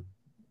I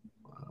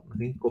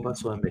think Copa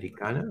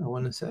Sudamericana, I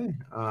want to say.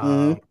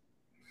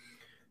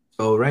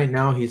 So right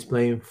now he's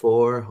playing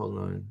for. Hold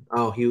on.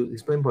 Oh,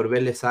 he's playing for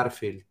Vélez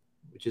Sarsfield,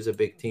 which is a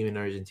big team in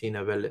Argentina.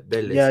 Yeah,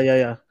 Vélez. yeah,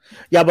 yeah,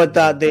 yeah. But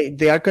Yeah.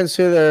 they are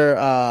considered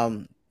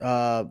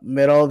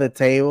middle of the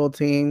table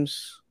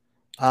teams.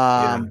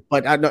 Yeah.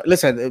 But no,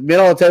 listen,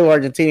 middle of the table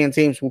Argentinian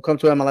teams will come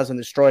to MLS and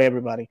destroy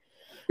everybody.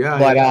 Yeah.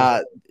 But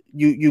Yeah.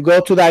 you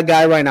go to that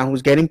guy right now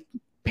who's getting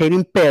paid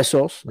in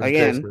pesos In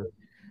again, person.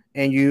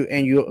 and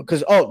you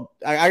because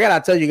I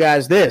gotta tell you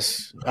guys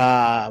this.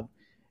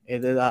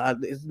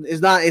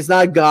 It's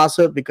not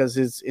gossip because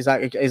it's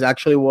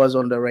actually was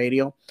on the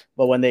radio.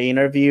 But when they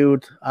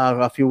interviewed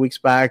a few weeks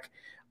back,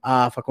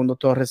 Facundo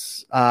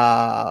Torres'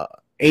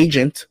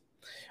 agent,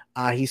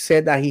 he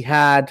said that he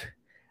had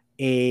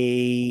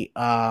a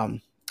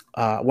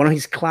one of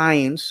his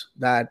clients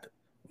that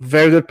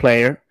very good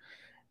player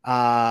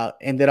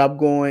ended up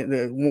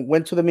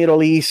went to the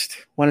Middle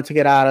East, wanted to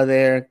get out of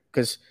there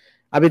because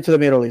I've been to the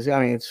Middle East.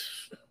 I mean,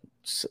 it's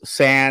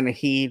sand,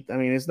 heat. I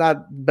mean, it's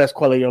not best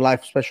quality of your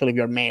life, especially if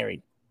you're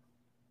married,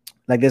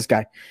 like this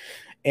guy.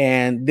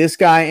 And this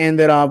guy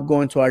ended up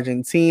going to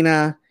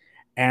Argentina,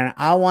 and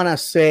I want to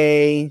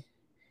say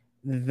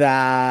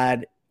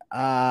that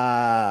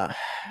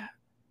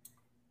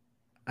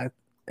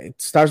it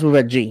starts with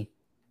a G.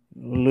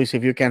 Luis,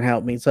 if you can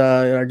help me, it's an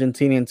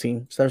Argentinian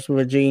team. Starts with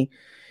a G.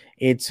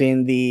 It's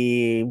in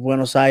the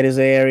Buenos Aires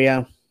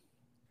area.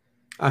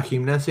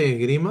 Gimnasia y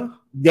Grima.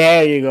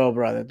 There you go,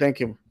 brother. Thank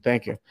you,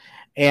 thank you.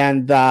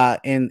 And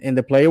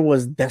the player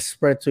was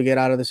desperate to get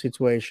out of the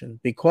situation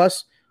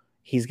because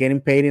he's getting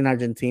paid in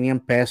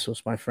Argentinian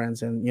pesos, my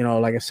friends. And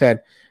like I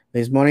said,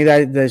 there's money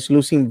that's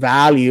losing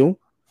value.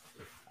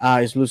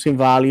 Is losing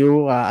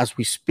value as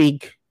we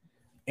speak,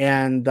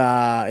 and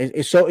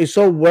it's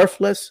so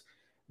worthless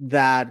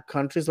that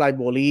countries like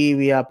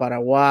Bolivia,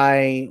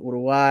 Paraguay,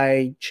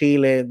 Uruguay,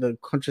 Chile, the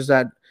countries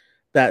that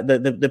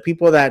the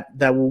people that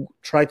will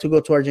try to go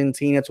to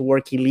Argentina to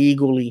work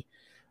illegally,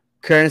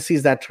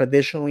 currencies that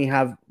traditionally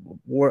have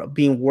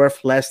been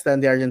worth less than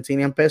the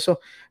Argentinian peso.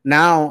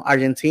 Now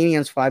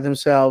Argentinians find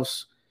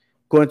themselves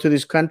going to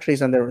these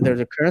countries, and there's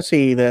a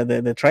currency,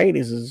 the trade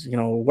is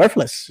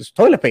worthless. It's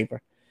toilet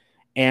paper,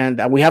 and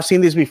we have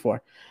seen this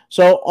before.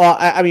 So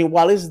I mean,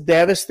 while it's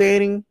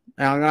devastating,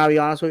 and I'm gonna be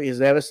honest with you, it's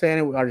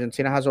devastating.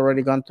 Argentina has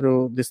already gone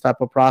through this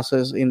type of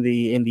process in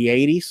the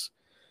 80s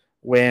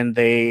when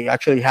they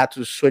actually had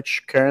to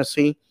switch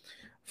currency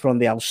from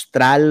the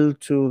Austral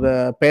to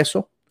the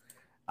peso.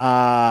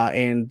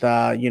 And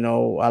a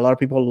lot of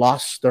people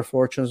lost their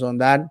fortunes on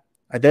that.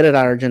 I dated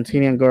an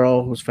Argentinian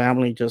girl whose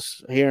family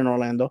just here in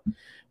Orlando,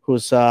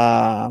 who's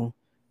by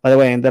the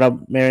way, ended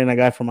up marrying a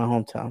guy from my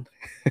hometown.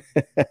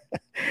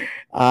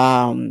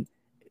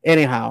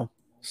 Anyhow,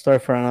 story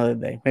for another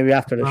day. Maybe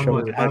after the show,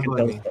 I Bad can tell the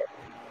Bunny. story.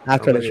 Bad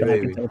After the Bunny show, I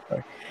can baby. tell the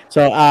story.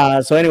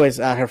 So anyways,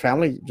 her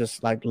family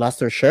just like lost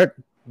their shirt,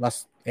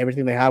 lost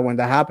everything they had when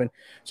that happened.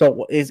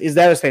 So it's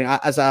devastating.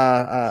 As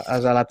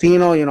a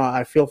Latino,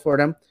 I feel for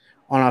them.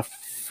 On a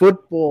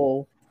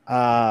football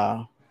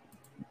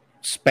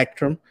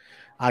spectrum,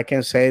 I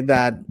can say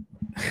that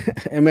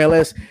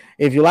MLS,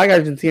 if you like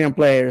Argentinian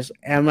players,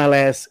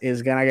 MLS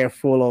is gonna get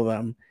full of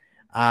them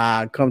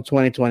come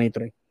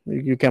 2023.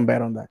 You can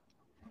bet on that.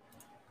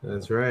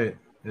 That's right.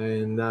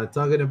 And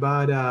talking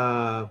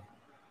about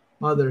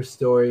other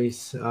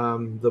stories,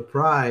 the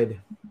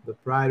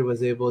Pride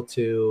was able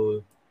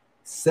to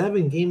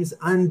 7 games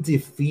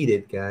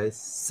undefeated, guys.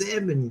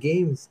 7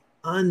 games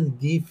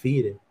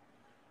undefeated.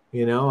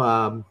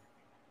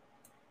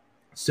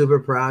 Super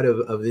proud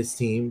of this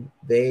team.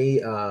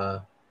 They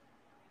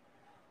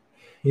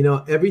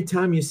every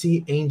time you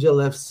see Angel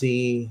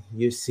FC,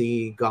 you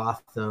see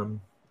Gotham,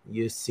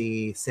 you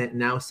see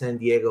now San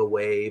Diego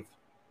Wave,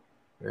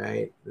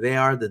 right? They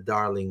are the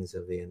darlings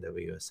of the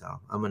NWSL.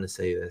 I'm gonna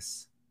say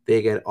this.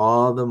 They get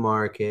all the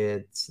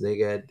markets, they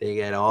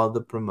get all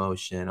the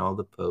promotion, all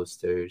the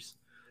posters,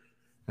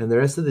 and the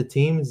rest of the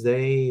teams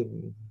they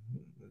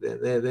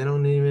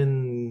don't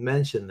even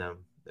mention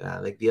them.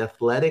 Like the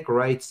Athletic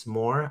writes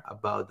more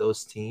about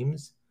those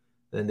teams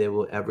than they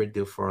will ever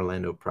do for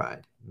Orlando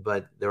Pride.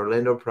 But the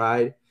Orlando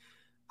Pride,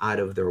 out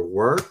of their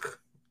work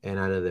and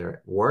out of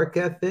their work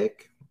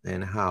ethic,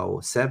 and how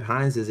Seb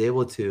Hines is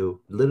able to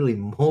literally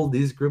mold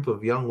this group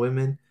of young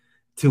women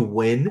to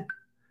win.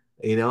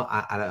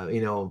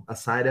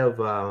 Aside of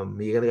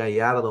Miguel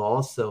Gallardo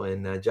also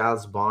and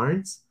Giles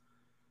Barnes,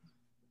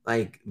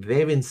 like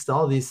they've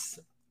installed this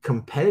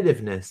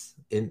competitiveness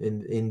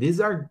in these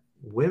are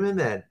women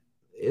that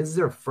is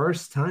their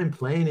first time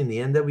playing in the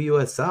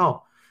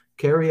NWSL.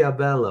 Carrie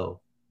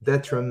Abello,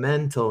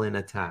 detrimental in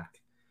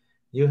attack.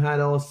 You had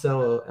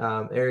also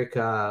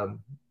Erica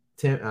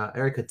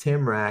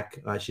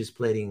Timrak. She's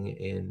playing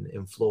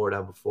in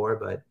Florida before,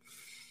 but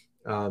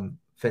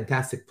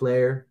fantastic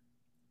player.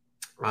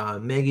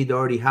 Maggie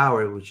Doherty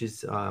Howard, which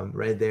is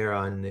right there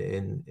on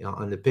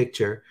the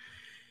picture.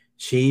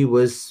 She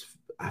was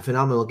a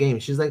phenomenal game.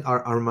 She's like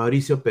our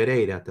Mauricio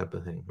Pereira type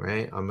of thing,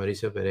 right? Our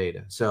Mauricio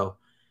Pereira. So,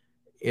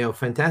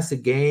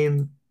 fantastic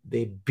game.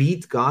 They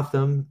beat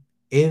Gotham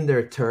in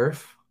their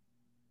turf,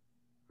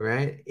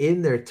 right?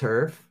 In their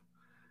turf.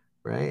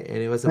 right? And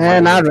it was a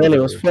Man, Monday not night really.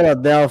 It was television.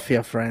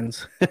 Philadelphia,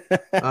 friends.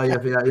 Oh yeah,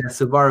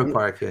 Subaru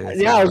Park. Yeah,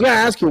 Yeah, I was Subaru gonna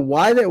Park. ask you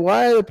why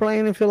are they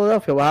playing in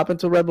Philadelphia? What happened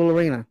to Red Bull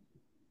Arena?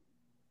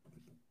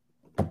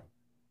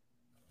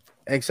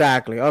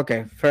 Exactly.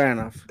 Okay, fair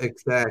enough.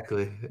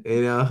 Exactly.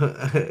 New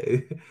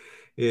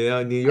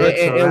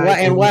York's all And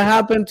right, what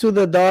happened to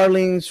the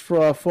darlings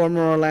for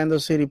former Orlando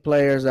City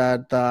players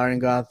that are in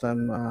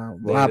Gotham?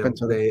 What they happened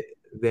didn't to them?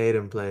 they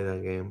didn't play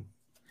that game.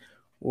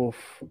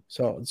 Oof.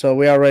 So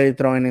we already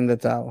throwing in the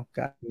towel.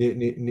 Got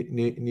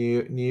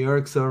New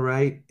York's all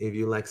right if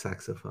you like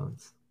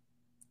saxophones.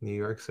 New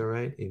York's all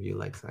right if you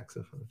like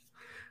saxophones.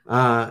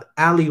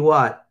 Ali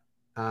Watt,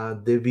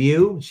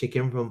 debut. She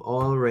came from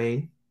All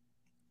Rain,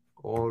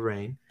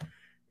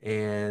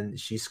 and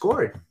she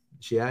scored.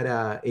 She had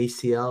a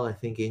ACL, I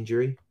think,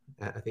 injury.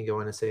 I think I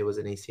want to say it was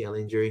an ACL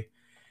injury.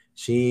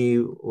 She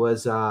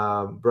was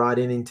brought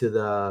into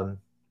the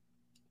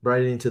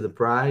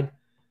Pride.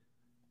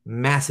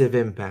 Massive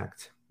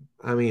impact.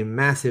 I mean,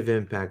 massive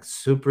impact.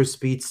 Super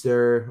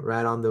speedster,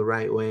 right on the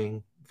right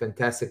wing.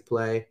 Fantastic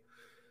play.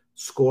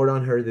 Scored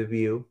on her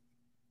debut.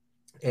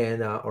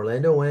 And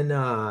Orlando went.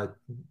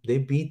 They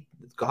beat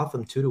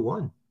Gotham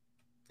 2-1.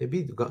 They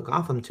beat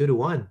Gotham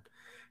 2-1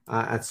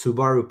 at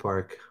Subaru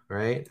Park.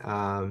 Right.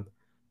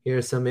 Here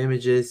are some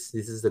images.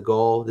 This is the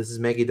goal. This is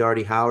Maggie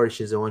Darty Howard.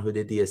 She's the one who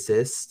did the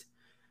assist.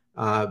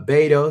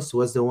 Betos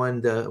was the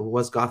one that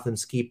was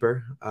Gotham's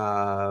keeper.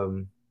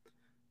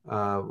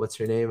 What's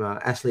her name?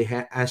 Ashley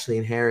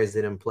Harris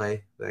didn't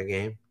play that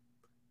game.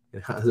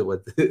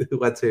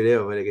 What's her name?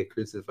 I'm gonna get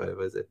crucified.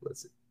 What's her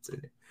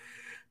name?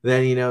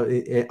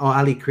 Then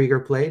Ali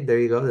Krieger played. There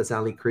you go. That's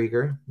Ali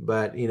Krieger.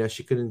 But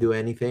she couldn't do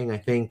anything. I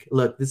think.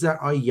 Look, these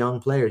are all young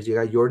players. You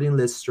got Jordan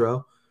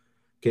Listro,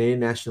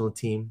 Canadian national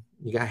team.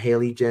 You got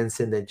Haley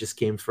Jensen that just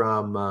came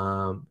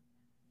from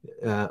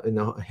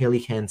Haley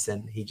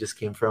Hansen. He just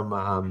came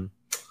from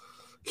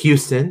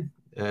Houston,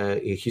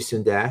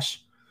 Houston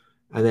Dash.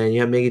 And then you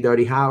have Maggie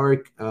Darty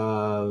Howard,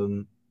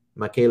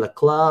 Michaela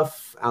Clough,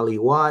 Ali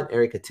Watt,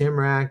 Erica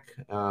Timrak,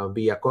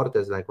 Villa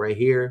Cortes, like right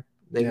here.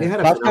 Like they had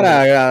Clough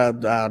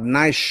had a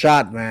nice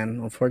shot, man.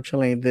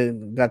 Unfortunately, they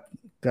got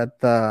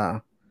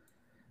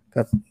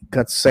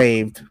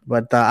saved.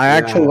 But I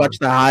actually watched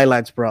the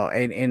highlights, bro.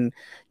 And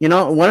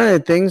one of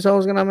the things I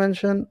was gonna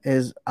mention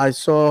is I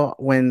saw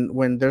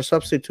when there's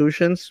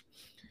substitutions,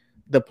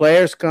 the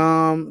players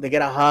come, they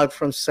get a hug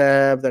from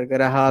Seb, they get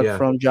a hug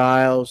from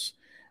Giles.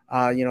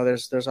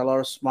 There's a lot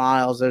of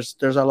smiles.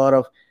 There's a lot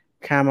of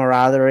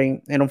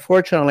camaraderie. And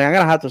unfortunately, I'm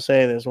gonna have to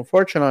say this.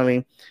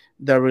 Unfortunately,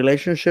 the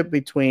relationship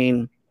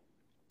between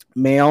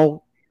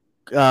male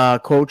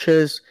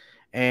coaches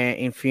and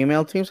in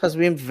female teams has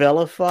been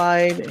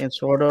vilified and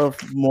sort of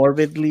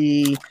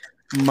morbidly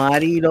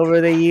muddied over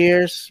the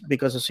years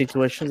because of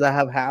situations that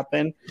have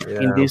happened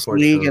in this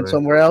league and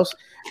somewhere else.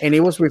 And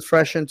it was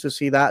refreshing to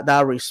see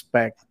that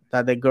respect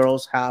that the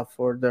girls have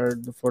for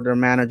their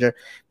manager.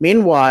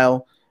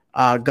 Meanwhile,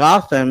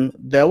 Gotham,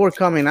 they were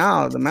coming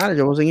out. The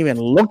manager wasn't even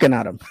looking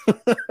at them.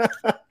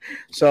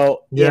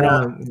 So,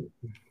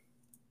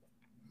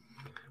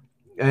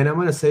 And I'm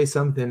going to say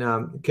something.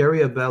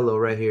 Carrie Abello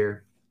right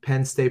here,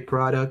 Penn State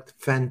product,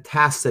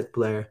 fantastic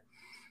player.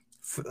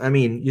 I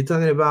mean, you're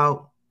talking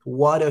about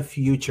what a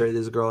future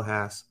this girl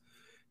has.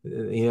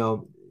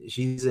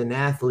 She's an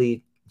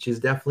athlete. She's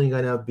definitely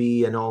going to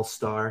be an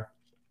all-star.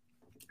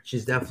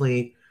 She's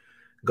definitely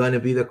going to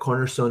be the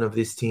cornerstone of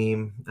this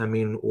team. I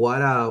mean,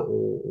 what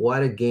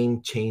a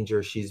game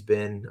changer she's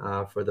been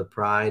for the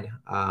Pride.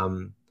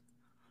 And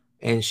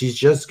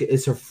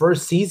it's her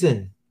first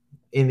season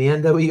in the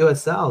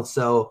NWSL.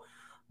 So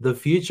the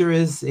future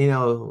is,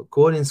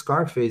 quoting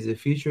Scarface, the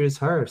future is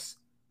hers.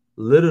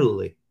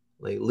 Literally,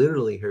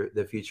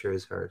 the future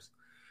is hers.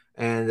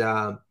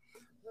 And,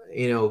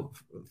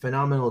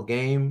 phenomenal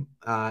game.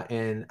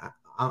 And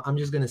I'm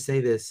just going to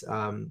say this.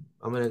 I'm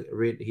going to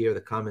read here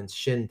the comments.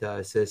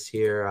 Shinta says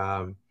here,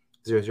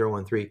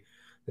 0013,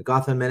 the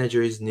Gotham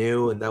manager is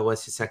new, and that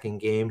was his second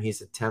game.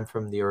 He's a temp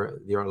from the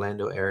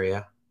Orlando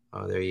area.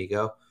 Oh, there you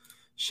go.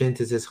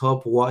 Shinta says,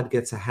 hope Watt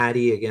gets a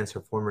Hattie against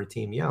her former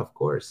team. Yeah, of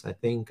course. I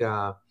think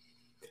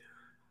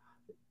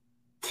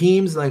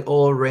teams like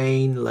All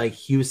Rain, like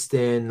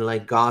Houston,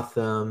 like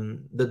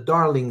Gotham, the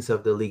darlings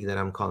of the league that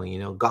I'm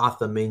calling,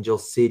 Gotham, Angel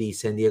City,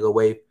 San Diego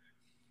Wave,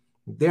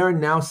 they're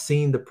now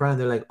seeing the Pride.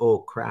 They're like, oh,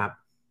 crap.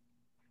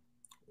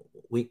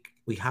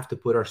 We have to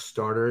put our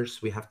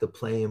starters. We have to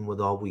play him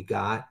with all we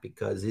got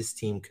because this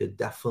team could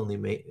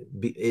definitely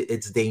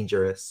it's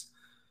dangerous.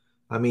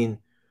 I mean,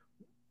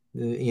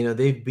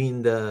 they've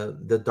been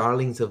the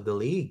darlings of the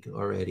league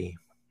already.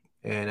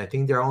 And I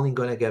think they're only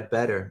going to get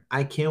better.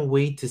 I can't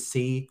wait to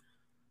see,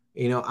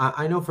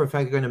 I know for a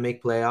fact they're going to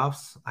make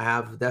playoffs. I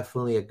have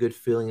definitely a good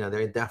feeling that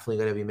they're definitely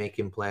going to be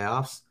making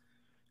playoffs.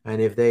 And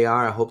if they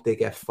are, I hope they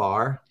get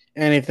far.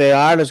 And if they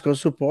are, let's go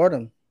support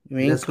them.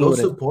 Let's go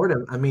support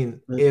them. I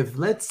mean, if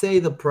let's say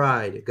the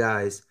Pride,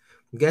 guys,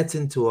 gets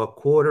into a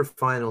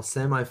quarterfinal,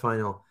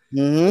 semifinal,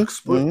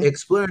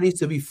 Explorer needs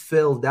to be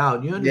filled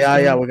out. You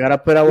understand? Yeah, we gotta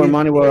put our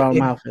money where our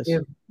mouth is.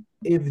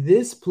 if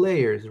these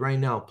players right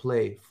now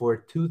play for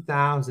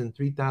 2,000,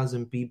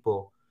 3,000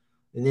 people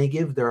and they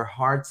give their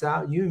hearts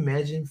out, you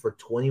imagine for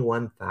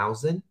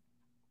 21,000?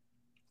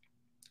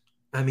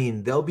 I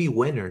mean, they'll be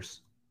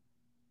winners.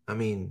 I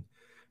mean,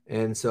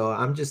 and so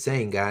I'm just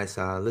saying, guys,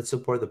 let's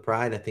support the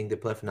Pride. I think they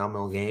play a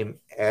phenomenal game.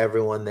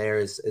 Everyone there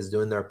is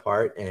doing their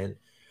part. And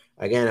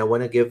again, I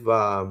want to give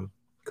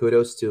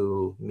kudos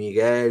to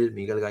Miguel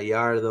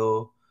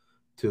Gallardo,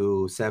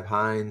 to Seb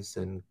Hines,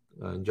 and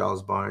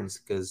Giles Barnes,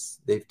 because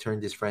they've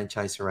turned this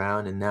franchise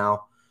around. And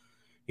now,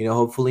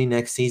 hopefully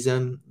next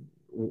season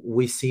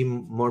we see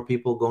more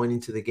people going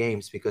into the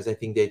games because I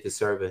think they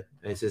deserve it.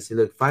 And it's just,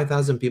 look,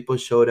 5,000 people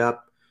showed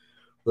up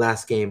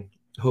last game.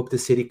 Hope the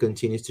city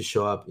continues to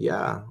show up.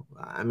 Yeah,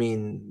 I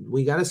mean,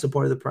 we gotta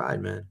support the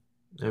Pride, man.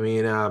 I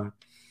mean,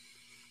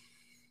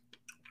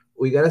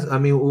 we gotta. I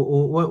mean,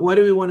 what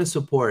do we want to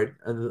support?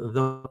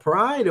 The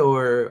Pride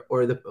or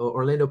the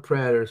Orlando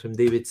Predators from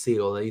David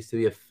Siegel? That used to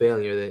be a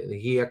failure. That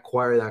he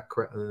acquired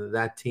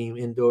that team,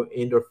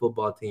 indoor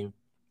football team.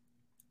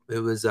 It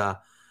was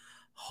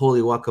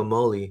holy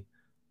guacamole.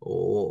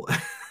 Oh,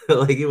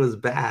 like it was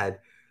bad.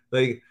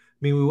 Like,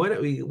 I mean,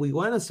 we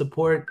want to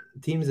support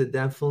teams that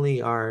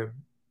definitely are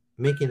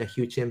making a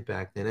huge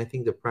impact, and I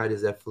think the Pride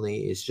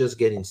is just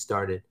getting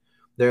started.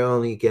 They're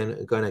only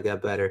gonna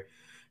get better,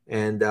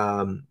 and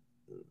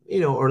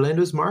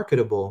Orlando's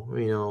marketable.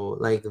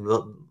 Like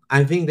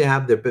I think they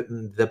have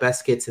the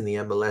best kits in the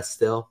MLS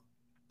still.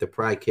 The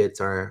Pride kits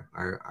are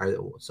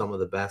some of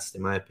the best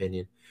in my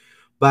opinion.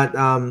 But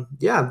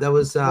yeah, that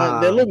was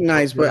They look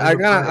nice, but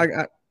Orlando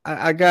Pride.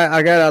 I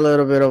got a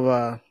little bit of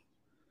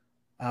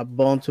a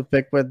bone to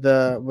pick with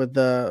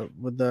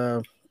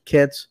the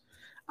kids.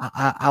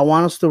 I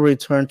want us to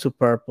return to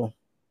purple.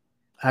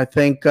 I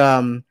think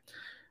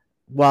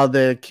while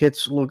the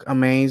kids look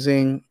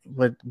amazing,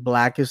 but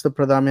black is the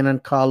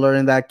predominant color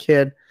in that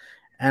kid,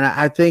 and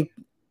I think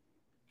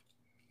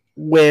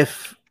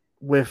with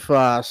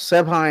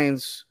Seb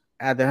Hines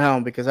at the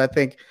helm, because I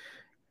think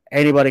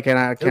anybody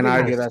It'll can be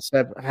argue nice.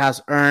 that Seb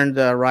has earned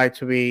the right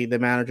to be the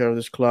manager of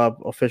this club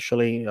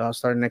officially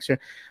starting next year.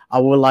 I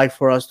would like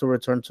for us to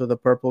return to the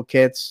purple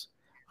kids.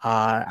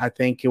 I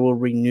think it will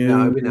Yeah,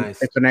 renew it'll be nice.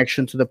 the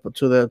connection to the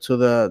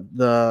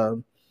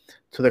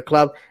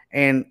club.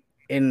 And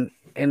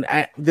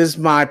this is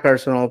my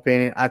personal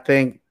opinion. I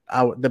think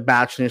the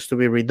batch needs to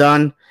be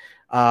redone.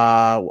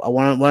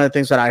 One of the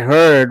things that I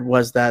heard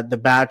was that the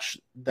batch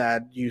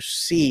that you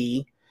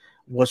see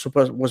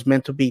was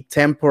meant to be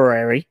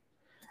temporary,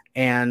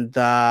 and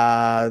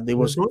it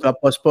was Mhm.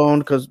 got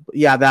postponed because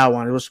that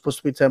one, it was supposed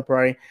to be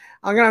temporary.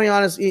 I'm gonna be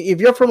honest. If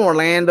you're from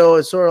Orlando,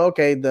 it's sort of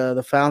okay.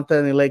 The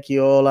fountain in Lake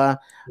Eola,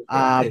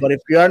 Right. but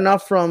if you're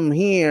not from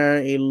here,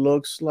 it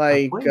looks A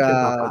like puente,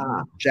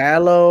 papá.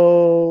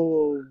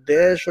 Jello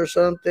dish or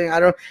something. I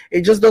don't.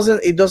 It just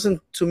doesn't. It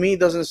doesn't, to me. It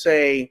doesn't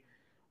say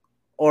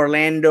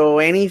Orlando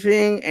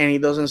anything, and he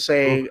doesn't Oof.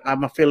 say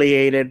I'm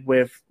affiliated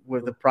with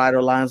the Pride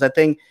Lions. I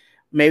think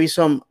maybe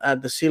some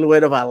the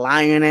silhouette of a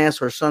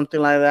lioness or something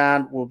like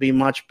that will be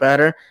much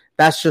better.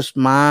 That's just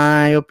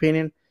my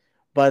opinion.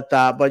 But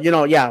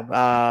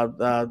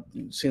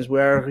since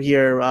we're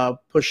here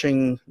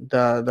pushing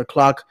the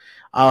clock,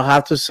 I'll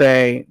have to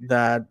say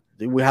that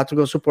we have to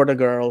go support the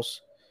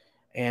girls,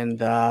 and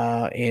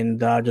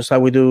just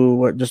like we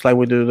do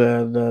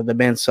the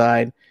men's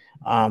side.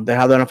 They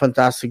have done a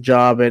fantastic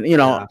job, and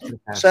Yeah, Seb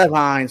fantastic.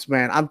 Hines,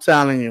 man, I'm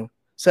telling you,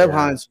 Seb Yeah.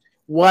 Hines,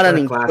 what What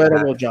an a class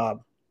incredible act.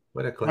 job!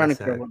 What a What an class act.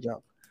 incredible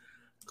job!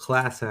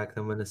 Class act,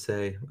 I'm gonna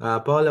say.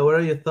 Paula, what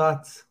are your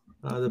thoughts?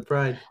 The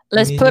Pride.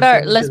 Let's You put still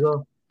our need to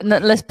go.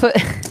 let's put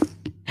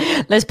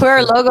let's put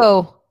our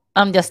logo.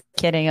 I'm just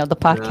kidding, of the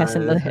podcast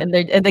and No,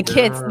 the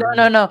kids. No,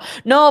 no. no, no,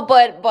 no.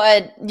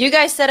 But you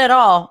guys said it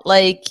all.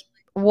 Like,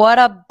 what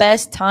a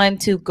best time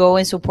to go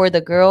and support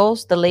the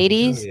girls, the Oh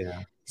ladies.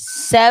 yeah.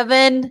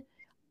 7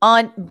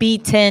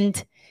 unbeaten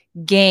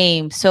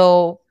game.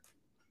 So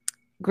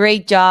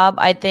great job.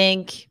 I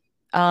think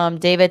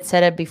David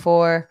said it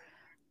before.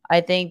 I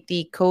think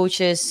the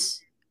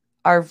coaches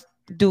are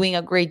doing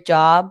a great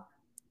job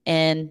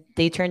and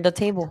they turned the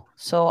table.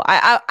 So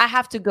I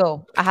have to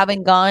go. I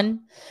haven't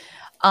gone.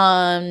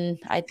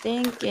 I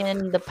think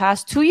in the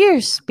past 2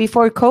 years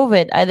before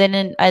COVID, I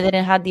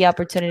didn't have the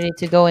opportunity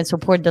to go and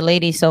support the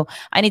ladies. So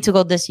I need to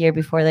go this year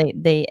before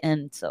they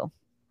end. So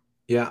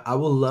Yeah, I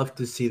would love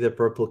to see the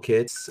purple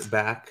kits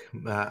back.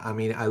 I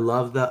mean,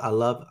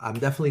 I'm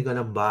definitely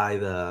gonna buy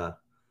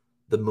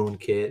the moon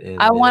kit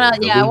I and wanna,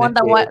 the yeah, I Luna want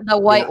the kit. white, the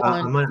Yeah, white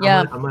one.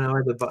 Yeah,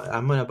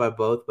 I'm gonna buy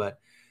both. But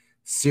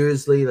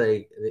seriously,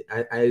 like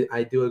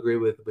I do agree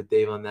with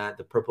Dave on that.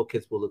 The purple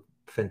kits will look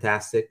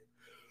fantastic,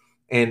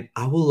 and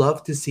I would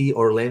love to see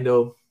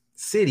Orlando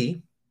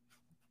City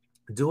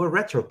do a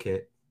retro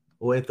kit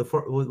with the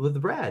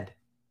red,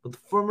 with the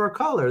former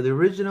color, the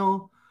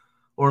original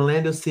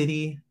Orlando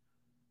City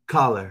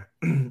color,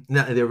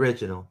 not the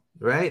original,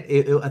 right?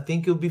 I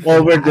think it would be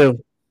Overdue.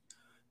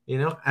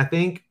 fantastic. I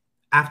think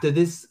after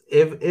this,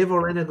 if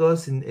Orlando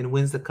goes and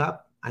wins the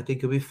cup, I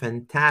think it would be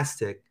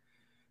fantastic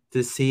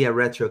to see a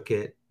retro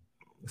kit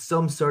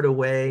some sort of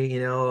way,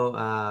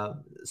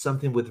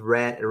 something with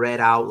red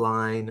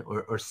outline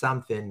or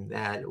something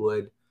that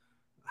would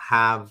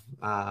have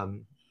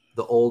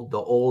the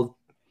old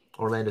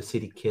Orlando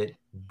City kit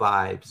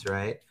vibes,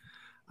 right?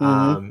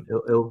 Mm-hmm.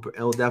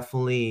 It'll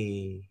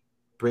definitely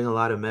bring a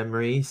lot of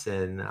memories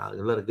and a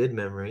lot of good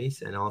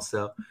memories, and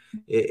also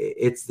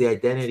it's the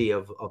identity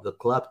of the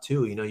club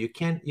too. You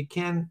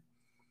can't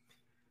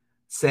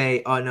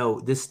say, oh no,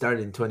 this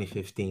started in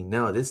 2015.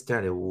 No, this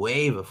started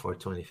way before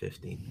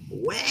 2015,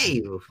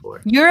 way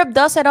before. Europe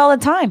does it all the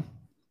time.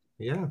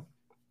 Yeah.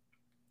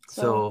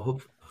 So So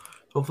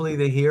hopefully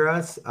they hear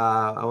us.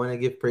 I want to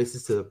give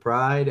praises to the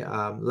Pride.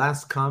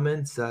 Last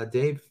comments,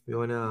 Dave. You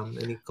want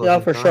any Yeah,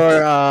 closing for thoughts?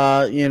 sure.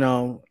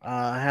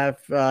 Have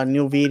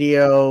new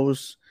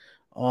videos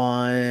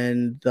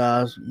on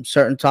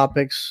certain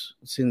topics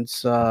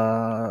since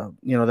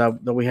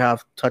that we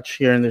have touched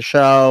here in the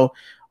show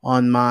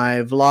on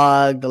my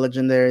vlog, The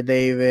Legendary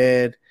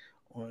David,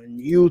 on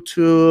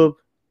YouTube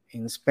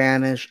in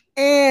Spanish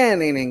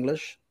and in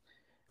English,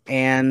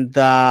 and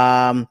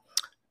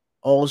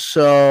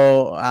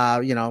also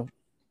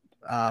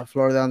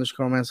Florida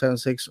underscore man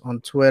 76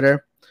 on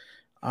Twitter.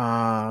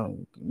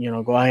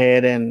 Go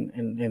ahead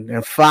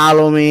and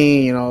follow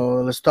me.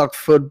 Let's talk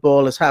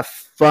football. Let's have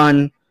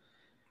fun.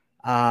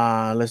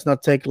 Let's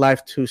not take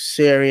life too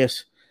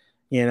serious.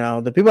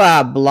 The people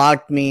that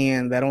blocked me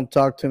and they don't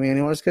talk to me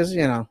anymore is because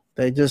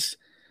they just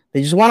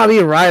want to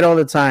be right all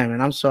the time.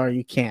 And I'm sorry,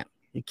 you can't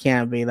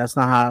be. That's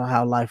not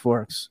how life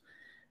works.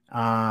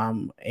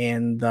 And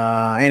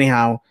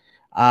anyhow,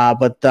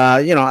 but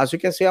as you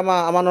can see, I'm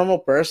a normal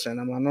person.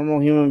 I'm a normal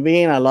human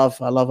being. I love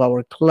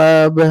our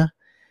club.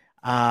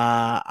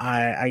 I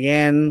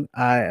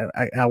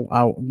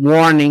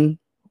warning.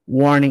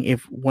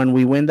 If when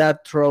we win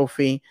that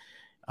trophy,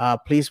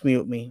 please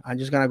mute me. I'm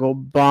just gonna go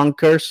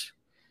bonkers.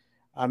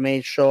 I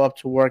may show up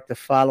to work the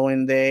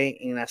following day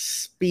in a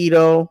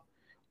speedo,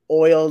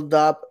 oiled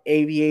up,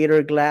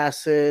 aviator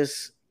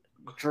glasses,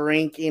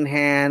 drink in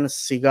hand,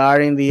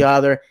 cigar in the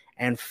other,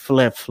 and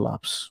flip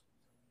flops.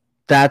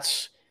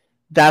 That's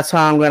that's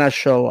how I'm gonna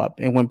show up.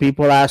 And when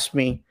people ask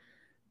me,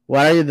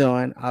 what are you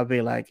doing? I'll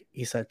be like,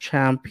 it's a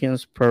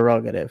champion's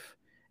prerogative,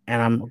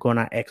 and I'm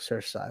gonna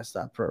exercise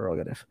that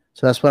prerogative.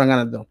 So that's what I'm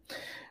gonna do.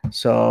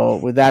 So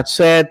with that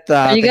said,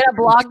 are you thank gonna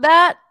you. block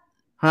that?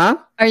 Huh?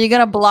 Are you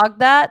gonna block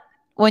that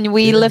when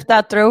we Yeah. lift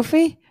that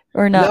trophy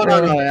or not No,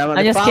 no, no. really? The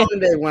I just kidding. following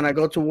day when I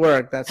go to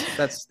work, that's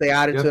the You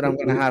have attitude to I'm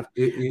gonna have.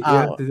 you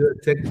have Uh, to do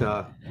a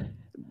TikTok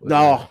with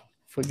no, it.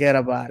 forget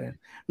about it.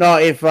 No,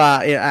 if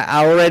I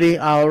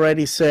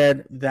already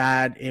said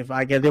that if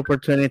I get the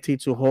opportunity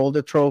to hold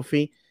the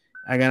trophy,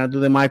 I'm gonna do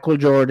the Michael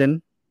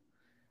Jordan.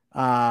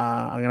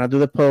 I'm gonna do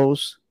the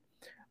pose.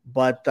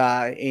 But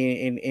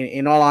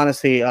in all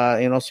honesty,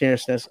 in all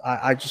seriousness,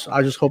 I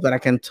just hope that I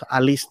can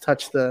at least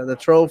touch the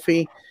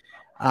trophy.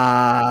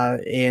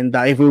 And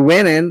if we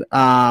win it,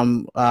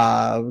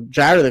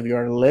 Jared, if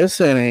you're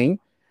listening,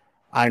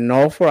 I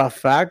know for a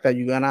fact that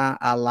you're gonna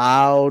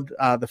allow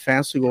the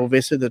fans to go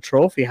visit the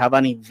trophy, have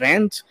an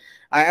event.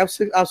 I'm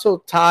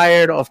so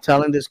tired of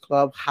telling this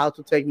club how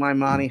to take my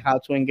money, how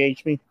to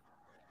engage me.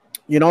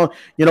 You know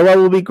what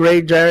would be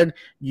great, Jared?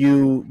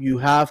 You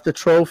have the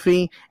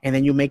trophy, and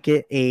then you make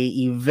it a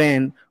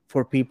event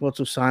for people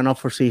to sign up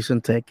for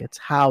season tickets.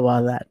 How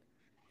about that?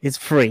 It's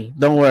free.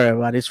 Don't worry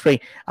about it. It's free.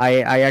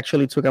 I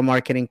actually took a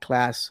marketing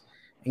class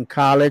in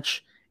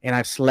college, and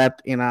I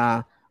slept in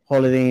a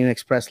Holiday Inn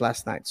Express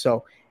last night.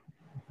 So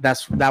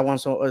that one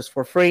is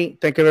for free.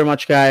 Thank you very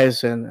much,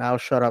 guys, and I'll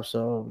shut up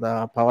so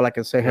Paola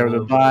can say her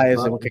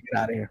goodbyes, and we Pa- can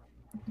get out of here.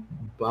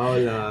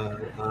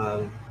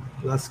 Paula,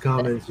 last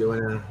comments you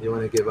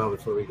wanna give out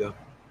before we go?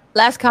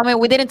 Last comment,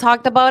 we didn't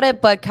talk about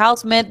it, but Kyle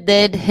Smith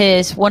did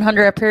his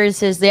 100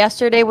 appearances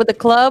yesterday with the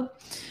club.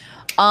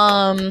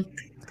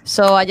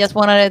 So I just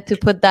wanted to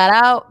put that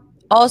out.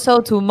 Also,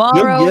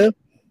 Good,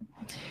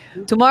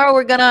 good. tomorrow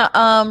we're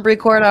gonna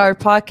record our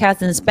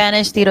podcast in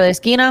Spanish, Tiro de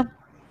Esquina,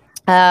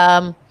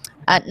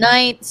 at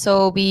night.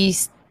 So be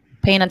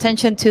paying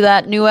attention to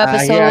that new I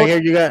episode.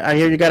 hear you got. I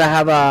hear you gotta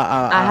have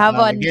I have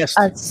a guest.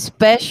 a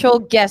special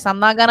guest. I'm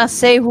not gonna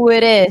say who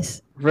it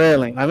is.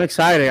 Really, I'm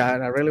excited. I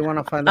really want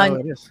to find out who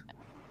it is.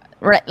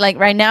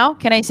 Right now.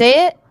 Can I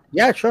say it?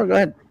 Yeah, sure. Go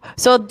ahead.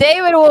 So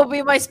David will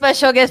be my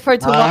special guest for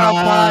tomorrow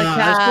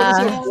That's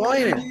podcast.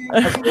 disappointed.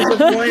 That's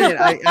disappointed.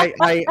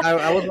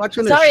 I was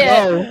watching the Sorry,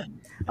 show.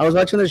 I was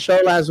watching the show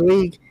last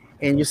week,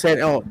 and you said,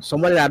 "Oh,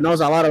 somebody that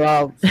knows a lot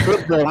about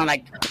football." I'm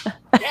like,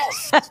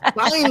 "Yes,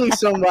 finally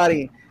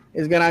somebody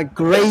is gonna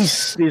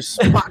grace this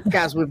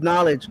podcast with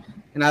knowledge."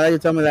 And now that you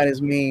tell me that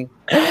is me,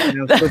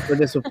 I'm super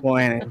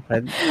disappointed.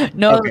 But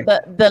No, okay.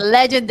 the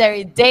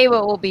legendary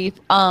David will be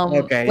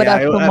Okay, with yeah,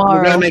 us we're gonna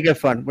tomorrow. make it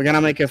fun. We're gonna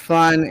make it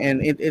fun,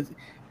 and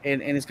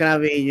and it's gonna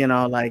be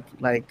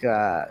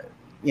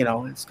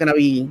it's gonna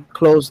be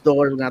closed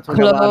doors. We're gonna talk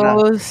about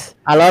Close.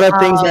 a lot of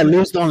things that Um,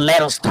 Luz don't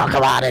let us talk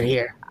about it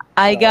here. So,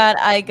 I got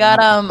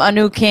a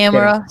new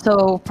camera,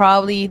 so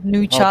probably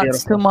new oh,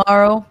 shots beautiful.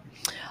 tomorrow.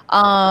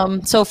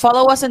 So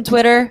follow us on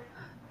Twitter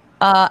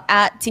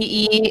at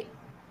TE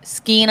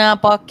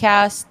Skina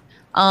Podcast.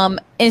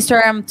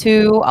 Instagram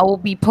too. I will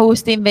be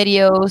posting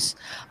videos.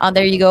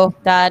 There you go.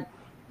 That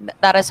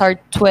is our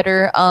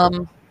Twitter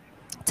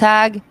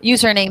tag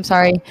username.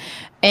 Sorry,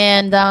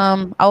 and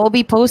I will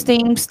be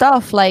posting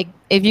stuff. Like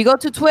if you go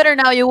to Twitter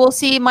now, you will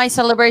see my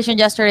celebration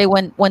yesterday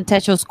when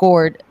Techo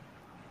scored.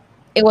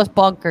 It was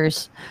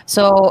bonkers.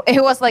 So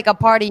it was like a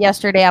party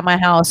yesterday at my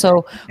house.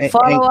 So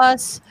follow And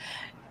us.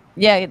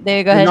 Yeah, there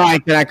you go no,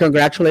 ahead. I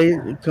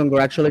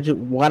congratulate you.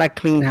 What a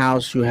clean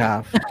house you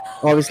have.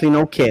 Obviously,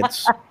 no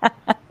kids.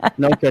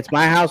 No kids.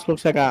 My house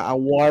looks like a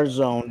war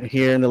zone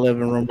here in the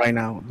living room right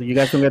now. You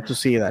guys don't get to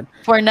see that.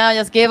 For now,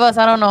 just give us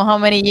I don't know how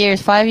many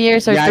years, 5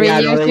 years or Yeah, three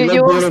yeah, no, years. they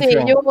You look will see.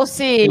 beautiful. You will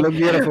see. They look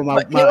beautiful.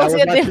 But you will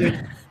see a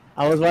different.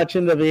 I was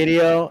watching the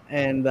video,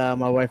 and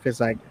my wife is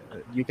like,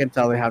 you can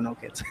tell they have no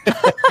kids.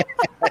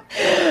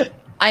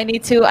 I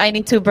need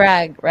to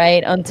brag,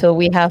 right? Until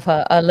we have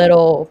a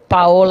little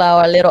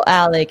Paola or a little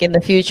Alec in the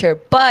future.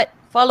 But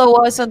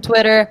follow us on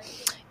Twitter,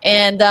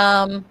 and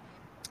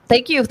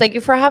thank you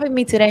for having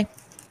me today.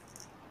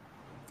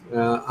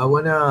 I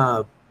want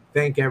to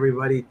thank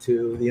everybody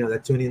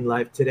that tuned in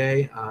live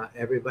today.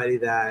 Everybody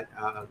that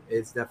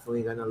is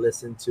definitely going to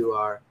listen to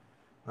our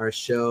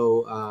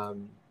show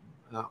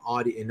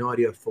audio in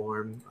audio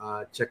form.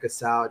 Check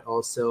us out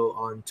also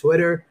on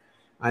Twitter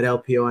at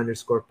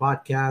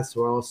LPO_podcast.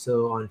 We're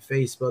also on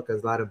Facebook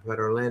as Loud and Proud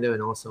Orlando,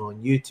 and also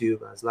on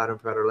YouTube as Loud and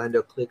Proud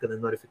Orlando. Click on the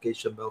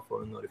notification bell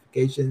for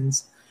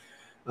notifications.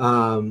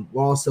 We're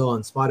also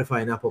on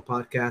Spotify and Apple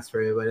Podcasts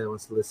for everybody that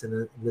wants to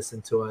listen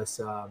to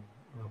us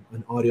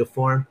in audio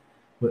form.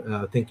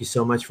 Thank you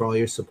so much for all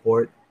your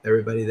support.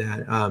 Everybody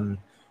that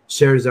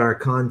shares our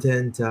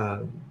content,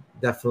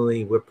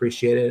 definitely we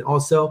appreciate it.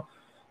 Also,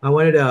 I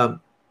wanted to,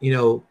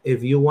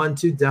 if you want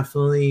to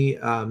definitely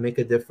make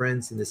a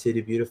difference in the city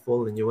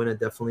beautiful, and you want to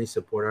definitely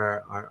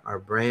support our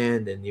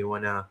brand, and you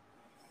want to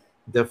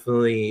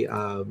definitely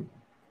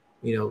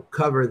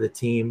cover the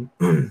team,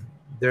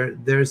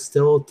 there's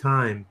still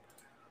time.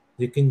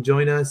 You can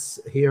join us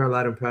here at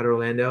Loud and Proud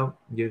Orlando.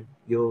 You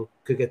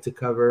could get to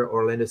cover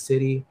Orlando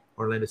City,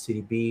 Orlando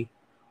City B,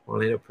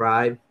 Orlando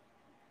Pride.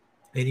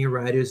 Any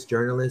writers,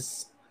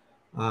 journalists,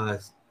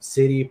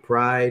 City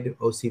Pride,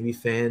 OCB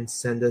fans,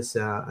 send us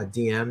a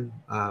DM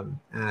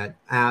at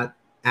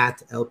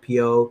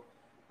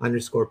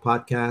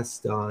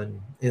LPO_podcast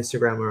on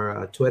Instagram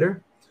or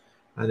Twitter,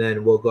 and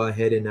then we'll go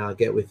ahead and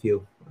get with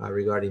you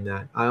regarding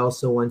that. I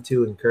also want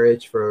to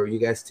encourage for you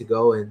guys to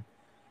go and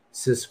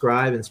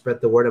subscribe and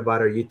spread the word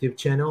about our YouTube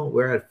channel.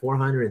 We're at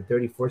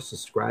 434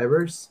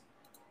 subscribers.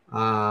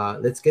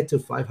 Let's get to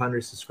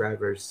 500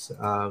 subscribers.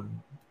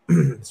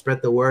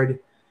 Spread the word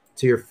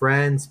to your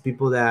friends,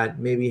 people that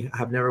maybe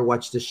have never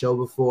watched the show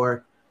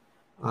before.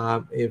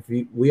 If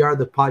we are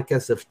the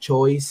podcast of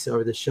choice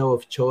or the show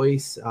of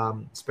choice,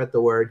 spread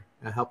the word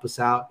and help us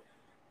out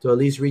to at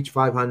least reach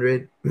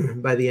 500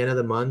 by the end of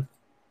the month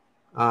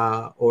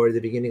or the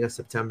beginning of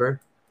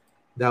September.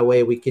 That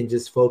way we can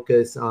just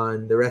focus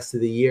on the rest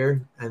of the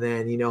year, and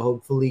then,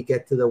 hopefully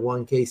get to the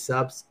 1K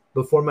subs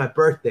before my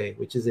birthday,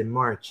 which is in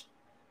March.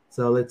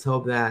 So let's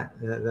hope that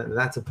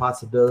that's a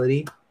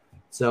possibility.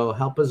 So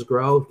help us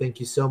grow. Thank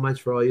you so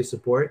much for all your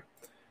support.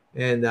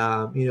 And,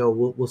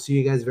 we'll see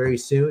you guys very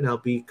soon. I'll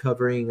be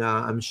covering,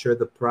 I'm sure,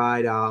 the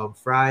Pride on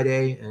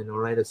Friday and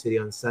Orlando City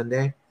on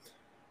Sunday.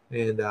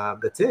 And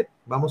that's it.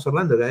 Vamos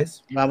Orlando,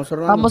 guys. Vamos,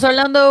 Orlando. Vamos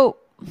Orlando.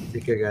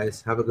 Take care,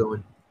 guys. Have a good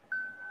one.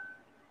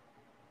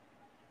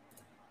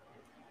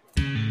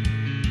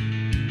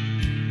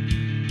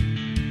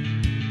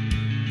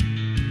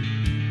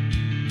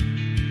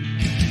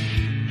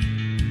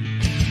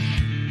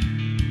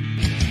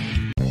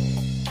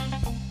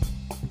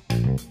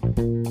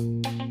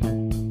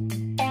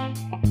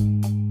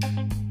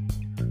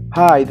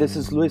 Hi, this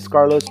is Luis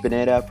Carlos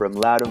Pineda from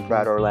Loud and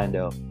Proud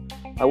Orlando.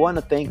 I want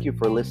to thank you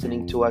for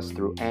listening to us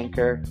through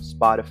Anchor,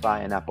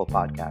 Spotify, and Apple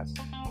Podcasts.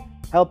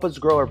 Help us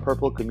grow our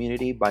Purple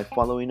community by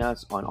following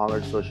us on all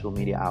our social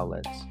media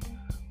outlets.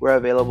 We're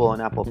available on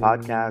Apple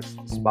Podcasts,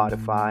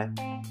 Spotify.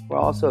 We're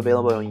also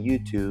available on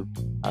YouTube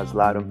as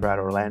Loud and Proud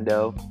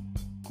Orlando.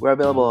 We're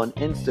available on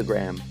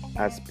Instagram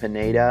as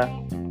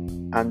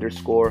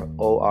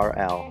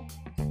Pineda_ORL.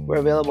 We're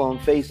available on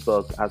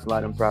Facebook as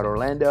Loud and Proud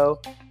Orlando,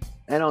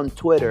 and on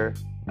Twitter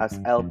as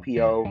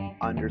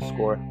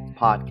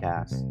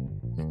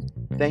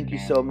LPO_podcast. Thank you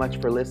so much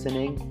for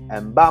listening,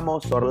 and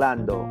vamos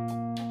Orlando!